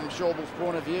part of it from Schäuble's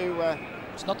point of view.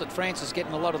 It's not that Francis is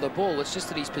getting a lot of the ball, it's just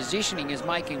that his positioning is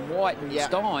making White and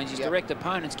Stynes, his direct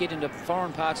opponents, get into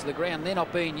foreign parts of the ground. They're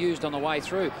not being used on the way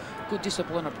through. Good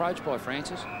disciplined approach by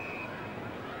Francis.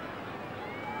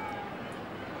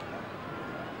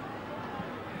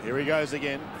 Here he goes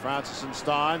again, Francis and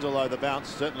Stynes, although the bounce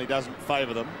certainly doesn't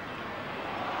favour them.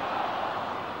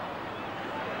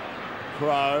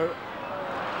 Crow,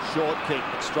 short kick,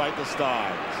 but straight to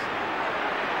Stynes.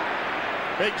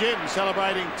 Big Jim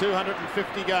celebrating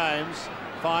 250 games.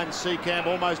 Finds Seacamp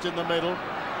almost in the middle.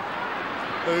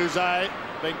 Uze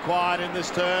been quiet in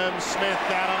this term. Smith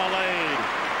down on a lead.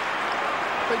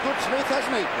 Been good, Smith,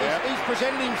 hasn't he? Yep. He's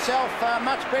presented himself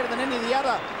much better than any of the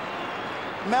other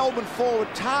Melbourne forward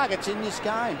targets in this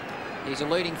game. He's a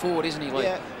leading forward, isn't he, Lee?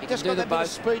 Yeah, he just got that bit of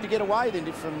speed to get away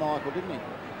then from Michael, didn't he?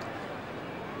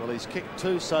 Well, he's kicked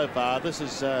 2 so far. This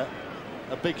is a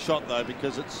big shot, though,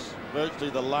 because it's virtually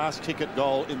the last kick at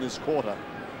goal in this quarter.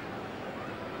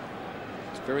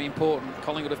 It's very important.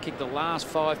 Collingwood have kicked the last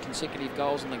 5 consecutive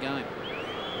goals in the game.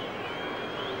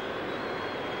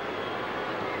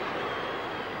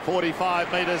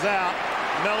 45 metres out.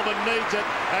 Melbourne needs it,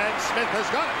 and Smith has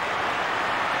got it.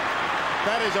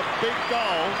 That is a big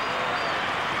goal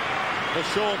for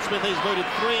Shaun Smith. He's booted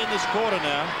 3 in this quarter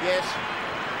now. Yes.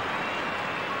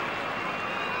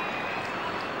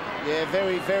 Yeah,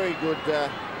 very, very good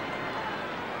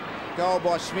goal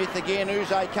by Smith again.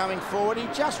 Uze coming forward. He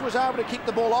just was able to kick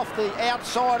the ball off the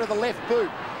outside of the left boot,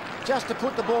 just to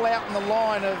put the ball out in the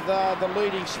line of the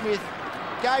leading Smith.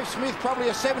 Gave Smith probably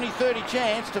a 70-30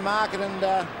 chance to mark it,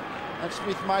 and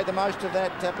Smith made the most of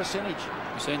that percentage.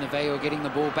 We've seen the value of getting the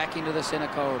ball back into the centre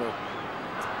corridor.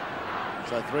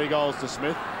 So 3 goals to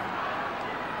Smith.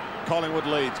 Collingwood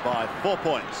leads by 4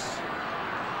 points.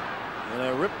 In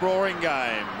a rip-roaring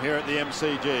game here at the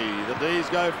MCG. The D's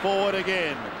go forward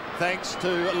again, thanks to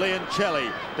Liancelli,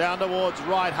 down towards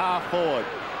right half forward.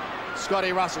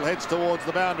 Scotty Russell heads towards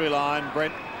the boundary line.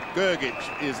 Brent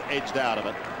Grgic is edged out of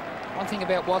it. One thing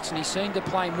about Watson, he seemed to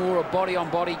play more a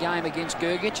body-on-body game against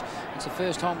Grgic. It's the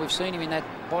first time we've seen him in that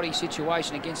body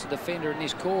situation against the defender in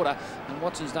this quarter, and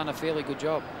Watson's done a fairly good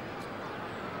job.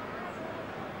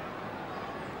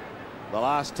 The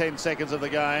last 10 seconds of the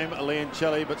game,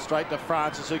 Liancelli, but straight to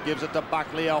Francis, who gives it to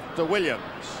Buckley, off to Williams.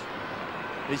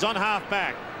 He's on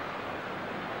half-back.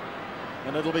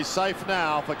 And it'll be safe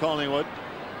now for Collingwood.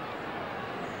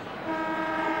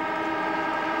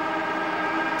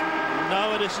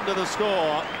 No addition to the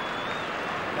score.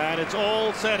 And it's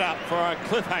all set up for a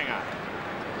cliffhanger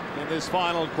in this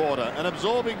final quarter. An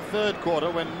absorbing third quarter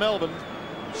when Melbourne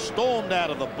stormed out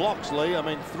of the blocks, Lee. I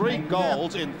mean, 3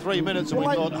 goals in 3 minutes, and we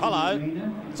thought, hello,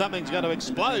 something's going to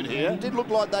explode here. It did look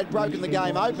like they'd broken the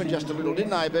game open just a little,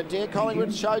 didn't they? But yeah,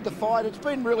 Collingwood showed the fight. It's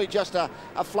been really just a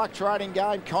fluctuating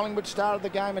game. Collingwood started the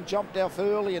game and jumped off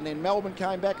early, and then Melbourne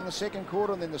came back in the second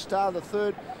quarter, and then the start of the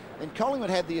third. And Collingwood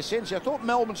had the ascension. I thought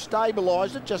Melbourne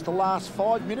stabilised it just the last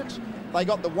 5 minutes. They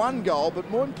got the 1 goal, but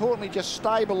more importantly, just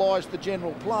stabilised the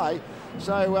general play.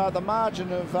 So the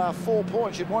margin of 4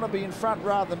 points, you'd want to be in front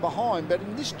rather than behind. But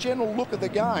in this general look of the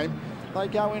game, they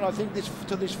go in, I think,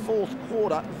 to this fourth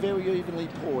quarter very evenly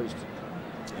poised.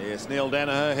 Yes, Neil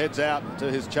Danaher heads out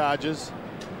to his charges.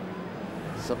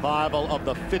 Survival of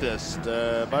the fittest.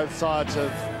 Both sides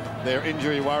have their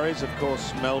injury worries. Of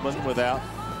course, Melbourne without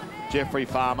Jeffrey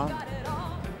Farmer.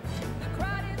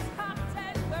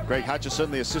 Greg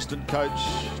Hutchison, the assistant coach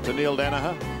to Neil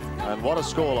Danaher. And what a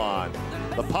scoreline.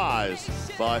 The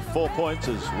Pies by 4 points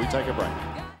as we take a break.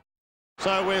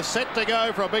 So we're set to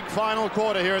go for a big final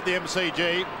quarter here at the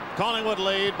MCG. Collingwood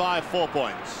lead by 4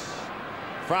 points.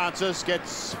 Francis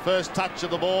gets first touch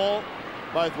of the ball,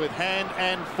 both with hand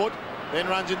and foot, then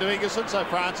runs into Ingerson, so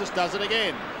Francis does it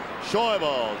again.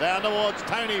 Schäuble down towards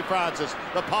Tony Francis.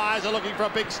 The Pies are looking for a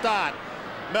big start.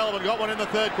 Melbourne got one in the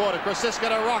third quarter. Grgic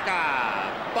to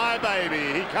Rocker. Bye,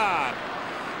 baby. He can't.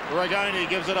 Grgic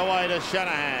gives it away to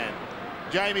Shanahan.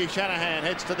 Jamie Shanahan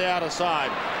heads to the outer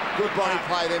side. Good body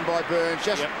play then by Burns.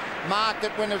 Just marked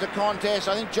it when there was a contest.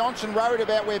 I think Johnson worried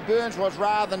about where Burns was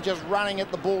rather than just running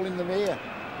at the ball in the air.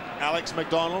 Alex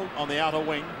McDonald on the outer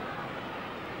wing.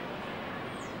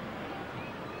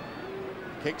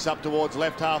 Kicks up towards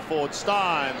left half forward.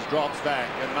 Stynes drops back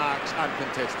and marks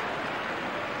uncontested.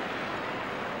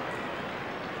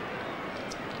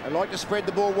 They like to spread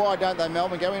the ball wide, don't they,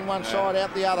 Melbourne? Go in one side,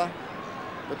 out the other.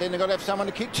 But then they've got to have someone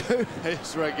to kick to.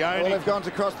 It's Grgic. Well, they've gone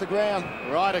across the ground.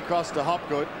 Right across to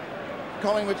Hopgood.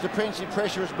 Collingwood's defensive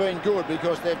pressure has been good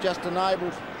because they've just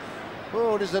enabled.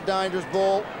 Oh, it is a dangerous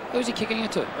ball. Who's he kicking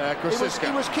it to? Grgic.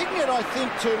 He was kicking it, I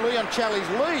think, to Leon Challey's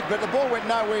lead, but the ball went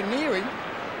nowhere near him.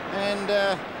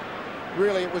 And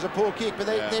really, it was a poor kick. But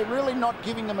they're really not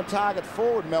giving them a target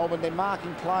forward, Melbourne. They're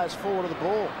marking players forward of the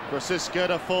ball. Grgic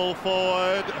to full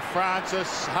forward.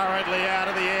 Francis hurriedly out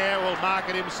of the air. Will mark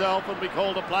it himself and be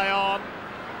called to play on.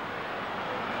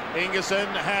 Ingerson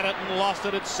had it and lost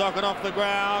it. It's socket off the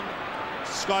ground.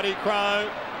 Scotty Crowe.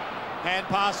 Hand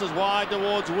passes wide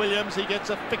towards Williams. He gets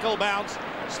a fickle bounce.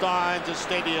 Stynes is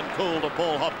steady and cool to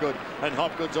Paul Hopgood. And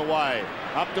Hopgood's away.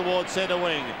 Up towards centre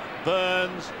wing.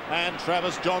 Burns and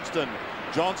Travis Johnstone.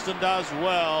 Johnstone does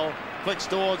well. Flicks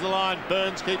towards the line.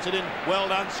 Burns keeps it in. Well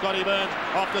done, Scotty Burns.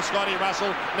 Off to Scotty Russell.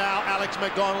 Now Alex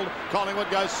McDonald. Collingwood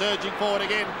goes surging forward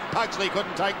again. Pugsley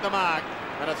couldn't take the mark.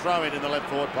 And a throw in the left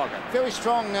forward pocket. Very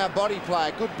strong body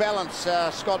play. Good balance,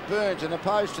 Scott Burns, and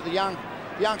opposed to the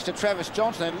youngster Travis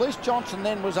Johnstone. At least Johnson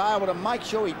then was able to make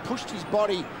sure he pushed his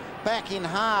body back in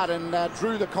hard and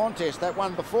drew the contest. That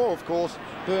one before, of course,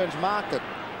 Burns marked it.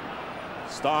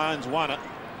 Stynes won it,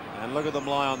 and look at them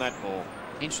lie on that ball.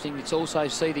 Interesting to also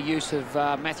see the use of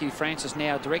Matthew Francis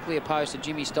now directly opposed to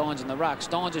Jimmy Stynes in the ruck.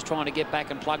 Stynes is trying to get back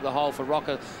and plug the hole for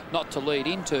Rocker not to lead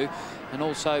into, and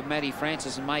also Matty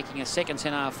Francis is making a second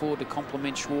centre forward to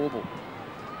complement Schäuble.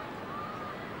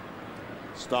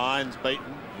 Stynes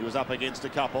beaten. He was up against a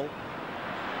couple.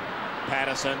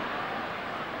 Patterson.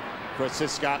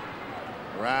 Grgic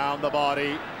round the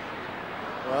body.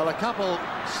 Well, a couple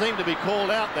seemed to be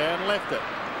called out there and left it.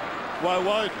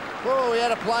 Woden. Well, we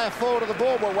had a player forward of the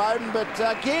ball, Woden, but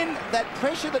again, that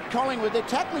pressure that Collingwood, their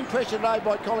tackling pressure today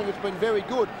by Collingwood has been very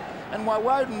good. And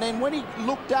Woden, then when he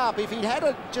looked up, if he'd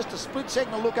had just a split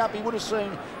second to look up, he would have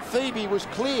seen Phoebe was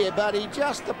clear, but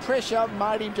the pressure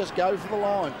made him just go for the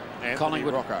line.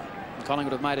 Collingwood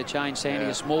have made a change. Sandy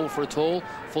is small for a tall.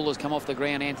 Fuller's come off the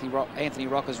ground. Anthony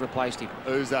Rocker's replaced him.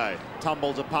 Uze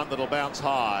tumbles a punt that'll bounce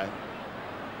high.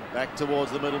 Back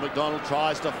towards the middle. McDonald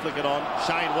tries to flick it on.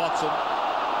 Shane Watson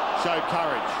showed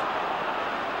courage.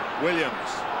 Williams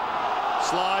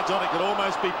slides on it. Could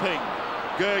almost be pinged.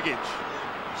 Grgic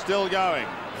still going.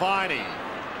 Viney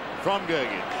from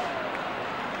Grgic.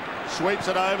 Sweeps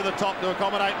it over the top to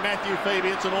accommodate Matthew Phoebe.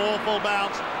 It's an awful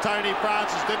bounce. Tony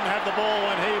Francis didn't have the ball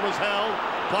when he was held.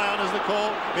 Play on is the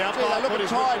call. The umpire they look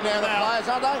tired now, the players,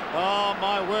 aren't they? Oh,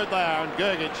 my word, they are. And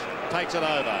Grgic takes it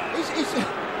over.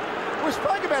 We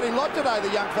spoke about him a lot today,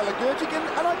 the young fella Grgic, and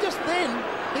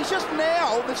he's just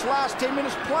now, this last 10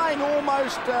 minutes, playing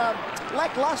almost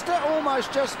lacklustre,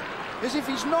 almost just as if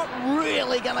he's not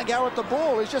really going to go at the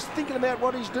ball. He's just thinking about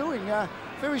what he's doing.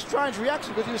 Very strange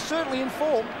reaction because he was certainly in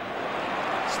form.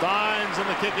 Stynes and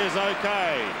the kick is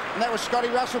okay. And that was Scotty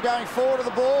Russell going forward of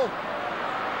the ball.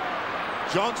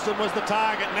 Johnstone was the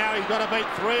target. Now he's got to beat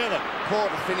 3 of them. Poor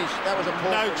to finish. That was a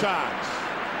poor finish. Chance.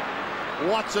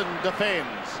 Watson defends.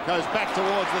 Goes back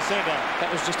towards the centre.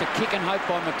 That was just a kick and hope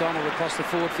by McDonald across the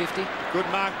forward 50. Good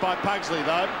mark by Pugsley,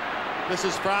 though. This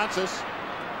is Francis.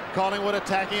 Collingwood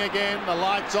attacking again. The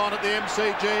lights on at the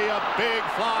MCG. A big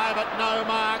fly, but no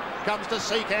mark. Comes to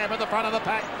Seacamp at the front of the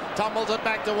pack. Tumbles it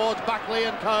back towards Buckley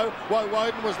and co.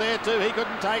 Woden was there too. He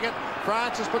couldn't take it.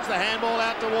 Francis puts the handball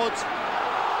out towards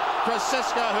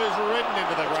Grgic, who's ridden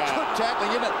into the ground. Good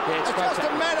tackling, isn't it? Yeah, it's just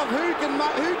a matter of who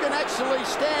can actually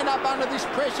stand up under this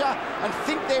pressure and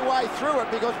think their way through it,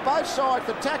 because both sides,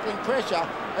 the tackling pressure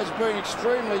has been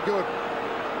extremely good.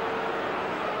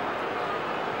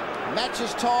 Match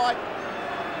is tight.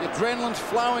 The adrenaline's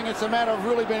flowing. It's a matter of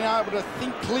really being able to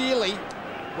think clearly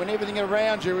when everything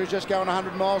around you is just going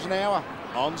 100 miles an hour.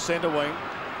 On centre wing,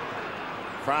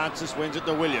 Francis wins it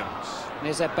to Williams.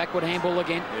 There's that backward handball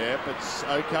again. Yep, it's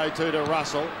okay too to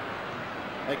Russell.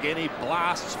 Again, he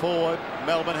blasts forward.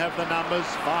 Melbourne have the numbers.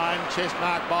 Fine chest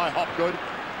mark by Hopgood.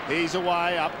 He's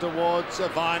away up towards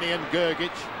Viney and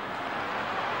Grgic.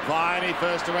 Viney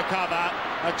first to recover.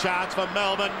 A chance for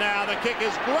Melbourne now. The kick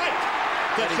is great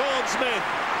to Shaun Smith.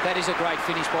 That is a great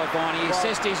finish by Viney. He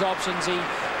assessed his options. He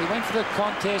went for the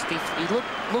contest. He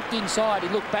looked inside. He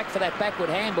looked back for that backward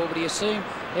handball, but he assumed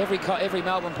every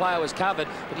Melbourne player was covered.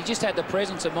 But he just had the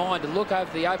presence of mind to look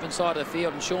over the open side of the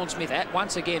field, and Shaun Smith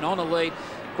once again on a lead.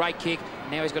 Great kick.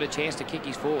 Now he's got a chance to kick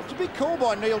his forward. It's a big call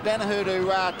by Neil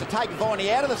Danaher to take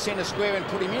Viney out of the centre square and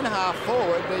put him in half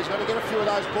forward, but he's got to get a few of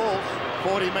those balls.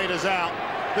 40 metres out.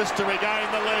 This to regain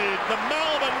the lead. The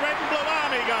Melbourne Red and Blue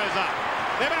Army goes up.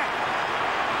 They're back.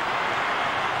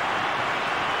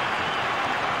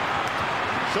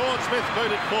 Shaun Smith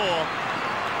booted 4,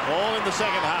 all in the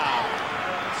second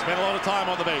half. Spent a lot of time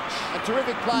on the bench. A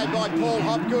terrific play by Paul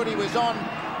Hopgood. He was on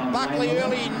Buckley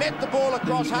early. He met the ball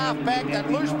across half back.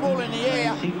 That loose ball in the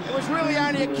air. It was really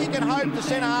only a kick and hope to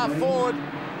centre half forward.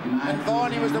 And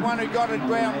Viney was the one who got it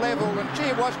ground level. And gee,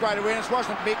 it was great awareness,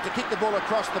 wasn't it, Mick, to kick the ball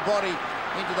across the body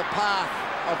into the path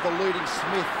of the looting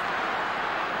Smith.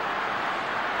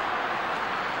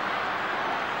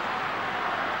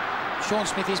 Shaun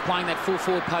Smith is playing that full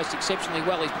forward post exceptionally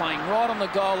well. He's playing right on the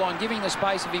goal line, giving the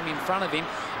space of him in front of him,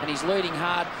 and he's leading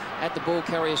hard at the ball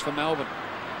carriers for Melbourne.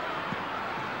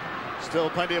 Still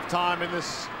plenty of time in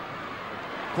this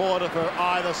quarter for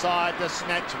either side to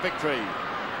snatch victory.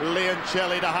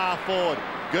 Leoncelli to half forward.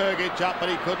 Grgic up, but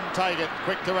he couldn't take it.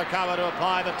 Quick to recover to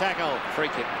apply the tackle. Free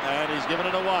kick. And he's given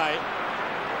it away.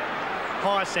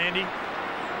 Hi, Sandy.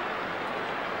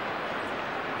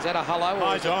 Is that a hello?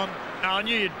 Hi, John. No, I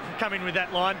knew you'd come in with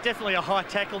that line. Definitely a high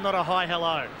tackle, not a high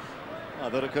hello. I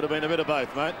thought it could have been a bit of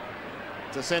both, mate.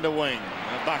 To centre wing,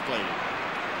 Buckley.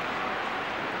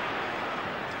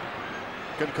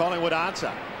 Can Collingwood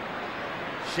answer?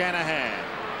 Shanahan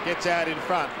gets out in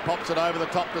front, pops it over the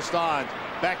top to Stynes.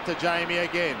 Back to Jamie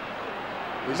again.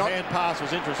 His hand pass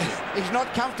was interesting. He's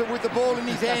not comfortable with the ball in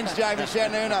his hands, Jamie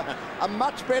Shanahan. A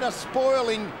much better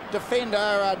spoiling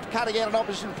defender, cutting out an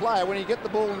opposition player when he get the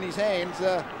ball in his hands.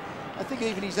 I think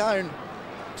even his own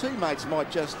teammates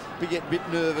might just get a bit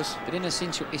nervous. But in a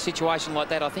situation like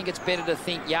that, I think it's better to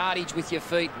think yardage with your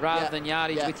feet rather than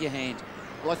yardage with your hand.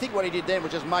 Well, I think what he did then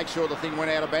was just make sure the thing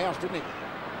went out of bounds, didn't he?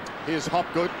 Here's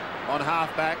Hopgood on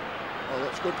half-back. Oh,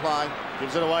 that's good play.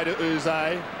 Gives it away to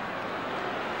Uze.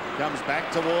 Comes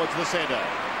back towards the centre.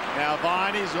 Now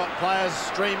Viney's got players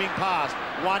streaming past.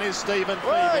 One is Stephen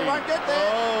Phoebe. Oh, he won't get there.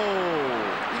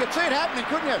 Oh. You could see it happening,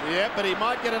 couldn't you? Yeah, but he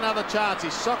might get another chance.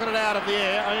 He's socketed it out of the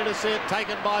air, only to see it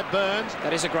taken by Burns.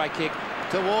 That is a great kick.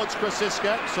 Towards Grgic.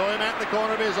 Saw him at the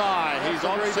corner of his eye. He's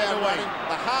on centre wing.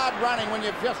 The hard running when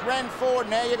you've just ran forward,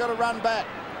 now you've got to run back.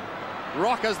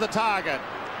 Rocker's the target.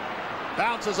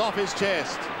 Bounces off his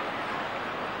chest.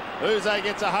 Uze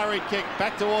gets a hurried kick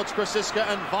back towards Grgic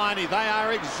and Viney. They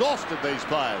are exhausted, these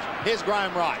players. Here's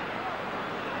Graham Wright.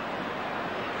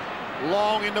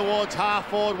 Long in towards half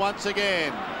forward once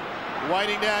again.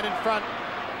 Waiting down in front.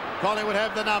 Collingwood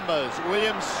have the numbers.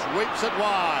 Williams sweeps it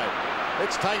wide.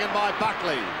 It's taken by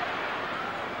Buckley.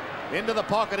 Into the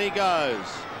pocket he goes.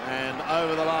 And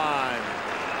over the line.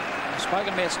 I've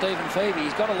spoken about Stephen Phoebe.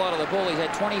 He's got a lot of the ball. He's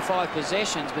had 25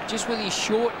 possessions, but just with his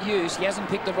short use, he hasn't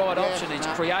picked the right option. It's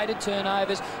created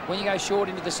turnovers. When you go short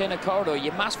into the centre corridor,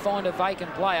 you must find a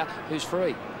vacant player who's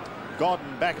free.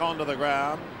 Godden back onto the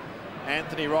ground.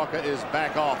 Anthony Rocker is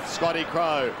back off. Scotty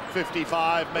Crowe,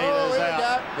 55 metres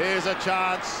out. Here's a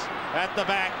chance at the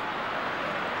back.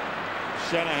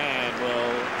 Shanahan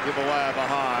will give away a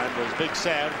behind. Was Big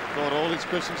Sam thought all his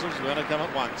Christensen's were going to come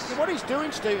at once. What he's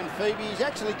doing, Stephen Phoebe, he's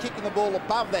actually kicking the ball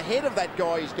above the head of that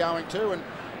guy he's going to. And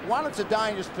one, it's a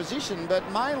dangerous position, but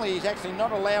mainly he's actually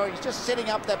not allowing, he's just setting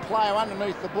up that player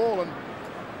underneath the ball. And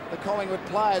the Collingwood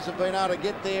players have been able to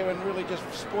get there and really just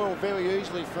spoil very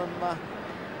easily from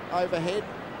overhead.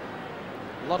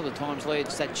 A lot of the times, Lee,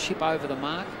 it's that chip over the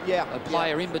mark. Yeah. A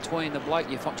player in between the bloke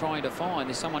you're trying to find.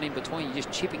 There's someone in between. You're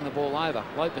just chipping the ball over.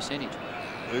 Low percentage.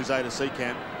 Uze to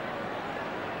Seacamp.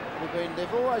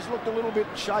 They've always looked a little bit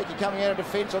shaky coming out of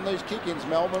defence on these kick-ins,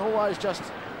 Melbourne. Always just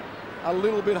a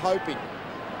little bit hoping.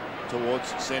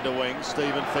 towards centre wing.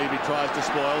 Stephen Phoebe tries to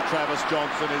spoil. Travis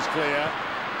Johnstone is clear.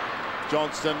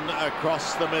 Johnston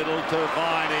across the middle to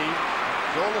Viney.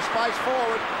 All the space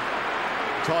forward.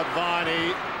 Todd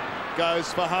Viney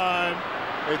goes for home.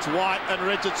 It's White and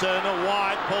Richardson.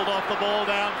 White pulled off the ball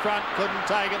down front, couldn't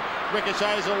take it.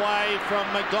 Ricochets away from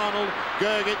McDonald.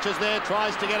 Grgic is there,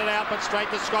 tries to get it out, but straight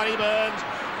to Scotty Burns.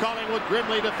 Collingwood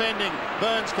grimly defending.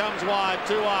 Burns comes wide,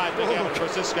 too wide. Big out for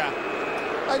Francisca.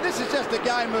 And this is just a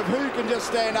game of who can just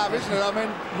stand up, isn't it? I mean,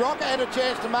 Rocker had a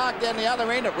chance to mark down the other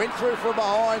end. It went through from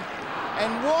behind.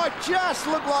 And White just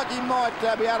looked like he might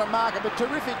be able to mark it, but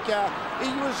terrific. He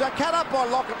was cut up by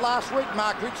Lockett last week,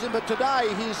 Mark Richardson, but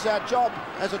today his job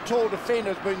as a tall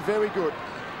defender has been very good.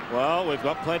 Well, we've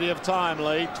got plenty of time,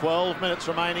 Lee. 12 minutes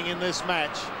remaining in this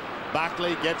match.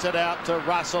 Buckley gets it out to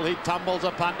Russell. He tumbles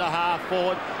a punt to half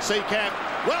forward. Seacamp,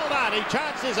 well done. He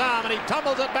chanced his arm and he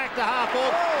tumbles it back to half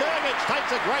forward. Grgic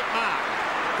takes a great mark.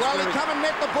 Well, he come and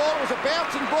met the ball. It was a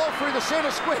bouncing ball through the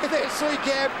centre square there,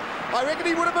 Seacamp. I reckon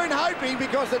he would have been hoping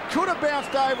because it could have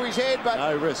bounced over his head, but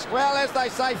no risk. Well, as they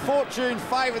say, fortune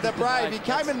favoured the brave. He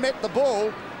came and met the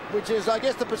ball, which is, I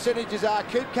guess, the percentages are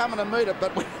keep coming and meet it.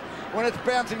 But when it's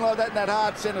bouncing like that in that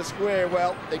hard centre square,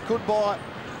 well, it could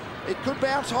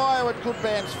bounce high or it could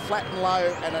bounce flat and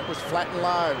low, and it was flat and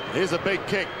low. Here's a big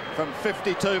kick from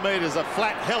 52 metres, a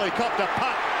flat helicopter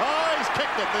punt. Oh, he's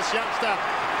kicked it, this youngster.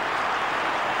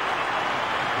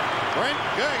 Brent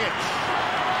Grgic.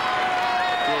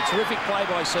 Yeah, terrific play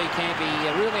by Seacamp.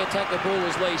 He really attacked the ball,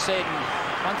 as Lee said. And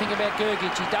one thing about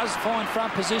Grgic, he does find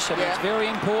front position. Yeah. It's very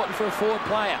important for a forward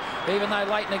player. Even though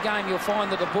late in the game you'll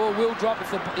find that the ball will drop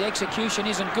if the execution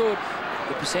isn't good.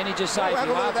 The percentages say if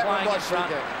you are playing in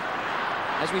front.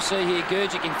 As we see here,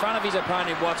 Grgic in front of his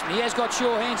opponent, Watson. He has got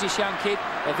sure hands, this young kid.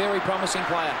 A very promising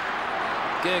player.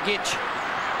 Grgic.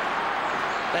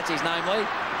 That's his name, Lee.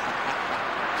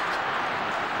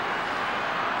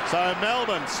 So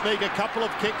Melbourne sneak a couple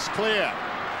of kicks clear.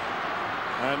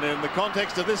 And in the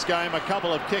context of this game, a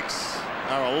couple of kicks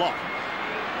are a lot.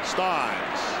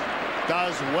 Stynes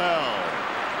does well.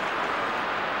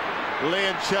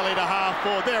 Leoncelli to half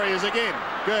forward. There he is again.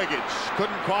 Grgic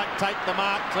couldn't quite take the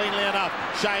mark cleanly enough.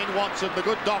 Shane Watson, the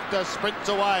good doctor, sprints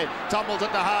away, tumbles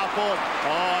it to half forward.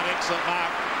 Oh, an excellent mark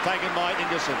taken by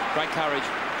Ingerson. Great courage.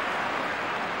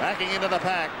 Backing into the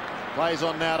pack. Plays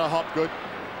on now to Hopgood.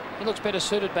 He looks better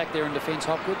suited back there in defence,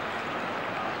 Hopgood.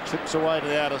 Chips away to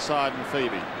the outer side and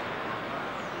Phoebe.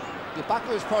 Yeah,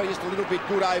 Buckley was probably just a little bit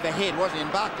good overhead, wasn't he?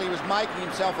 And Buckley was making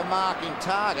himself a marking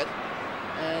target.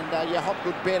 And yeah,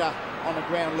 Hopgood better on a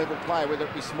ground level play, whether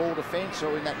it be small defence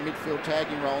or in that midfield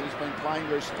tagging role he's been playing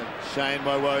recently. Shane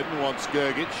Woden wants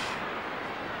Grgic.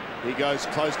 He goes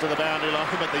close to the boundary line,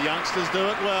 but the youngsters do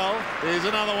it well. Here's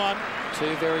another one.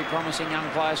 Two very promising young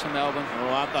players from Melbourne. Oh,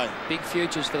 aren't they? Big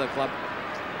futures for the club.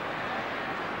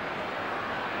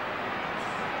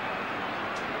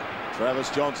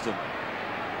 Travis Johnston.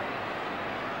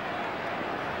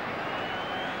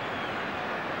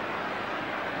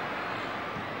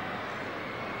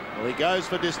 Well, he goes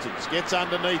for distance, gets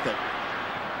underneath it.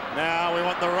 Now we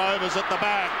want the Rovers at the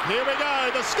back. Here we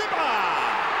go, the skipper!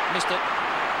 Missed it.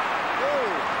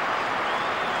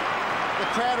 The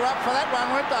crowd are up for that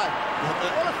one, weren't they?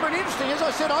 Well, it's been interesting. As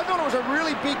I said, I thought it was a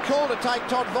really big call to take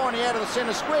Todd Viney out of the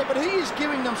centre square, but he is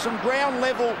giving them some ground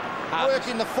level work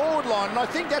in the forward line, and I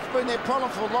think that's been their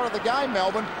problem for a lot of the game,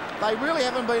 Melbourne. They really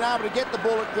haven't been able to get the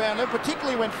ball at ground level,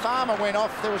 particularly when Farmer went off.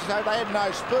 They had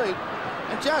no speed.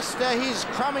 And just his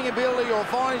crumbing ability or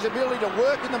Viney's ability to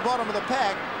work in the bottom of the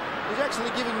pack is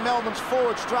actually giving Melbourne's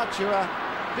forward structure a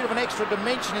bit of an extra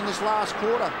dimension in this last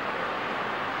quarter.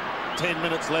 10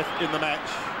 minutes left in the match.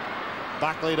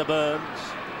 Buckley to Burns.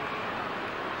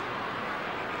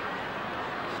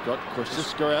 He's got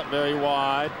Francisca out very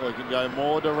wide, or he can go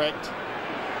more direct.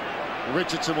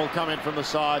 Richardson will come in from the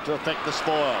side to affect the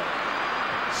spoil.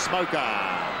 Smoker.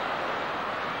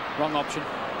 Wrong option.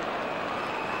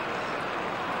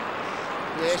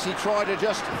 Yes, he tried to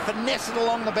just finesse it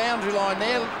along the boundary line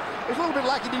there. It was a little bit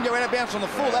lucky he didn't go out of bounds on the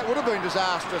full. That would have been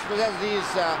disastrous, but as it is,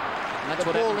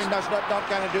 the ball in does not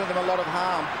going to do them a lot of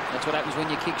harm. That's what happens when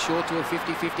you kick short to a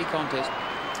 50-50 contest.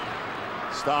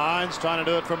 Stynes trying to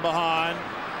do it from behind.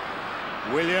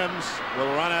 Williams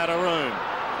will run out of room.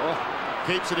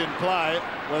 Keeps it in play,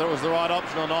 whether it was the right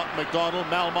option or not. McDonald,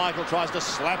 Mal Michael tries to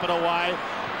slap it away.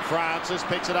 Francis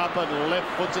picks it up and left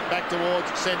foots it back towards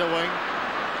centre wing.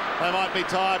 They might be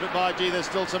tired, but by gee, there's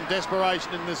still some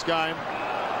desperation in this game.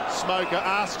 Smoker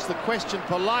asks the question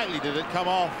politely, did it come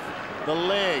off the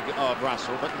leg of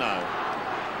Russell? But no.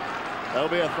 There'll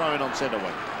be a throw in on centre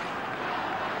wing.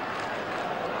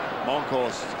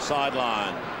 Monkhorst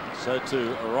sideline. So to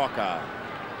Rocker.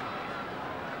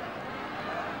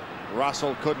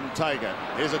 Russell couldn't take it.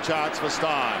 Here's a chance for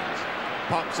Stynes.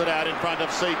 Pops it out in front of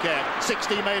Seacamp.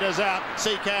 60 metres out.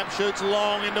 Seacamp shoots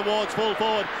long in towards full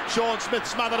forward. Shaun Smith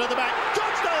smothered at the back.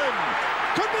 Johnstone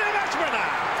could be a match winner.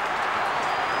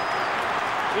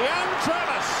 Young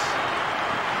Travis.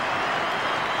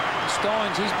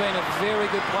 Stynes, he's been a very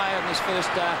good player in this first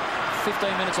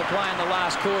 15 minutes of play in the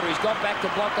last quarter. He's got back to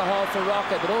block the hole for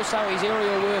Rocker, but also his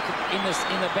aerial work in the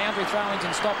boundary throw-ins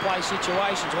and stop play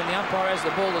situations when the umpire has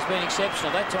the ball has been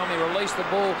exceptional. That time he released the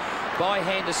ball by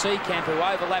hand to Seacamp, who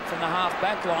overlapped from the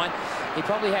half-back line. He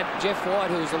probably had Jeff White,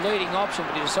 who was the leading option,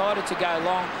 but he decided to go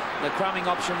long. The crumbing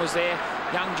option was there.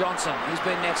 Young Johnson, he's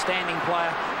been an outstanding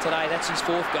player today. That's his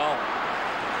 4th goal.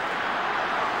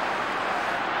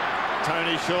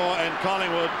 Tony Shaw and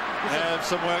Collingwood have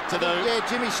some work to do. Yeah,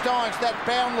 Jimmy Stynes, that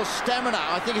boundless stamina.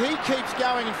 I think he keeps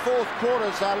going in 4th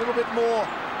quarters a little bit more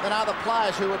than other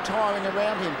players who are tiring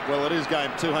around him. Well, it is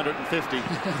game 250.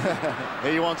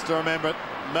 He wants to remember it.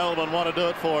 Melbourne want to do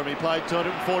it for him. He played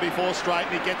 244 straight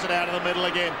and he gets it out of the middle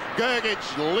again. Grgic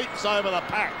leaps over the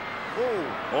pack. Ooh.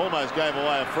 Almost gave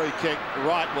away a free kick.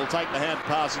 Wright will take the hand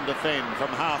pass and defend from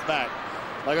half back.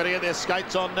 They've got to get their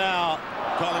skates on now.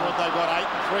 Collingwood, they've got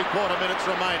 8 3/4 minutes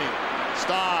remaining.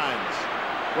 Stynes.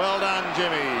 Well done,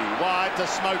 Jimmy. Wide to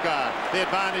Smoker. The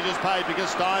advantage is paid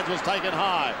because Stynes was taken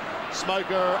high.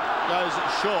 Smoker goes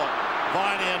short.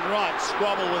 Viney and Wright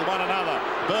squabble with one another.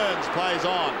 Burns plays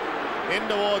on. In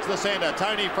towards the centre.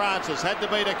 Tony Francis had to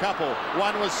beat a couple.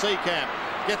 One was Seacamp.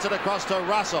 Gets it across to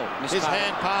Russell. His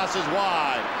hand pass is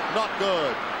wide. Not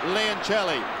good.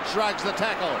 Leoncelli shrugs the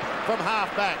tackle from half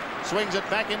back. Swings it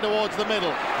back in towards the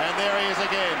middle. And there he is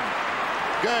again.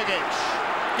 Grgic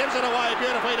gives it away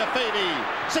beautifully to Phoebe.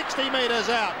 60 metres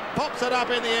out. Pops it up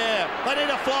in the air. They need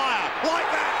a flyer. Like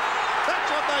that.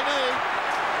 That's what they need.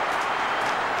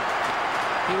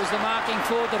 He was the marking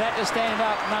forward that had to stand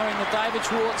up, knowing that David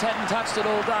Schwartz hadn't touched it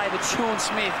all day, but Shaun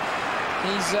Smith,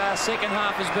 his second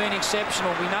half has been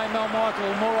exceptional. We know Mel Michael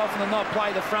will more often than not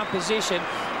play the front position,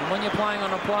 and when you're playing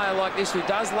on a player like this who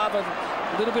does love a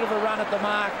little bit of a run at the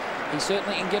mark, he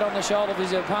certainly can get on the shoulder of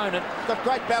his opponent. Got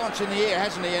great balance in the air,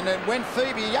 hasn't he? And when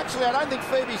Phoebe, actually I don't think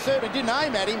Phoebe certainly didn't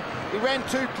aim at him. He ran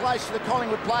too close to the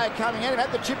Collingwood player coming at him,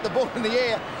 had to chip the ball in the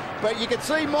air. But you could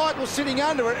see Michael sitting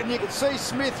under it, and you could see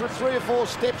Smith with 3 or 4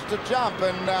 steps to jump,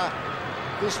 and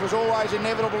this was always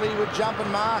inevitable. He would jump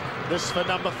and mark. This for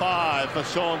number 5 for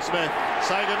Shaun Smith.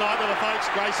 Say goodnight to the folks,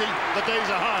 Gracie. The D's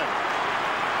are home.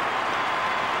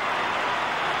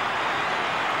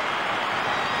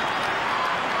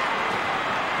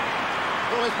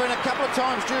 Well, there's been a couple of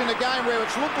times during the game where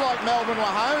it's looked like Melbourne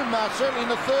were home. Certainly in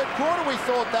the 3rd quarter we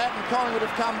thought that, and Collingwood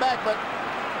have come back, but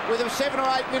with 7 or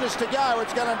 8 minutes to go,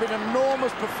 it's going to be an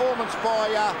enormous performance by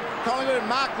Collingwood, and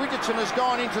Mark Richardson has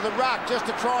gone into the ruck just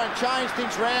to try and change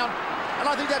things round, and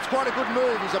I think that's quite a good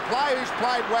move. He's a player who's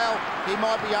played well. He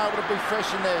might be able to be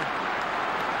fresh in there.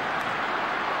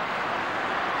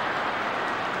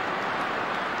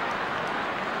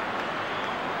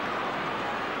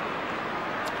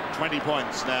 $20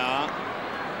 points now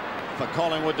for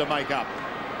Collingwood to make up.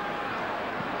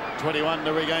 21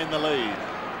 to regain the lead.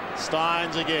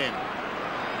 Stynes again.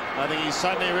 I think he's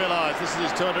suddenly realised this is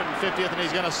his 250th and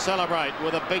he's going to celebrate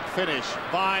with a big finish.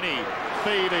 Viney,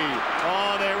 Phoebe.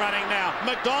 Oh, they're running now.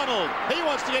 McDonald, he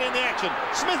wants to get in the action.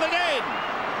 Smith again.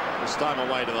 This time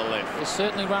away to the left. They're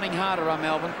certainly running harder on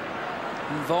Melbourne.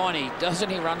 And Viney, doesn't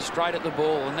he run straight at the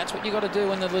ball? And that's what you've got to do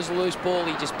when there's a loose ball.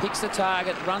 He just picks the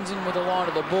target, runs in with the line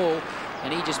of the ball,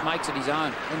 and he just makes it his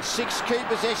own. And 6 key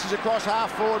possessions across half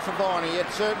forward for Viney.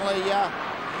 It certainly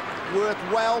worked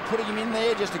well, putting him in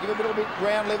there just to give a little bit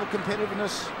ground level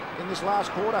competitiveness in this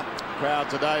last quarter. Crowd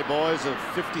today, boys, of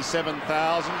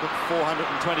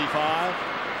 57,425.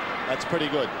 That's pretty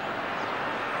good.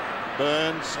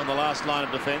 Burns on the last line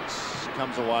of defence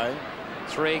comes away.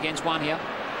 3 against 1 here.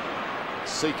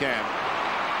 Seacamp.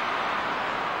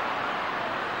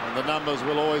 And the numbers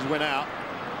will always win out.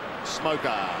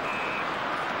 Smoker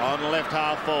on left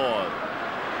half forward.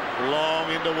 Long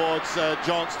in towards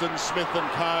Johnstone, Smith and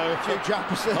co. A few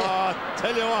jumpers there. Oh,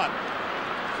 tell you what,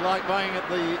 it's like playing at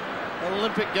the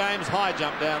Olympic Games high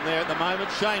jump down there at the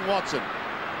moment. Shane Watson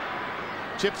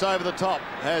chips over the top.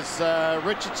 Has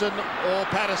Richardson or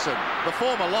Patterson. The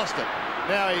former lost it.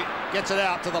 Now he gets it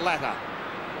out to the latter.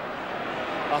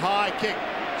 A high kick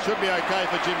should be okay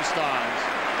for Jim Stynes.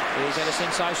 He's had a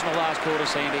sensational last quarter,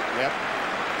 Sandy. Yep.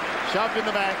 Shoved in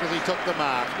the back as he took the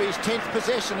mark. His 10th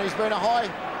possession. He's been a high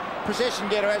possession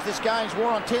getter as this game's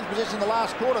worn on. 10th possession in the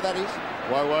last quarter, that is.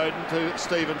 Woden to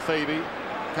Stephen Phoebe.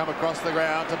 Come across the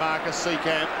ground to Marcus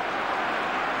Seacamp.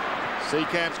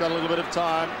 Seacamp's got a little bit of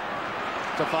time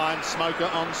to find Smoker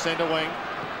on centre wing.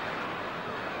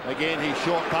 Again, he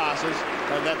short passes,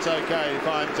 and that's okay. He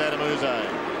finds Adem.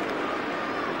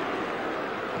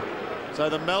 So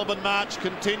the Melbourne march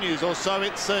continues, or so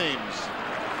it seems.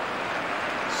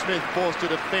 Smith forced to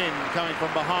defend, coming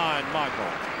from behind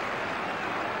Michael.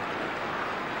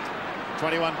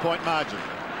 21-point margin.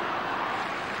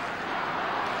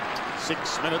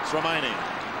 6 minutes remaining.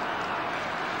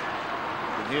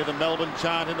 You can hear the Melbourne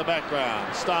chant in the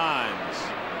background. Stynes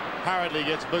hurriedly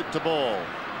gets boot to ball.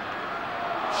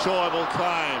 Shaun will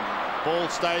claim. Ball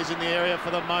stays in the area for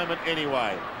the moment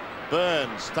anyway.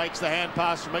 Burns takes the hand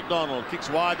pass from McDonald. Kicks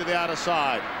wide to the outer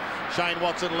side. Shane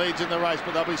Watson leads in the race,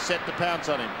 but they'll be set to pounce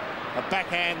on him. A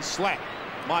backhand slap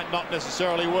might not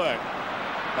necessarily work.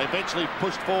 They eventually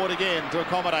pushed forward again to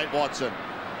accommodate Watson.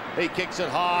 He kicks it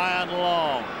high and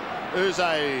long.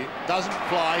 Uze doesn't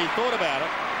fly. He thought about it,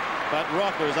 but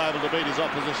Rocker is able to beat his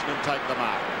opposition and take the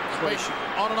mark.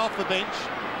 On and off the bench.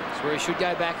 That's where he should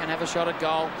go back and have a shot at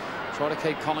goal. Try to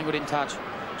keep Collingwood in touch.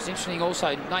 It's interesting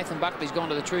also, Nathan Buckley's gone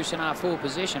to the true centre forward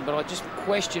position, but I just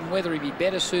question whether he'd be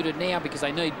better suited now because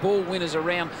they need ball winners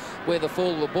around where the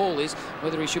fall of the ball is,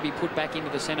 whether he should be put back into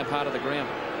the centre part of the ground.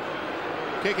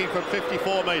 Kicking from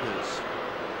 54 metres.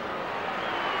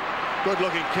 Good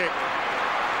looking kick.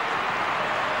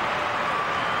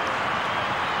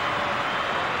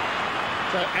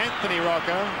 So Anthony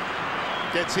Rocker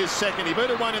gets his second. He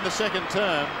booted one in the second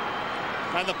term,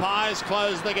 and the Pies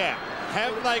close the gap.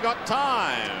 Have they got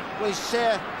time? Well, his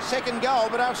second goal,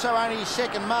 but also only his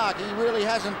second mark. He really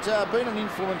hasn't been an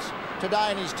influence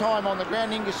today in his time on the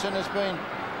ground. Ingerson has been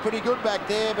pretty good back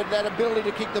there, but that ability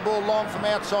to kick the ball long from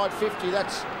outside 50,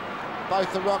 that's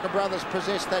both the Rocker brothers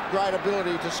possess that great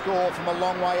ability to score from a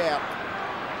long way out.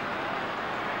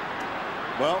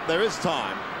 Well, there is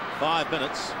time. 5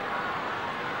 minutes.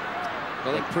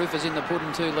 I think proof is in the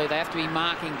pudding too, Lee. They have to be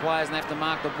marking players and they have to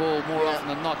mark the ball more often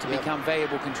than not to become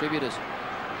valuable contributors.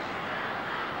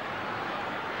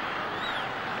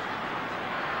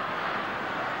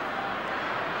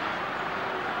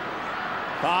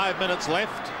 Five minutes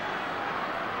left.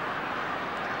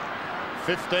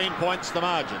 15 points the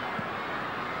margin.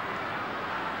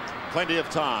 Plenty of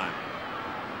time.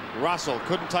 Russell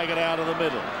couldn't take it out of the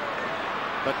middle,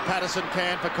 but Patterson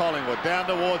can for Collingwood. Down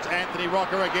towards Anthony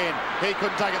Rocker again. He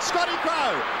couldn't take it. Scotty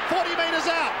Crow, 40 metres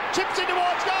out. Chips in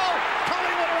towards goal.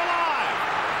 Collingwood are alive.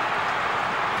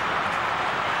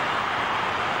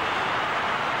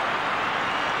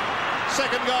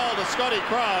 Second goal to Scotty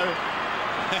Crow.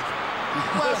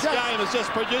 Well, this game is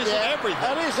just producing everything.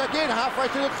 It is, again, halfway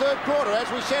through the third quarter. As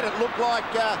we said, it looked like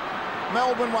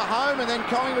Melbourne were home and then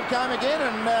Collingwood came again,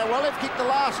 and well, they've kicked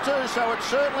the last two, so it's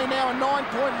certainly now a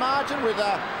 9-point margin with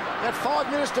about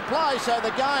 5 minutes to play, so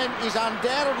the game is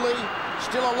undoubtedly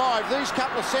still alive. These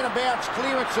couple of centre bounce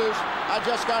clearances are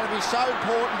just going to be so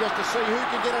important just to see who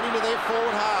can get it into their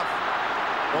forward half.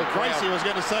 Well, Gracie was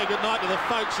going to say goodnight to the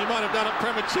folks. She might have done it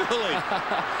prematurely.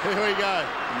 Here we go.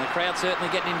 And the crowd certainly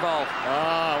getting involved.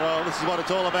 Ah, well, this is what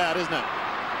it's all about, isn't it?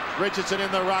 Richardson in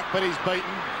the ruck, but he's beaten.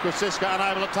 Grgic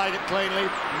unable to take it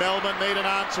cleanly. Melbourne need an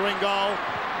answering goal.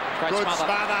 Great Good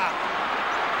smother.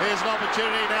 Here's an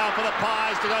opportunity now for the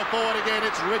Pies to go forward again.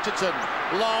 It's Richardson.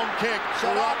 Long kick.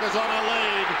 Rocker's on a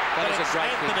lead. But it's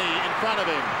Anthony in front of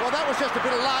him. Well, that was just a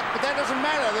bit of luck, but that doesn't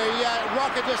matter. The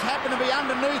Rocker just happened to be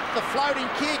underneath the floating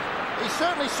kick. He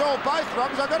certainly saw both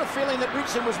Rockers. I got a feeling that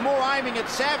Richardson was more aiming at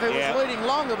Sav, who was leading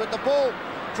longer, but the ball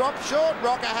dropped short.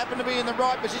 Rocker happened to be in the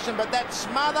right position, but that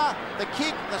smother, the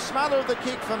smother of the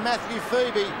kick from Matthew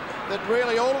Phoebe, that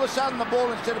really all of a sudden the ball,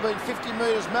 instead of being 50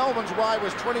 metres Melbourne's way,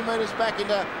 was 20 metres back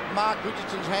into Mark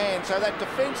Richardson's hand. So that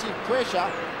defensive pressure,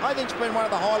 I think, has been one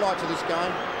of the highlights of this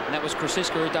game. And that was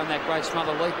Grgic who done that great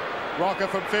smother leap.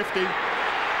 Rocker from 50.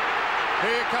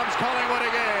 Here comes Collingwood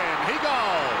again. He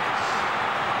goes.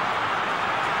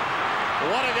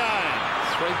 What a game.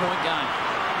 3-point game.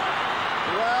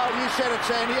 Well, you said it,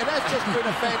 Sandy, and that's just been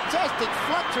a fantastic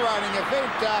fluctuating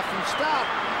event from start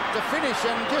to finish,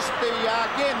 and just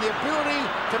again, the ability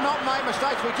to not make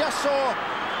mistakes. We just saw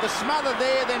the smother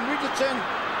there, then Richardson,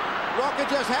 Rocker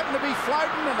just happened to be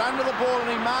floating and under the ball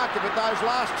and he marked it, but those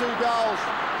last two goals,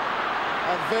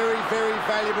 a very, very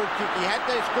valuable kick. He had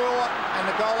their score and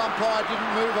the goal umpire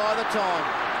didn't move either time.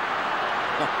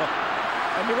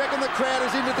 And you reckon the crowd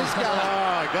is into this game?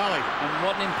 Oh, golly. And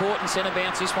what an important centre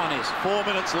bounce this one is. 4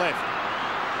 minutes left.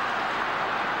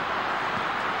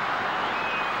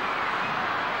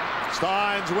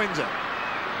 Stynes wins it.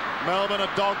 Melbourne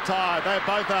are dog-tired. They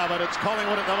both are, but it's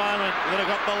Collingwood at the moment that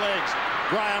have got the legs.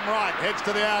 Graham Wright heads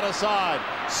to the outer side.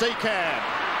 Seacamp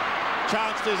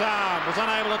chanced his arm, was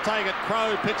unable to take it.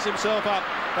 Crow picks himself up.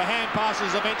 The hand pass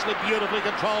is eventually beautifully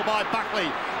controlled by Buckley.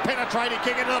 Penetrating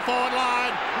kick into the forward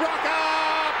line. Rocker!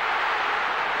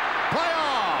 Play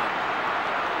on!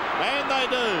 And they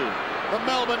do. The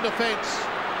Melbourne defence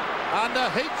under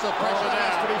heaps of pressure now.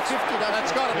 That has to be 50,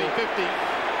 That's got to be 50.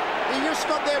 He just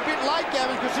got there a bit late,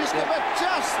 Gavin, because this but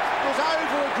just was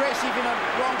over-aggressive in a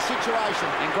wrong situation.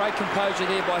 And great composure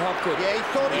there by Hopgood. Yeah, he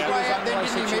thought his way out, then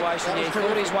didn't he, Mick? He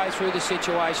thought his way through the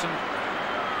situation.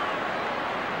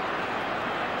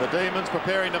 The Demons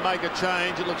preparing to make a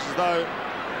change. It looks as though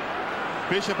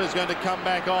Bishop is going to come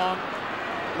back on.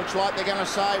 Looks like they're going to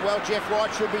say, well, Jeff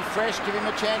White should be fresh, give him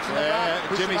a chance in the ruck,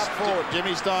 push him up forward.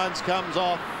 Jimmy Stynes comes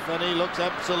off and he looks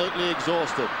absolutely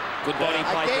exhausted. Good body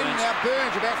play. Again, now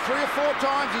Burns, about 3 or 4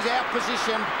 times he's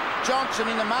out-positioned Johnson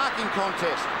in the marking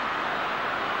contest.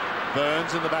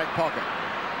 Burns in the back pocket.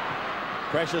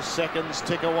 Precious seconds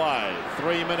tick away.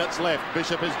 3 minutes left.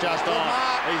 Bishop is just on.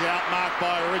 He's outmarked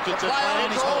by Richardson.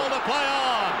 And he's called a play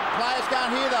on. Players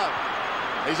can't hear though.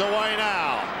 He's away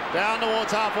now. Down towards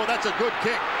half-forward. That's a good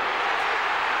kick.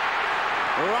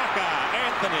 Rucker,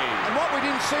 Anthony. And what we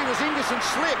didn't see was Ingerson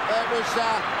slip. It was,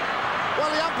 well,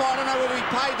 the umpire, I don't know whether he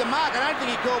paid the mark. I don't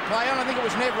think he called play on. I think it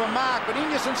was never a mark. But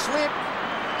Ingerson slipped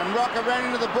and Rucker ran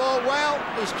into the ball. Well,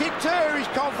 his kick too. His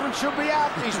confidence should be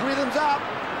up. His rhythm's up.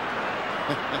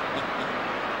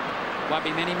 Won't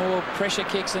be many more pressure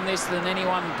kicks than this than any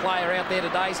one player out there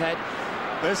today's had.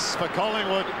 This for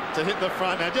Collingwood to hit the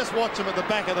front. Now just watch them at the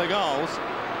back of the goals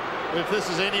if this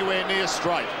is anywhere near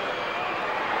straight.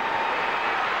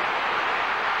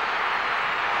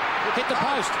 Hit the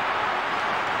post.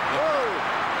 Whoa.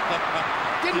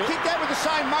 Didn't kick that with the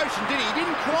same motion, did he? He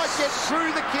didn't quite get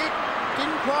through the kick.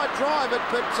 Didn't quite drive it,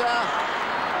 but,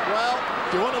 well...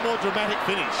 Do you want a more dramatic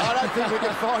finish? I don't think we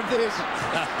can find this.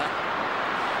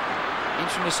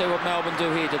 Interesting to see what Melbourne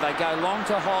do here. Do they go long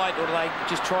to height or do they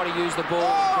just try to use the ball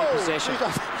and keep possession?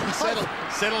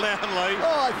 Settle down, Lee.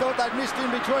 Oh, I thought they'd missed in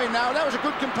between. No, that was a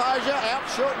good composure. Out,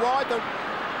 short, wide. The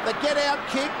get-out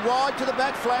kick wide to the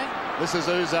back flank. This is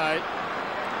Uze.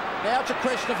 Now it's a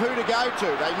question of who to go to.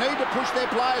 They need to push their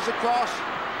players across.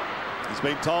 He's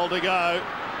been told to go.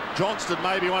 Johnstone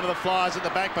may be one of the flyers at the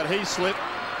back, but he slipped.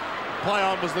 Play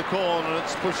on was the call, and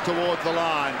it's pushed towards the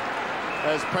line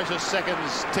as precious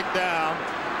seconds tick down.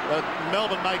 But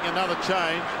Melbourne making another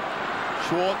change.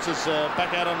 Schwartz is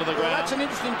back out onto the ground. That's an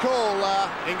interesting call.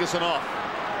 Ingerson off.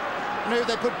 Knew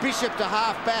they put Bishop to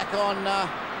half back on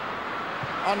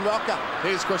Rocker.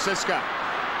 Here's Grgic.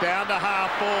 Down to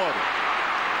half forward.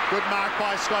 Good mark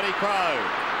by Scotty Crow.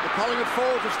 The Collingwood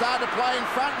forwards have started to play in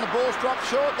front and the ball's dropped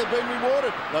short. They've been rewarded.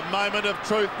 The moment of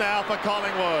truth now for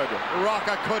Collingwood.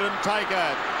 Rocker couldn't take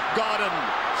it. Godden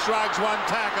shrugs one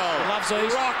tackle. Loves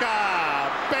these. Rocker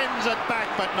bends it back,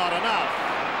 but not enough.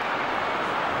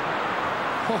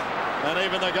 And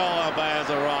even the goal umpire has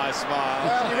a wry smile.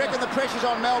 Well, you reckon the pressure's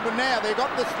on Melbourne now. They've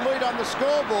got the lead on the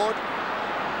scoreboard.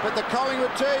 But the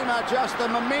Collingwood team are just, the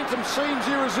momentum seems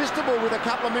irresistible with a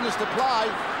couple of minutes to play.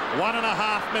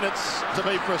 1.5 minutes to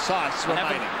be precise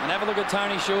remaining. And have a look at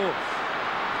Tony Shaun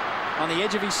on the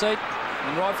edge of his seat,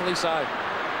 and rightfully so.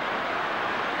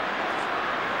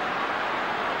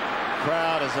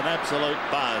 Crowd is an absolute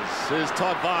buzz. Here's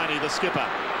Todd Viney, the skipper.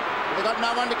 They've got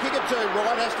no one to kick it to.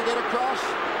 White has to get across.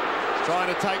 Trying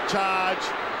to take charge.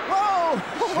 Whoa!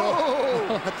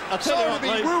 I'll tell you Sorry what, to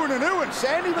be Lee. wooing and oohing,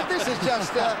 Sandy, but this is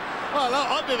just... Oh, no,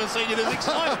 I've never seen you this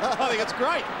excited. I think it's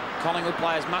great. Collingwood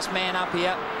players must man up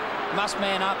here. Must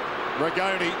man up.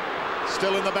 Rigoni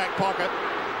still in the back pocket.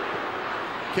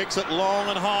 Kicks it long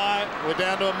and high. We're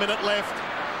down to a minute left.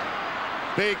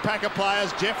 Big pack of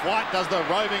players. Jeff White does the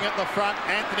roving at the front.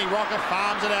 Anthony Rocker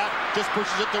farms it out. Just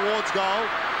pushes it towards goal.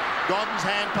 Godden's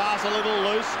hand pass a little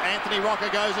loose. Anthony Rocker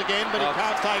goes again, but he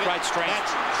can't take it. Great strength.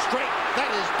 That's strength.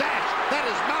 That is dash. That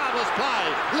is marvellous play.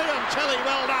 Leon Kelly,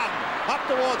 well done. Up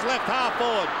towards left half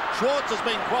forward. Schwartz has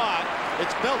been quiet.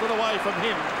 It's belted away from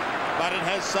him, but it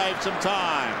has saved some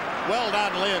time. Well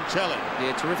done, Leoncelli.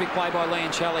 Yeah, terrific play by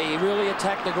Leoncelli. He really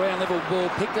attacked the ground level ball,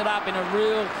 picked it up in a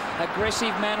real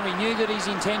aggressive manner. He knew that his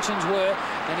intentions were,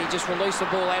 and he just released the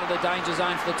ball out of the danger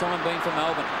zone for the time being for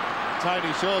Melbourne.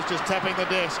 Tony Shaw's just tapping the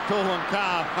desk, cool and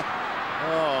calm.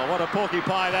 Oh, what a porky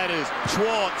pie that is.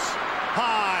 Schwartz,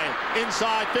 high,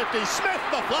 inside 50. Smith,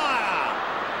 the flyer.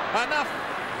 Enough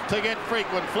to get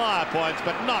frequent flyer points,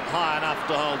 but not high enough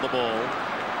to hold the ball.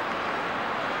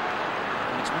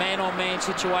 It's man-on-man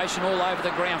situation all over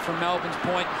the ground from Melbourne's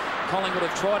point. Collingwood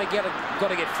have tried to got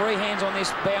to get free hands on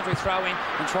this boundary throw-in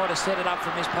and try to set it up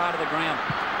from this part of the ground.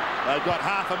 They've got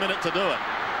half a minute to do it.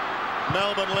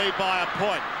 Melbourne lead by a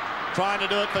point. Trying to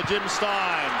do it for Jim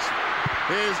Stynes.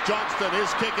 Here's Johnstone.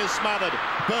 His kick is smothered.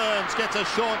 Burns gets a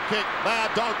short kick. They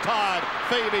are dog-tired.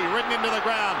 Phoebe ridden into the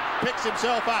ground. Picks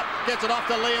himself up. Gets it off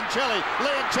to Leoncelli.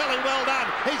 Leoncelli, well done.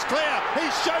 He's clear. He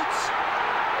shoots.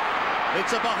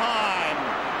 It's a behind.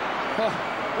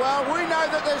 Well, we know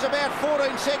that there's about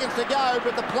 14 seconds to go,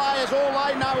 but the players, all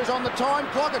they know is on the time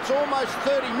clock. It's almost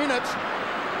 30 minutes.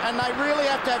 And they really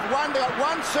have to have one. They've got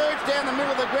one surge down the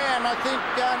middle of the ground. I think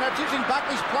that's interesting.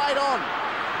 Buckley's played on.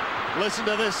 Listen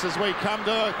to this as we come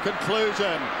to a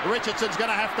conclusion. Richardson's going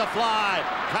to have to fly.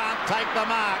 Can't take the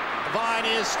mark.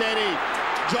 Viney is steady.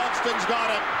 Johnstone's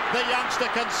got it. The youngster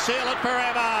can seal it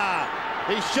forever.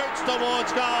 He shoots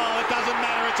towards goal. It doesn't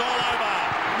matter. It's all over.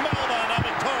 Melbourne are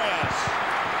victorious.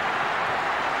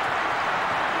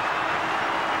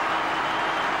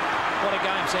 What a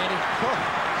game, Sandy.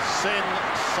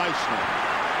 Sensational.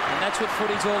 And that's what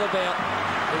footy's all about.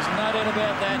 There's no doubt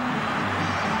about that.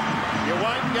 You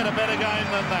won't get a better game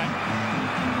than that.